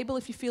at your table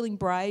if you're feeling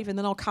brave, and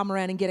then I'll come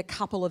around and get a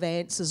couple of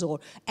answers or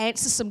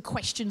answer some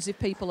questions if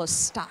people are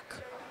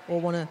stuck or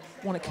want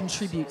to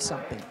contribute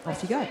something.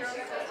 Off you go.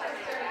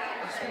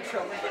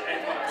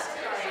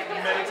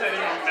 Meditating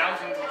on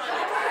mountains.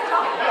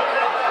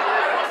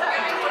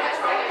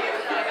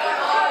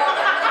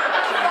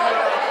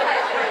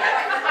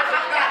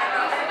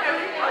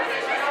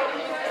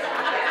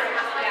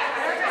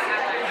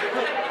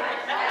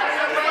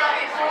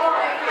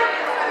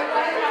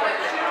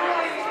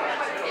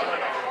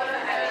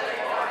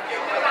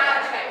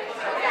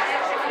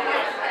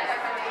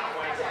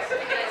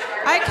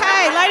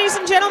 Okay, ladies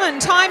and gentlemen,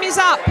 time is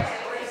up.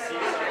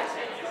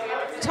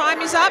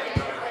 Time is up.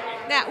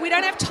 Now, we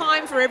don't have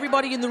time for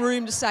everybody in the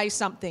room to say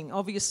something.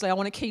 Obviously, I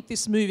want to keep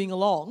this moving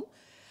along.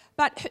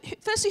 But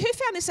firstly, who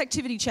found this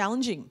activity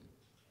challenging?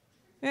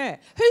 Yeah.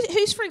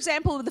 Who's, for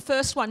example, the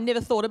first one,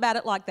 never thought about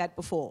it like that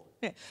before?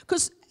 Yeah.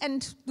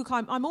 And look,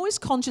 I'm always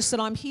conscious that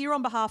I'm here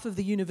on behalf of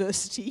the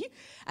university,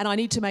 and I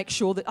need to make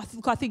sure that,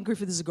 I think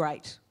Griffith is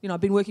great. You know, I've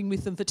been working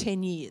with them for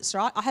 10 years,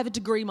 right? I have a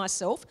degree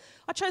myself.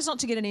 I chose not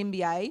to get an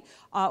MBA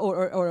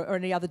or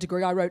any other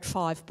degree. I wrote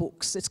 5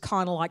 books. It's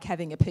kind of like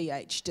having a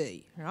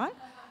PhD, right?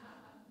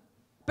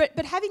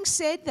 But having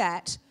said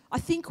that, I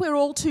think we're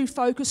all too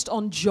focused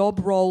on job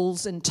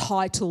roles and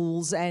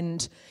titles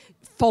and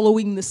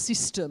following the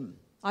system.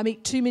 I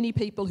meet too many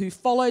people who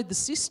followed the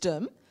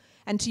system,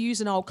 and to use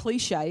an old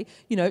cliche,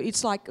 you know,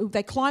 it's like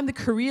they climbed the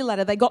career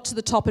ladder, they got to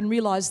the top and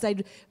realised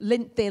they'd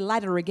leant their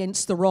ladder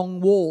against the wrong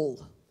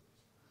wall.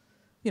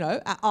 You know,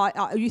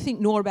 you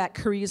think more about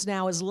careers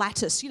now as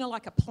lattice. You know,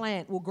 like a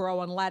plant will grow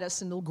on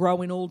lattice and it'll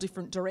grow in all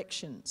different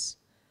directions.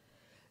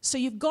 So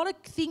you've got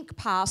to think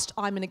past,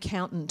 I'm an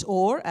accountant,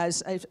 or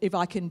as if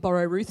I can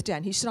borrow Ruth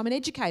down, he said, I'm an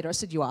educator. I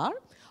said, you are?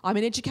 I'm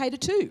an educator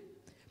too.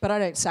 But I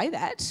don't say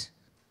that.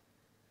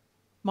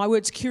 My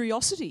word's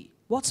curiosity.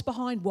 What's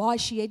behind why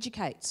she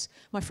educates?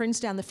 My friends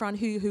down the front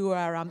who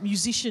are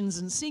musicians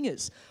and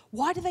singers,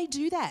 why do they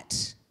do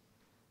that?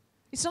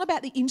 It's not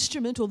about the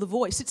instrument or the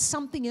voice, it's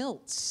something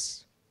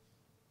else.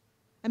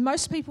 And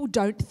most people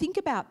don't think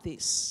about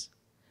this.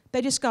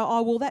 They just go,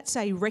 oh, well, that's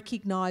a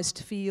recognised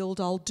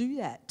field, I'll do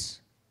that.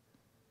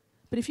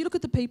 But if you look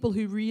at the people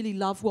who really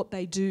love what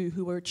they do,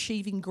 who are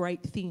achieving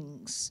great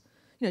things,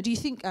 you know, do you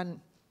think,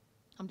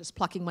 I'm just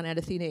plucking one out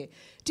of thin air,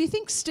 do you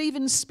think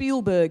Steven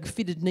Spielberg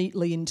fitted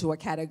neatly into a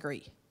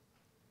category?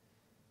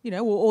 You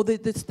know, or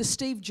the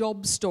Steve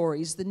Jobs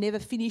stories, the never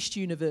finished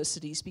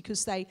universities,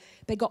 because they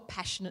got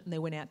passionate and they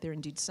went out there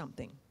and did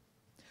something.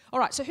 All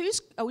right, so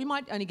we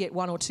might only get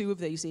 1 or 2 of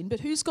these in, but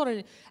who's got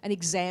an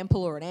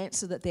example or an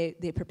answer that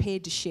they're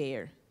prepared to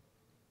share?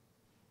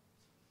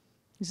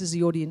 This is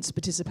the audience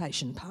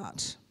participation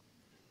part.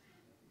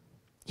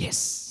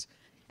 Yes.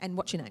 And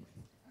what's your name?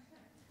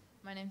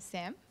 My name's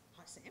Sam.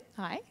 Hi, Sam.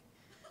 Hi.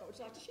 What would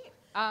you like to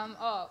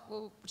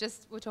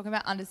share? We're talking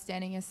about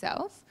understanding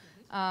yourself.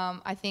 Mm-hmm.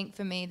 I think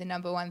for me, the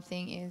number one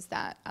thing is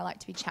that I like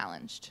to be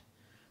challenged.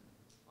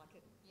 Like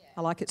it? Yeah.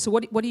 I like it. So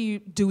what are you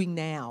doing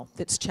now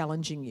that's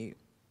challenging you?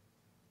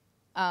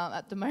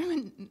 At the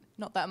moment,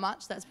 not that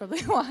much. That's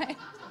probably why.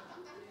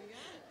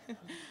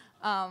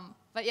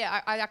 But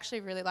yeah, I actually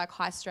really like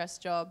high-stress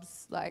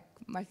jobs. Like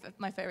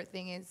my favourite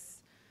thing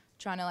is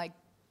trying to like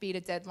beat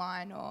a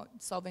deadline or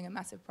solving a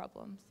massive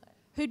problem. So.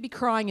 Who'd be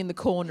crying in the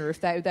corner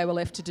if they were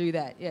left to do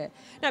that? Yeah.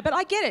 No, but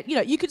I get it. You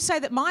know, you could say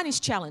that mine is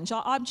challenge.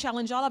 I'm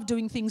challenged. I love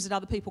doing things that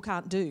other people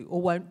can't do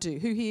or won't do.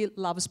 Who here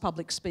loves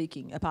public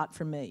speaking apart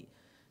from me?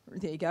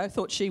 There you go.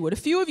 Thought she would. A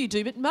few of you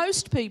do, but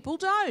most people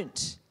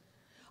don't.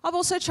 I've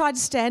also tried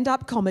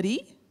stand-up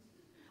comedy.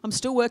 I'm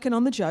still working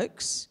on the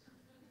jokes.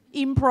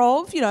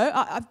 Improv, you know,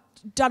 I've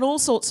done all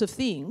sorts of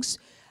things,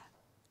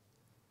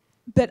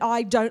 but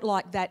I don't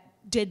like that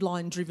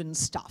deadline-driven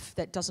stuff.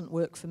 That doesn't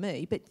work for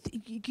me. But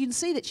you can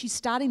see that she's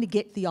starting to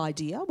get the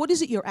idea. What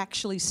is it you're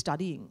actually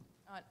studying?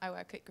 I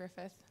work at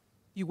Griffith.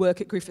 You work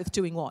at Griffith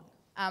doing what?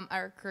 I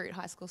recruit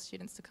high school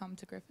students to come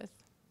to Griffith.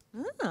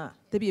 Ah,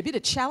 there'd be a bit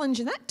of challenge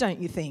in that, don't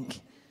you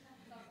think?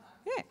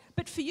 Yeah,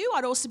 but for you,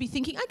 I'd also be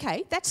thinking,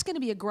 okay, that's going to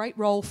be a great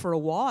role for a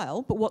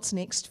while, but what's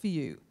next for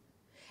you?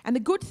 And the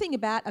good thing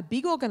about a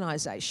big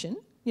organisation,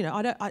 you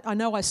know, I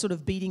know I sort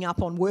of beating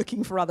up on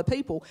working for other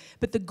people,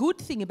 but the good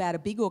thing about a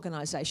big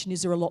organisation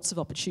is there are lots of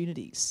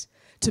opportunities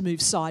to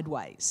move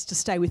sideways, to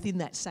stay within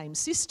that same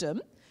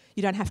system.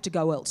 You don't have to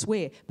go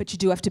elsewhere, but you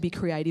do have to be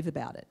creative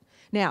about it.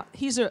 Now,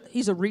 here's a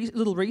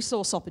little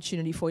resource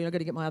opportunity for you. I've got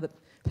to get my other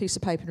piece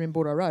of paper and remember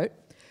what I wrote.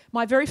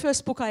 My very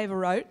first book I ever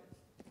wrote,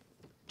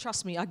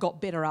 trust me, I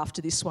got better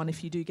after this one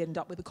if you do end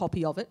up with a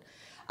copy of it.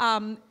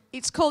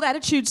 It's called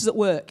Attitudes That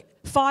Work.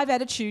 5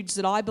 attitudes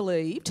that I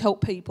believed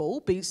help people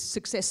be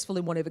successful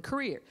in whatever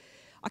career.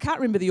 I can't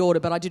remember the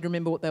order, but I did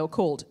remember what they were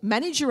called.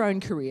 Manage your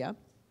own career,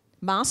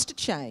 master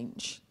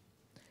change,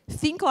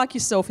 think like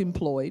you're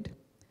self-employed,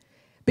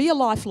 be a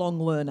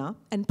lifelong learner,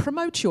 and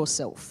promote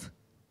yourself.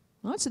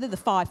 Right? So they're the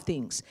 5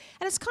 things.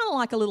 And it's kind of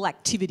like a little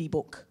activity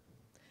book.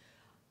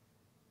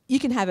 You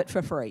can have it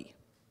for free.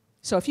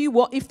 So if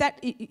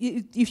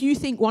you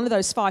think one of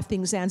those 5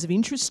 things sounds of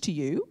interest to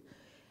you,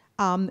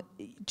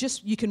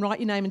 you can write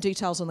your name and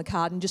details on the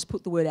card and just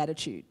put the word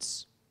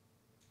attitudes,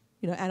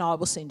 you know, and I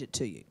will send it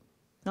to you,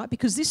 right?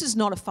 Because this is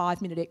not a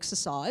 5-minute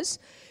exercise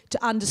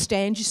to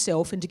understand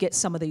yourself and to get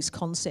some of these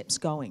concepts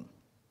going.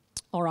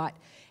 All right.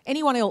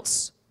 Anyone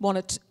else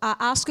want to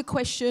ask a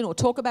question or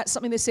talk about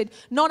something they said?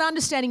 Not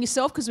understanding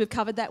yourself, because we've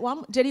covered that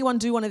one. Did anyone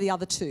do one of the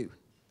other 2?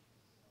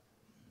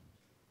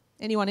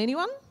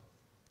 Anyone?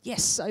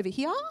 Yes, over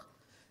here.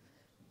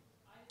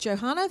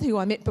 Johanna, who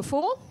I met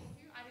before.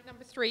 I did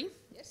number 3.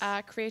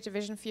 Create a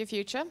vision for your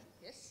future.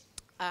 Yes.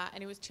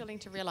 And it was chilling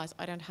to realise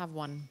I don't have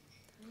one.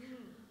 Who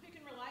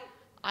can relate?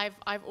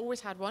 I've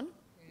always had one,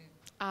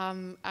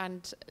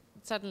 and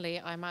suddenly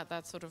I'm at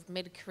that sort of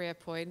mid-career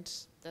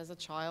point. There's a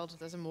child,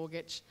 there's a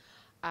mortgage,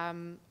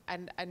 and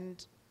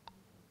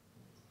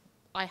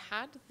I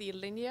had the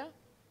linear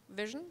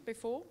vision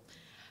before,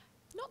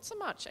 not so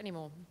much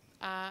anymore,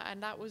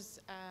 and that was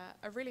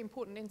a really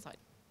important insight.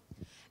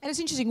 And it's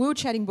interesting, we were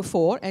chatting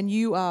before, and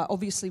you are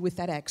obviously with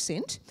that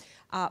accent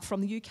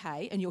from the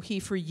UK, and you're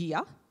here for a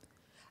year,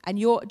 and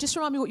just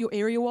remind me what your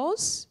area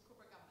was?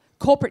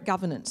 Corporate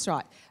governance,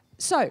 right.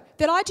 So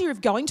that idea of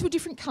going to a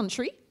different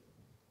country,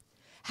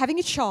 having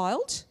a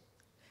child,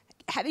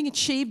 having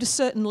achieved a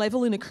certain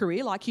level in a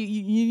career, like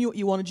you knew what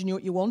you wanted, you knew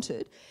what you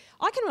wanted,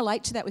 I can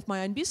relate to that with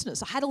my own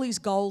business. I had all these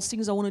goals,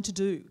 things I wanted to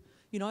do.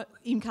 You know,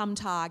 income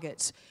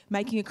targets,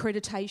 making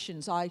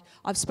accreditations.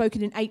 I've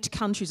spoken in 8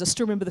 countries. I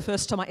still remember the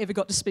first time I ever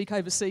got to speak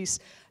overseas.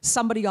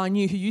 Somebody I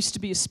knew who used to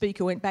be a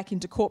speaker went back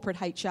into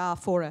corporate HR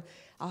for a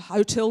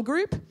hotel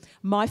group.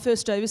 My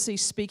first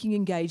overseas speaking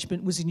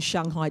engagement was in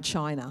Shanghai,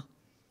 China.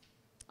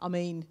 I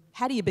mean,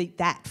 how do you beat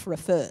that for a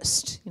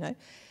first, you know?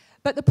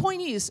 But the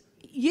point is,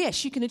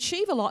 yes, you can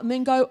achieve a lot and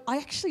then go, I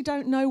actually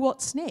don't know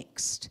what's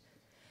next.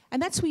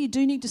 And that's where you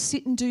do need to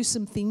sit and do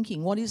some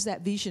thinking. What is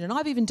that vision? And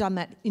I've even done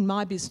that in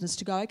my business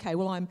to go, okay,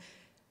 well, I'm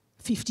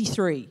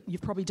 53.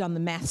 You've probably done the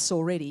maths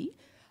already.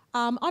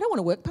 I don't want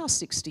to work past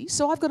 60,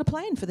 so I've got a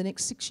plan for the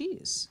next 6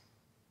 years,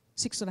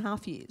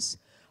 6.5 years,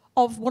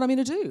 of what I'm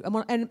going to do.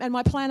 And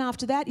my plan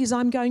after that is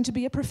I'm going to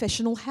be a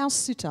professional house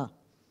sitter.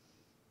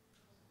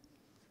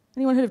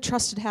 Anyone heard of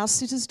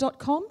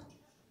trustedhousesitters.com?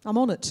 I'm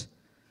on it.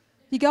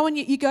 You go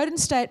and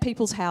stay at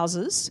people's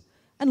houses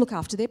and look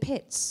after their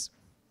pets.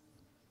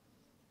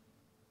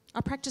 I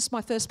practiced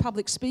my first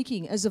public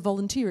speaking as a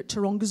volunteer at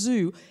Taronga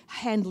Zoo,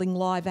 handling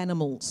live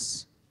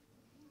animals.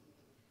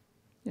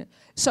 Yeah.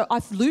 So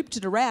I've looped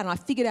it around and I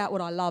figured out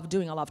what I love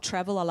doing. I love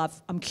travel,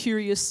 I'm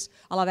curious,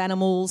 I love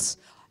animals.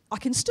 I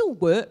can still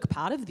work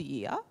part of the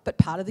year, but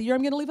part of the year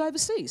I'm going to live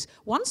overseas.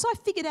 Once I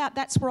figured out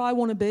that's where I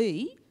want to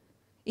be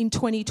in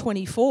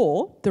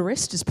 2024, the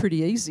rest is pretty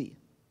easy.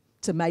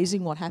 It's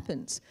amazing what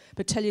happens.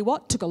 But tell you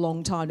what, it took a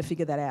long time to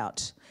figure that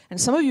out. And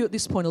some of you at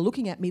this point are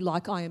looking at me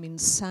like I am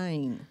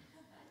insane.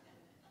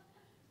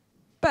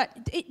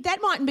 But that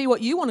mightn't be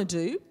what you want to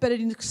do, but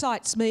it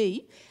excites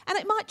me. And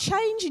it might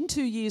change in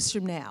 2 years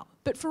from now.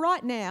 But for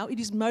right now, it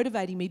is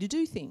motivating me to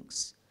do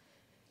things.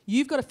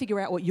 You've got to figure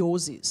out what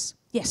yours is.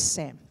 Yes,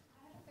 Sam?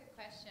 I have a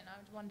question. I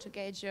would want to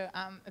gauge your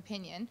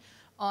opinion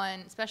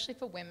on, especially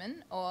for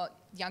women or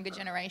younger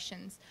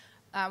generations,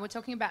 we're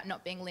talking about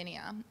not being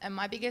linear. And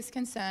my biggest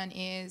concern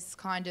is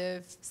kind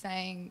of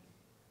saying,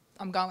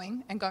 I'm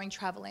going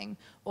travelling,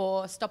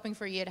 or stopping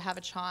for a year to have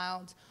a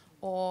child,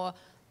 or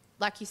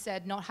like you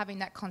said, not having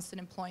that constant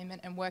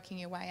employment and working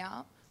your way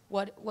up.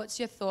 What's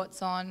your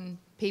thoughts on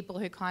people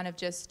who kind of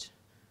just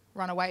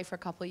run away for a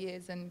couple of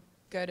years and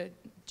go to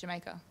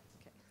Jamaica?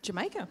 Okay.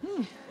 Jamaica?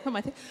 What am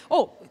I thinking?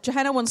 Oh,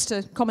 Johanna wants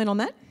to comment on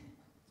that.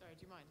 Sorry,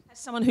 do you mind? As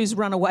someone who's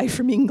run away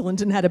from England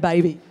and had a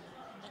baby.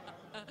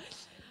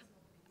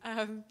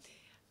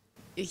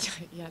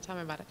 Yeah, tell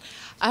me about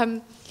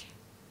it.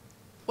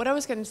 What I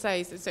was going to say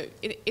is, so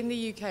in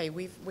the UK,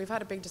 we've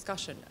had a big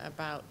discussion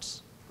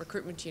about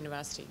recruitment to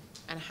university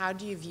and how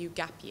do you view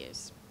gap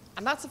years,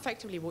 and that's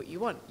effectively what you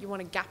want. You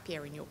want a gap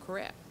year in your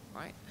career,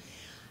 right?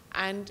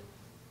 And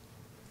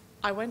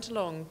I went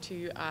along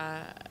to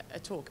a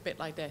talk a bit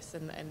like this,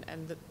 and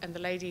the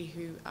lady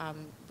who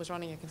was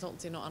running a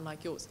consultancy not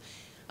unlike yours,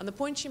 and the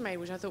point she made,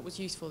 which I thought was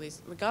useful,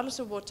 is regardless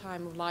of what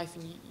time of life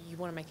and you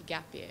want to make a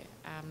gap year,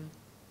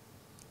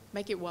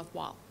 make it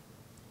worthwhile.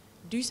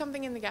 Do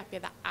something in the gap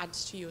year that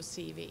adds to your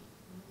CV.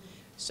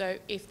 So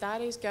if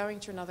that is going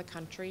to another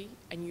country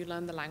and you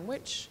learn the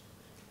language,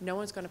 no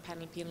one's going to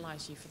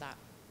penalise you for that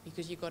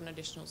because you've got an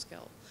additional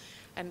skill.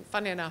 And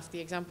funny enough, the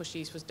example she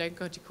used was don't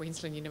go to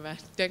Queensland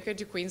University, don't go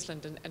to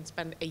Queensland and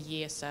spend a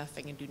year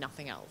surfing and do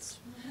nothing else,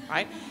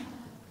 right?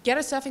 Get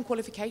a surfing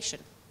qualification,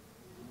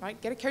 right?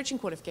 Get a coaching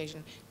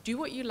qualification. Do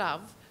what you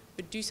love,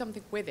 but do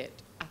something with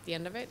it at the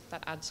end of it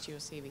that adds to your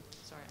CV.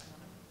 Sorry, I don't know.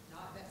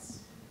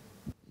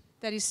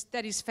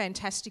 That is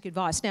fantastic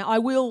advice. Now, I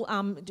will,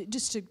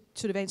 just to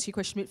sort of answer your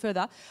question a bit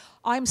further,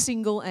 I'm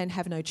single and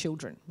have no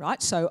children, right?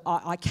 So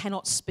I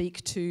cannot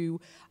speak to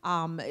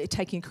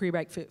taking a career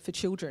break for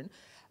children.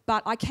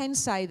 But I can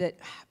say that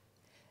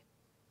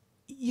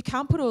you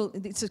can't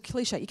it's a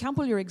cliche, you can't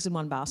put all your eggs in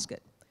one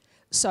basket.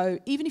 So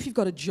even if you've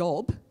got a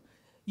job,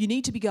 you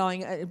need to be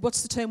going,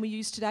 what's the term we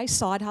use today?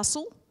 Side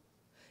hustle.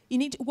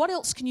 What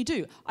else can you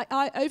do?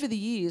 Over the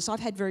years, I've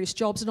had various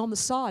jobs, and on the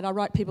side, I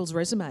write people's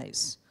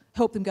resumes.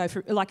 Help them go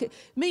for, like,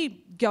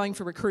 me going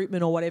for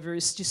recruitment or whatever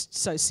is just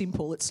so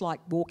simple. It's like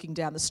walking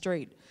down the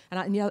street.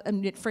 And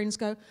yet friends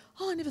go,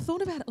 oh, I never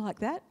thought about it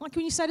like that. Like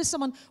when you say to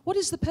someone, what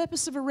is the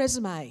purpose of a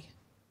resume?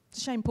 It's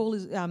a shame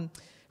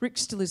Rick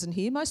still isn't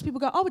here. Most people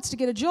go, oh, it's to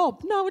get a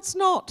job. No, it's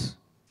not.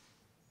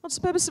 What's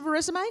the purpose of a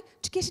resume?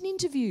 To get an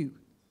interview.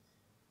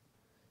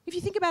 If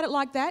you think about it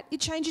like that, it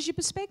changes your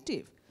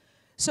perspective.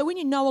 So when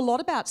you know a lot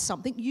about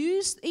something,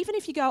 even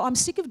if you go, I'm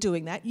sick of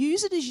doing that,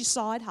 use it as your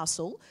side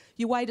hustle,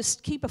 your way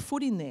to keep a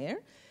foot in there,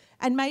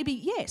 and maybe,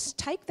 yes,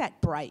 take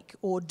that break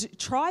or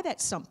try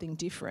that something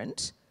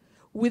different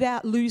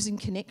without losing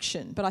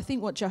connection. But I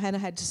think what Johanna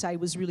had to say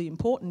was really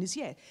important is,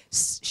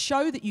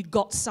 show that you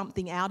got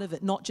something out of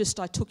it, not just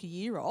I took a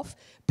year off.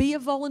 Be a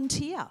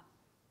volunteer.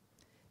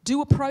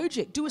 Do a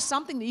project. Do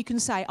something that you can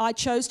say, I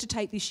chose to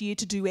take this year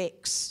to do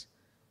X.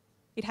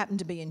 It happened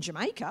to be in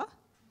Jamaica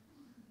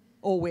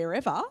or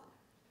wherever.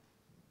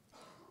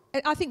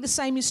 And I think the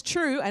same is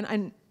true,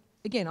 and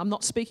again, I'm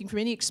not speaking from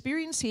any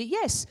experience here.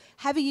 Yes,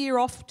 have a year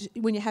off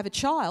when you have a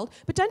child,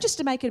 but don't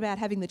just make it about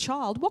having the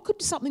child. What could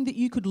be something that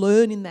you could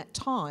learn in that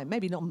time?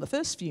 Maybe not in the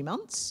first few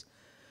months,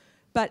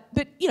 but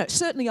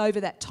certainly over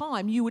that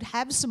time, you would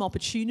have some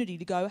opportunity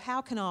to go,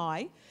 how can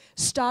I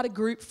start a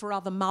group for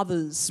other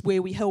mothers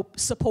where we help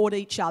support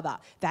each other?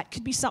 That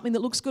could be something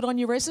that looks good on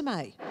your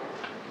resume.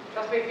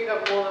 Trust me, if you've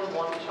got more than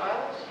one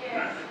child,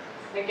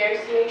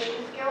 negotiation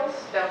skills,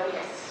 they'll be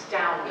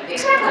astounding.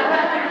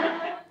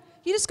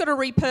 You just got to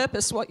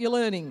repurpose what you're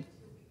learning.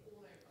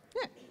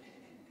 Yeah.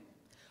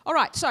 All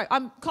right, so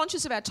I'm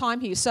conscious of our time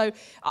here. So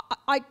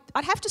I'd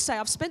have to say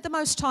I've spent the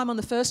most time on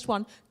the first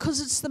one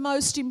because it's the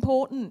most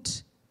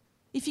important.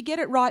 If you get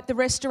it right, the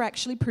rest are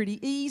actually pretty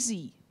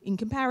easy in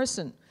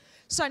comparison.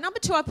 So number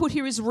 2 I put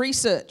here is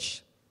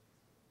research.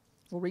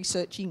 Or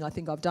researching, I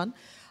think I've done.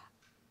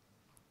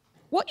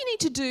 What you need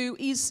to do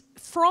is,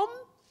 from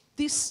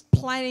this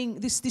planning,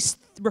 this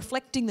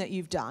reflecting that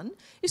you've done,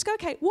 is go,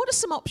 okay, what are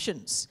some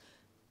options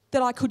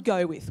that I could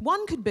go with?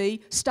 One could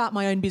be start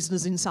my own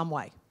business in some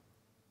way.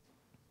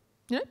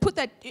 Put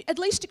that, at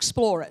least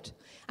explore it.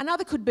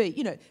 Another could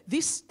be,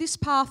 this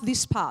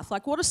path.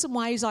 Like, what are some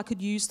ways I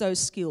could use those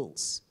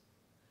skills?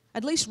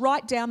 At least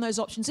write down those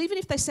options, even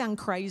if they sound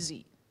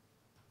crazy.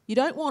 You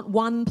don't want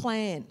one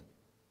plan.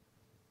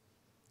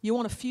 You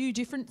want a few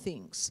different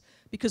things,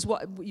 because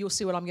you'll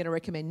see what I'm going to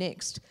recommend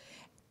next.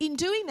 In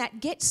doing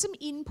that, get some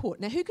input.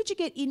 Now, who could you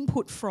get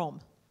input from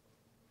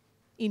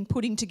in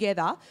putting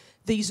together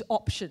these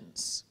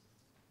options?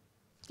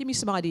 Give me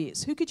some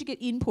ideas. Who could you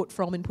get input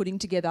from in putting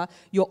together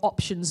your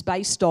options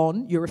based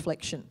on your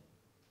reflection?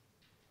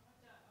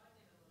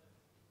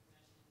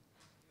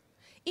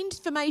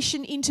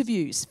 Information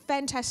interviews.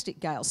 Fantastic,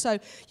 Gail. So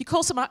you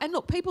call someone, and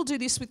look, people do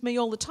this with me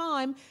all the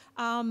time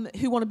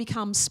who want to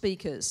become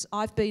speakers.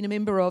 I've been a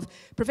member of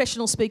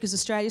Professional Speakers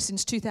Australia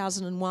since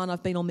 2001.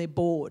 I've been on their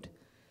board.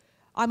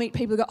 I meet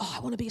people who go, I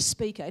want to be a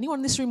speaker. Anyone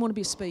in this room want to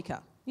be a speaker?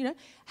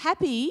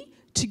 Happy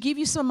to give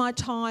you some of my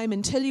time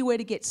and tell you where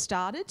to get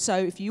started. So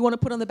if you want to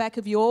put on the back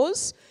of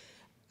yours,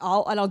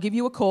 I'll give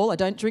you a call. I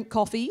don't drink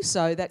coffee,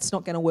 so that's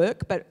not going to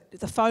work, but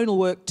the phone will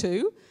work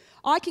too.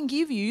 I can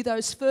give you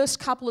those first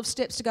couple of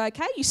steps to go,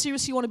 okay, you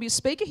seriously want to be a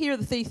speaker? Here are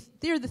the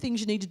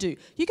things you need to do.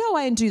 You go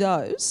away and do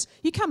those.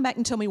 You come back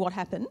and tell me what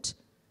happened.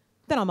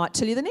 Then I might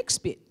tell you the next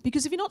bit.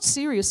 Because if you're not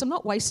serious, I'm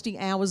not wasting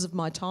hours of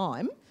my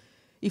time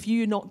if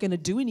you're not going to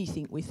do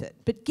anything with it.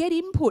 But get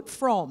input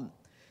from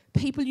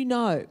people you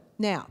know.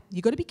 Now,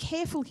 you've got to be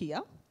careful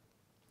here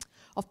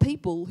of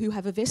people who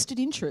have a vested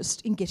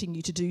interest in getting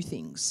you to do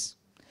things.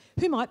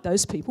 Who might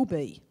those people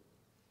be?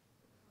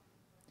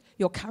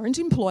 Your current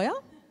employer?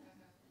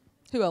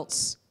 Who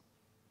else?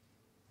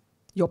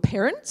 Your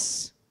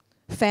parents?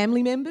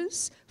 Family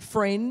members?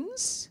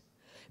 Friends?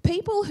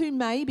 People who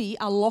maybe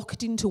are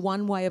locked into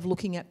one way of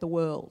looking at the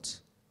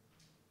world.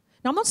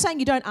 Now, I'm not saying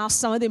you don't ask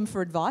some of them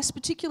for advice,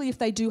 particularly if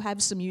they do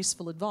have some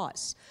useful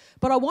advice.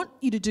 But what I want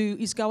you to do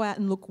is go out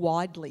and look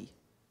widely.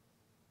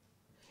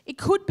 It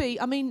could be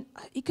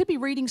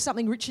reading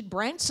something Richard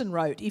Branson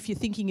wrote if you're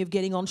thinking of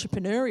getting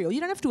entrepreneurial.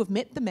 You don't have to have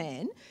met the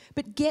man,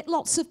 but get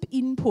lots of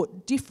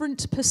input,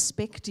 different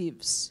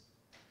perspectives.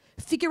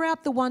 Figure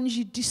out the ones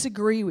you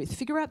disagree with.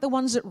 Figure out the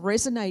ones that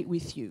resonate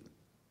with you.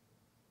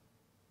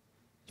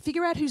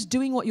 Figure out who's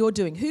doing what you're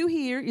doing. Who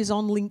here is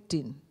on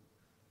LinkedIn?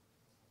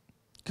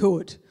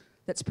 Good.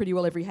 That's pretty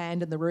well every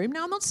hand in the room.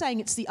 Now, I'm not saying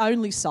it's the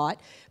only site,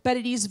 but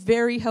it is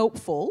very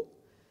helpful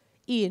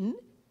in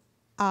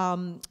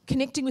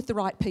connecting with the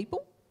right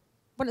people.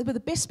 One of the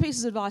best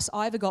pieces of advice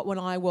I ever got when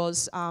I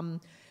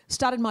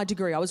started my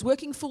degree, I was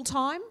working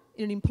full-time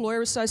in an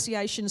employer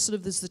association, sort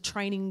of as the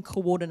training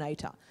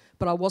coordinator,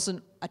 but I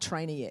wasn't a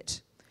trainer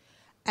yet.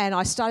 And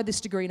I started this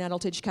degree in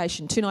adult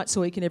education 2 nights a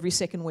week and every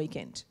second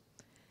weekend.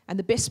 And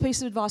the best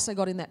piece of advice I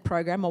got in that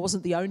program, I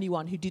wasn't the only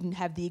one who didn't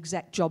have the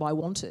exact job I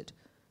wanted.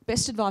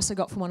 Best advice I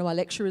got from one of my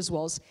lecturers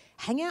was,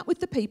 hang out with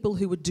the people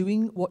who are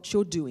doing what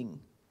you're doing.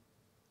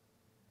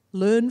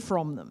 Learn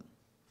from them.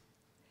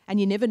 And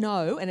you never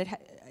know, and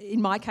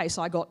in my case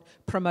I got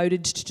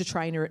promoted to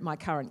trainer at my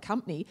current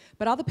company,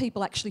 but other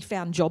people actually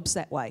found jobs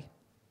that way.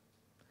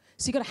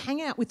 So you've got to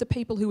hang out with the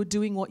people who are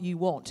doing what you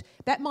want.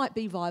 That might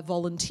be via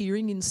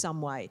volunteering in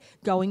some way,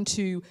 going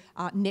to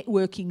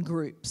networking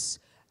groups,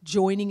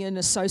 joining an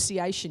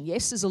association.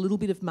 Yes, there's a little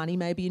bit of money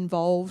maybe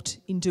involved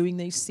in doing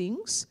these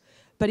things,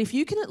 but if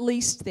you can at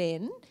least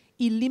then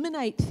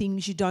eliminate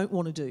things you don't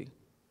want to do.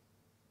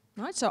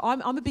 Right? So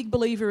I'm a big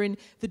believer in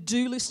the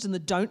do list and the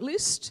don't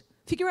list.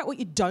 Figure out what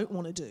you don't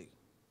want to do.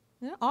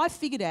 You know, I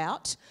figured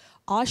out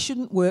I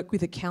shouldn't work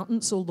with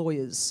accountants or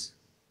lawyers.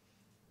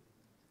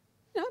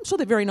 You know, I'm sure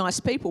they're very nice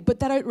people, but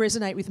they don't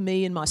resonate with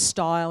me and my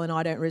style, and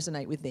I don't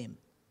resonate with them.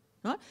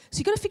 Right? So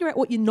you've got to figure out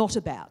what you're not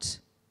about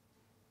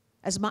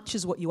as much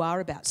as what you are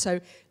about. So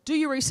do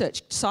your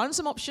research, sign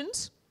some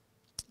options,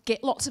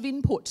 get lots of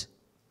input.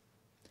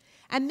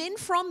 And then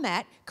from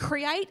that,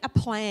 create a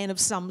plan of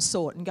some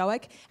sort and go,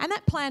 okay, and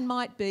that plan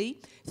might be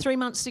 3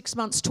 months, 6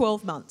 months,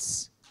 12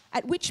 months.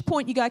 At which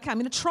point you go, okay, I'm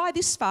going to try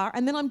this far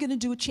and then I'm going to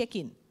do a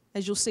check-in.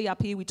 As you'll see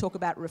up here, we talk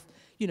about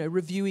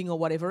reviewing or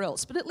whatever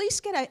else. But at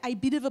least get a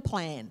bit of a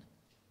plan.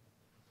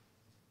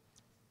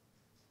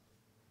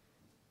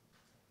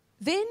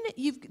 Then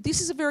this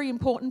is a very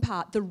important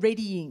part, the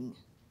readying.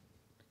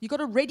 You've got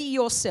to ready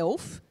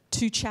yourself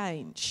to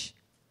change.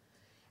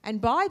 And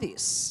by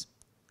this,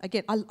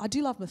 again, I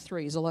do love my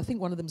threes, although I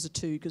think one of them's a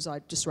 2 because I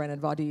just ran out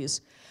of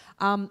ideas.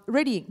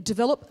 Readying,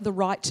 develop the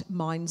right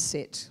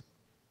mindset.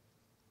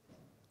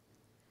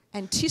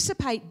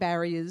 Anticipate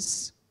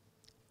barriers,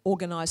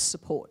 organise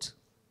support.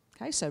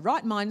 Okay, so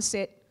right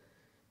mindset,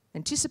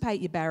 anticipate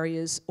your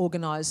barriers,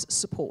 organise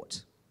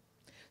support.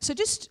 So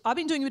I've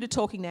been doing a bit of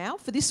talking now.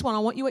 For this one, I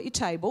want you at your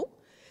table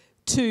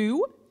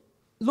to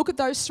look at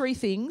those 3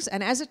 things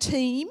and as a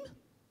team,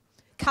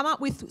 come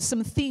up with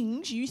some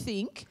things you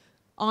think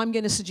I'm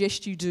going to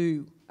suggest you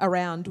do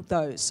around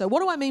those. So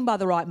what do I mean by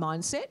the right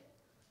mindset?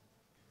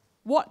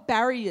 What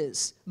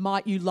barriers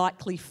might you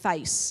likely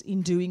face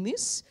in doing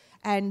this?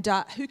 And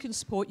who can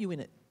support you in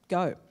it?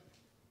 Go.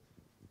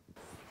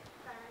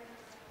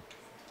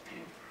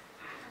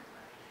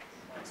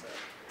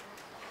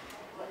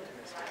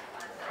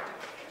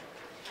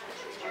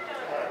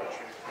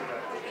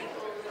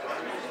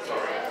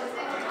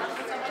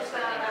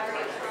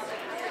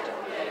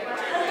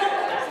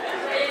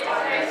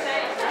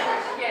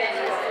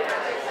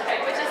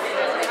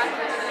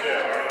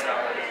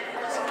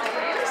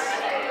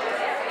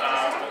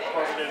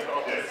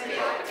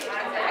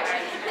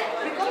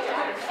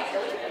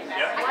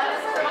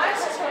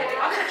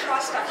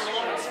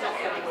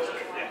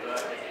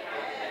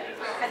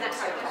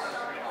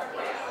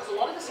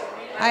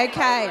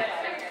 Okay.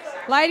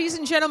 Ladies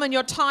and gentlemen,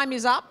 your time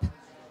is up.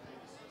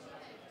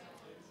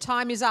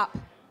 Time is up.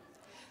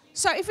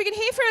 So if we can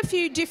hear from a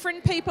few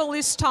different people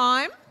this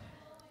time.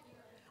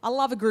 I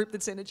love a group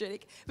that's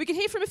energetic. We can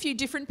hear from a few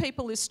different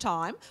people this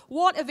time.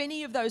 What of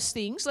any of those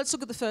things, let's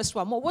look at the first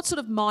one. What sort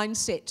of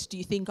mindset do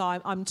you think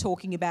I'm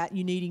talking about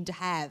you needing to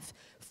have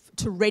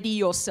to ready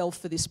yourself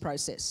for this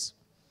process?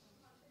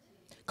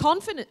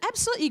 Confident,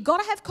 absolutely, you've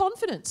got to have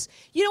confidence.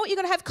 You know what you've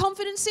got to have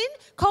confidence in?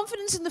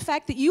 Confidence in the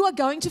fact that you are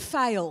going to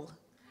fail.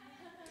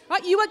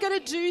 Right? You are going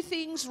to do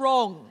things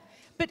wrong,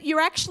 but you're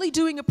actually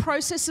doing a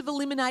process of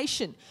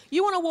elimination.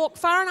 You want to walk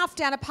far enough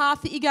down a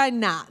path that you go,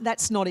 nah,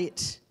 that's not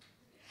it.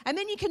 And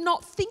then you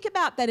cannot think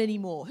about that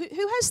anymore.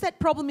 Who has that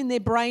problem in their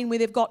brain where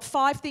they've got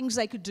 5 things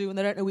they could do and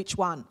they don't know which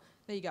one?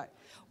 There you go. Well,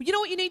 you know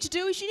what you need to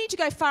do is you need to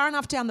go far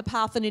enough down the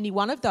path on any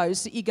one of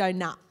those that you go,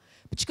 nah.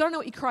 But you've got to know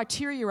what your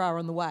criteria are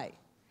on the way.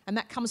 And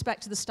that comes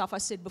back to the stuff I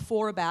said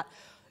before about,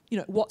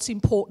 what's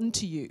important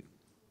to you.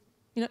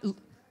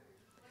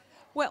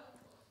 Well,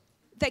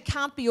 they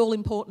can't be all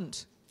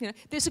important.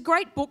 There's a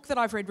great book that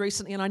I've read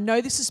recently, and I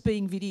know this is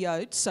being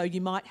videoed, so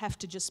you might have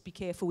to just be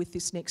careful with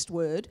this next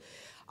word.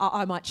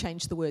 I might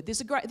change the word.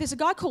 There's a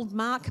guy called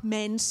Mark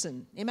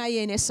Manson,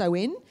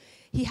 M-A-N-S-O-N.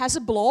 He has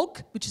a blog,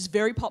 which is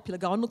very popular.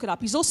 Go and look it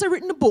up. He's also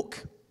written a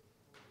book.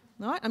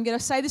 All right, I'm going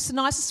to say this the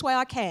nicest way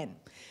I can.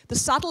 The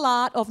Subtle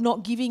Art of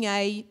Not Giving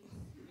a...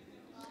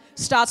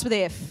 starts with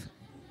F.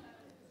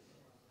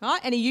 Right?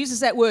 And he uses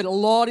that word a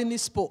lot in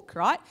this book,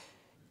 right?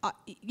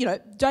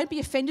 Don't be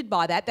offended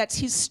by that. That's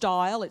his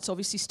style. It's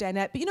obviously stand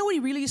out. But you know what he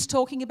really is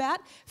talking about?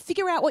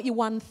 Figure out what your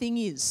one thing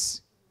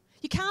is.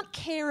 You can't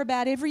care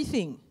about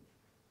everything.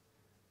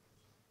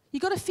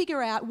 You've got to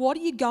figure out what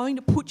are you going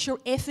to put your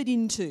effort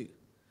into.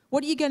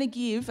 What are you going to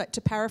give,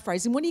 to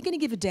paraphrase, and what are you going to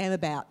give a damn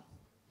about?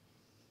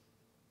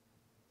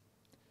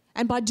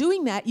 And by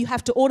doing that, you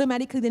have to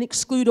automatically then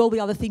exclude all the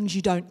other things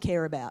you don't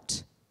care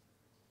about.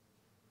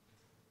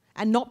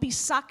 And not be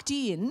sucked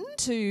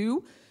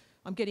into,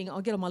 I'll get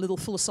on my little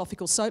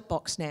philosophical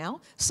soapbox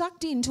now,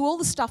 sucked into all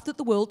the stuff that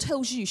the world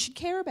tells you should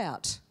care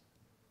about.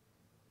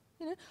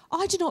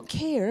 I do not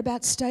care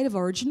about state of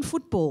origin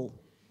football.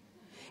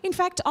 In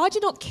fact, I do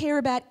not care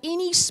about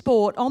any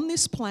sport on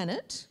this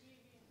planet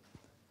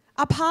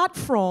apart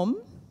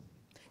from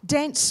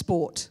dance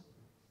sport,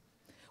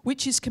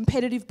 which is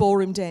competitive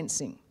ballroom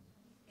dancing.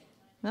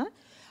 No?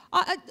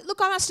 Look,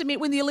 I must admit,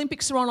 when the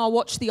Olympics are on, I'll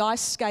watch the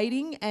ice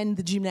skating and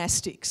the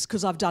gymnastics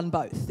because I've done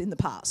both in the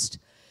past.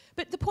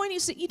 But the point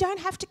is that you don't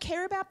have to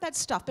care about that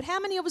stuff. But how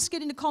many of us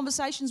get into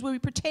conversations where we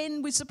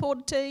pretend we support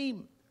a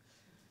team?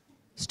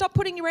 Stop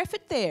putting your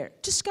effort there.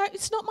 Just go,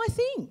 it's not my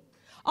thing.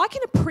 I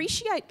can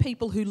appreciate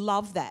people who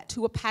love that,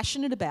 who are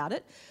passionate about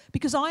it,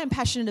 because I am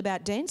passionate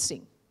about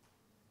dancing.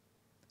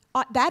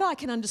 That I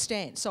can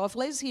understand. So if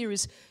Les here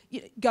is,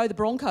 go the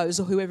Broncos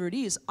or whoever it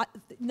is,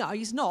 no,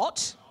 he's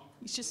not.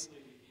 He's just...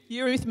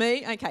 You're with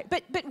me? Okay.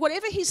 But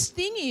whatever his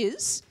thing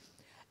is,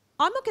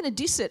 I'm not going to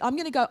diss it. I'm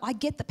going to go, I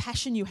get the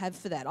passion you have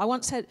for that. I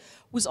was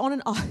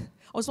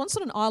once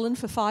on an island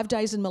for 5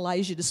 days in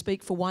Malaysia to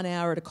speak for 1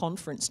 hour at a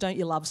conference. Don't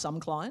you love some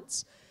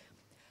clients?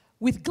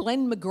 With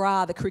Glenn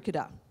McGrath, the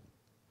cricketer.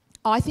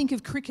 I think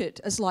of cricket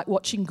as like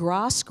watching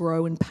grass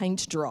grow and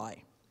paint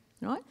dry,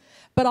 right?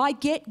 But I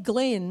get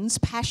Glenn's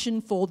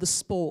passion for the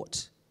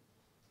sport.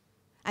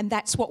 And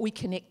that's what we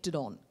connected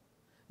on.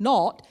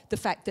 Not the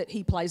fact that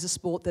he plays a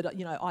sport that,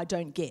 I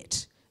don't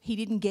get. He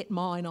didn't get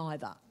mine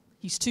either.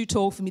 He's too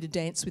tall for me to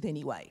dance with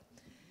anyway.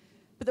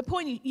 But the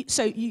point,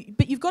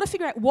 but you've got to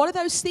figure out what are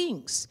those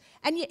things.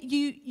 And yet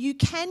you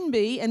can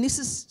be, and this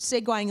is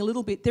segueing a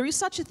little bit, there is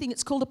such a thing,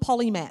 it's called a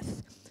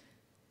polymath.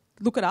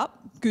 Look it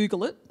up,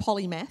 Google it,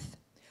 polymath,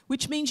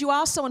 which means you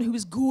are someone who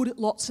is good at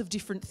lots of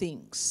different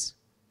things.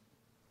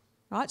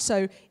 Right?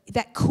 So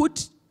that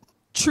could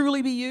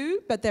truly be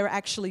you, but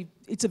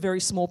it's a very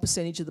small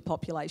percentage of the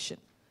population.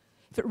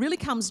 If it really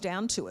comes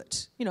down to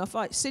it, if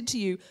I said to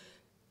you,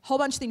 whole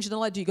bunch of things you're not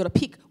allowed to do, you've got to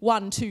pick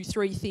 1, 2,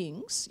 3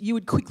 things, you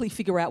would quickly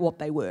figure out what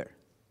they were.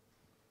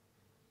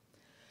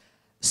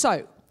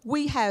 So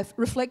we have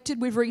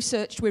reflected, we've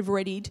researched, we've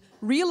readied.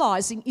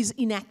 Realising is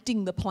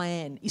enacting the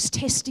plan, is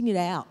testing it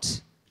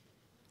out,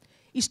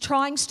 is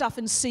trying stuff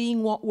and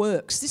seeing what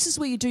works. This is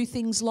where you do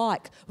things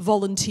like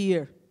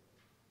volunteer,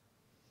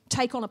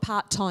 take on a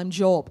part-time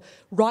job,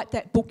 write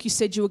that book you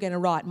said you were going to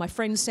write. My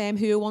friend Sam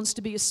here wants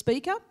to be a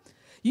speaker.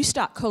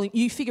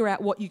 You figure out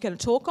what you're going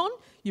to talk on,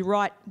 you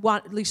write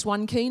at least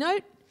one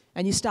keynote,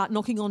 and you start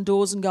knocking on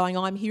doors and going,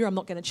 I'm here, I'm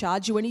not going to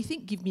charge you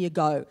anything, give me a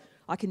go.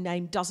 I can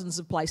name dozens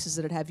of places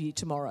that'd have you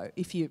tomorrow,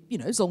 if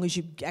as long as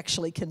you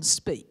actually can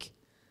speak.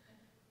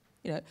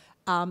 And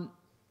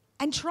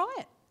try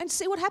it, and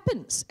see what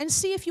happens, and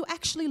see if you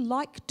actually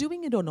like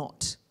doing it or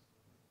not.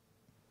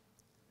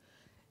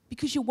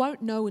 Because you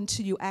won't know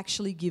until you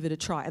actually give it a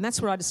try. And that's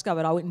where I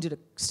discovered. I went and did a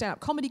stand-up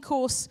comedy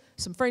course.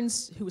 Some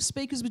friends who were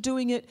speakers were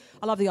doing it.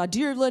 I love the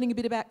idea of learning a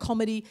bit about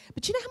comedy.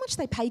 But do you know how much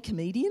they pay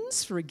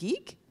comedians for a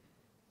gig?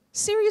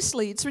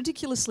 Seriously, it's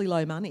ridiculously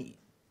low money.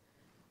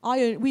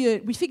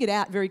 We figured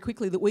out very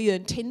quickly that we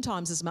earn 10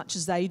 times as much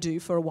as they do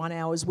for a 1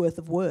 hour's worth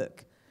of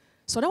work.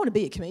 So I don't want to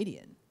be a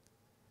comedian.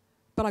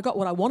 But I got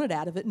what I wanted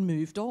out of it and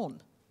moved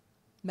on.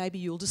 Maybe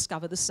you'll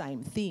discover the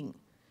same thing.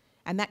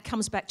 And that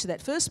comes back to that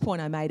first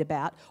point I made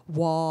about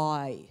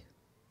why.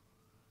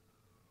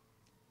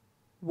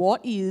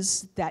 What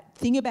is that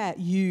thing about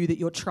you that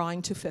you're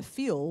trying to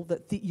fulfill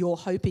that you're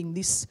hoping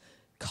this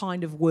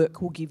kind of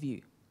work will give you?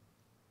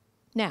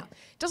 Now,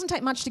 it doesn't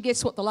take much to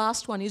guess what the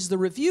last one is, the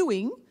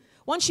reviewing.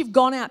 Once you've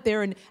gone out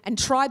there and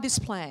tried this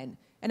plan,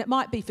 and it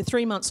might be for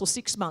 3 months or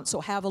 6 months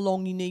or however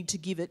long you need to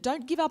give it,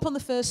 don't give up on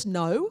the first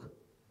no.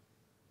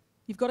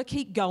 You've got to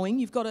keep going.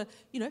 You've got to,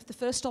 if the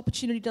first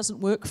opportunity doesn't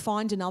work,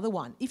 find another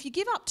one. If you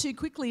give up too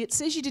quickly, it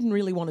says you didn't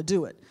really want to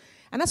do it.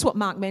 And that's what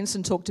Mark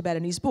Manson talked about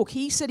in his book.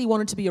 He said he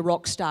wanted to be a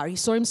rock star. He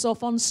saw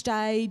himself on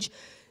stage,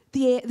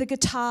 the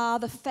guitar,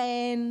 the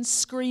fans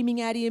screaming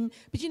at him.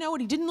 But you know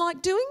what he didn't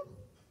like doing?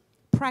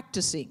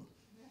 Practicing.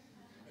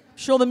 I'm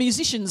sure the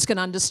musicians can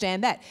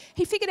understand that.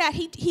 He figured out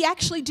he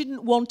actually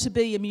didn't want to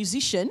be a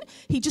musician.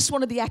 He just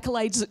wanted the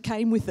accolades that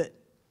came with it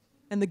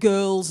and the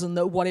girls and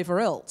the whatever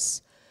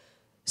else.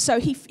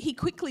 So he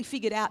quickly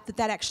figured out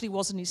that actually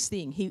wasn't his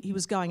thing. He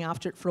was going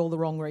after it for all the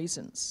wrong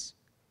reasons.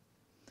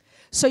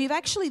 So you've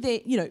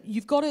actually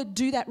you've got to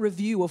do that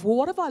review of, well,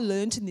 what have I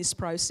learn't in this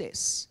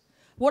process?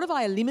 What have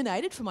I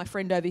eliminated for my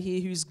friend over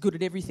here who's good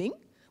at everything,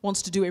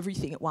 wants to do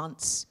everything at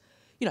once?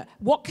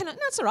 What can I,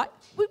 that's all right.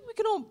 We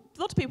can all,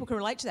 lots of people can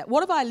relate to that.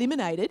 What have I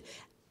eliminated?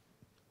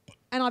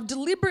 And I've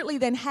deliberately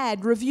then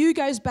had, review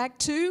goes back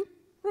to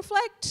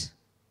reflect.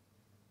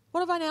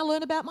 What have I now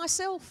learned about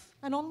myself?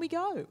 And on we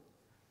go.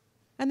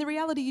 And the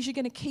reality is you're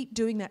going to keep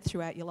doing that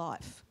throughout your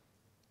life.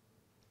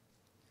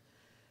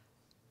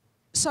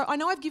 So I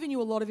know I've given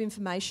you a lot of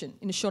information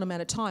in a short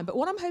amount of time, but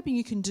what I'm hoping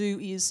you can do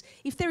is,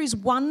 if there is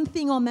one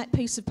thing on that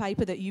piece of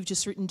paper that you've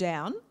just written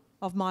down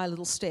of my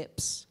little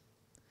steps,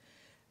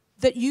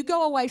 that you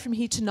go away from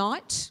here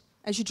tonight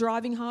as you're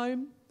driving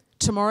home,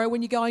 tomorrow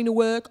when you're going to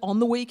work, on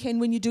the weekend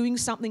when you're doing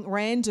something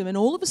random, and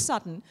all of a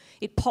sudden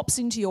it pops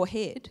into your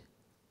head.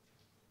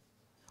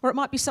 Or it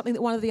might be something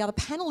that one of the other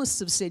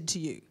panellists have said to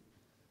you.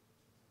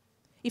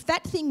 If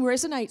that thing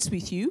resonates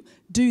with you,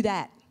 do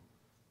that.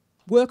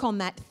 Work on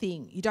that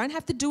thing. You don't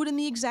have to do it in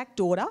the exact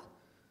order.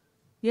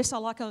 Yes, I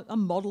like a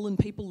model and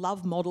people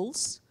love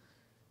models,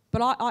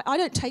 but I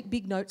don't take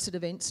big notes at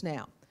events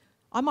now.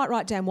 I might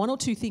write down 1 or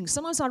 2 things.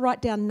 Sometimes I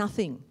write down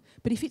nothing,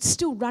 but if it's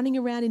still running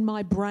around in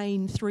my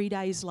brain 3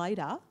 days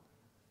later,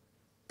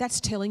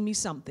 that's telling me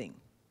something.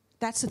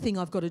 That's the thing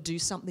I've got to do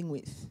something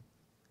with.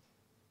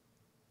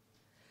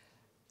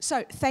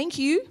 So thank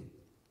you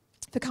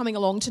for coming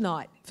along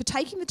tonight, for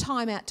taking the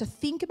time out to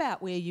think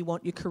about where you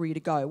want your career to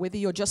go, whether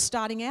you're just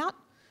starting out,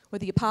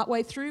 whether you're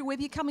partway through,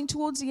 whether you're coming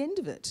towards the end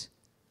of it.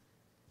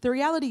 The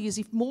reality is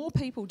if more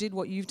people did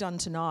what you've done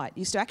tonight,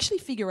 is to actually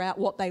figure out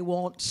what they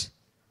want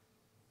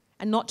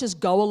and not just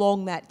go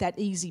along that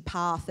easy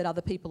path that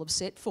other people have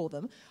set for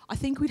them, I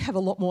think we'd have a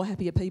lot more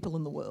happier people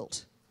in the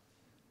world.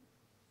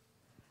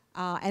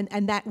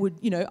 And that would,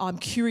 I'm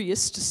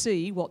curious to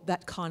see what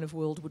that kind of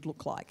world would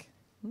look like.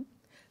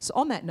 So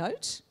on that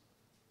note,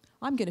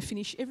 I'm going to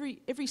finish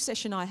every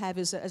session I have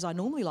as I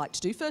normally like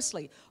to do.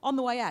 Firstly, on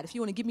the way out, if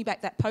you want to give me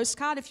back that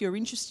postcard, if you're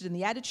interested in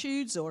the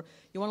attitudes or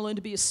you want to learn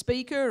to be a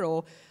speaker,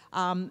 or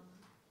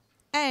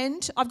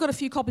and I've got a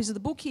few copies of the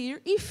book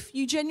here. If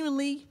you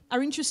genuinely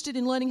are interested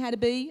in learning how to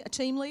be a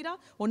team leader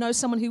or know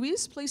someone who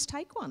is, please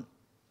take one.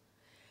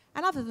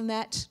 And other than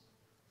that,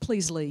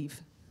 please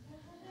leave.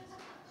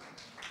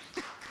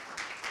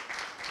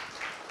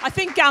 I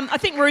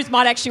think Ruth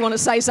might actually want to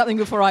say something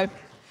before I...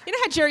 You know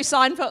how Jerry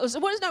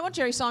Seinfeld... What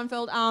Jerry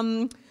Seinfeld...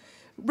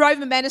 Rove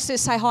McManus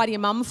says, say hi to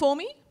your mum for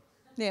me.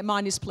 Yeah,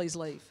 mine is please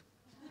leave.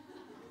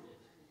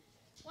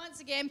 Once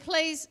again,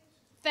 please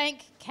thank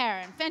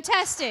Karen.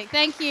 Fantastic.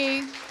 Thank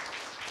you.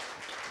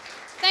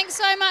 Thanks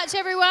so much,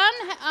 everyone,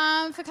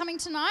 for coming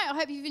tonight. I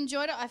hope you've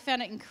enjoyed it. I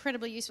found it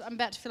incredibly useful. I'm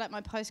about to fill out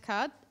my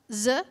postcard.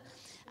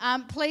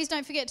 Please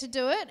don't forget to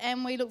do it,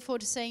 and we look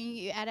forward to seeing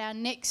you at our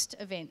next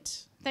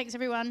event. Thanks,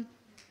 everyone.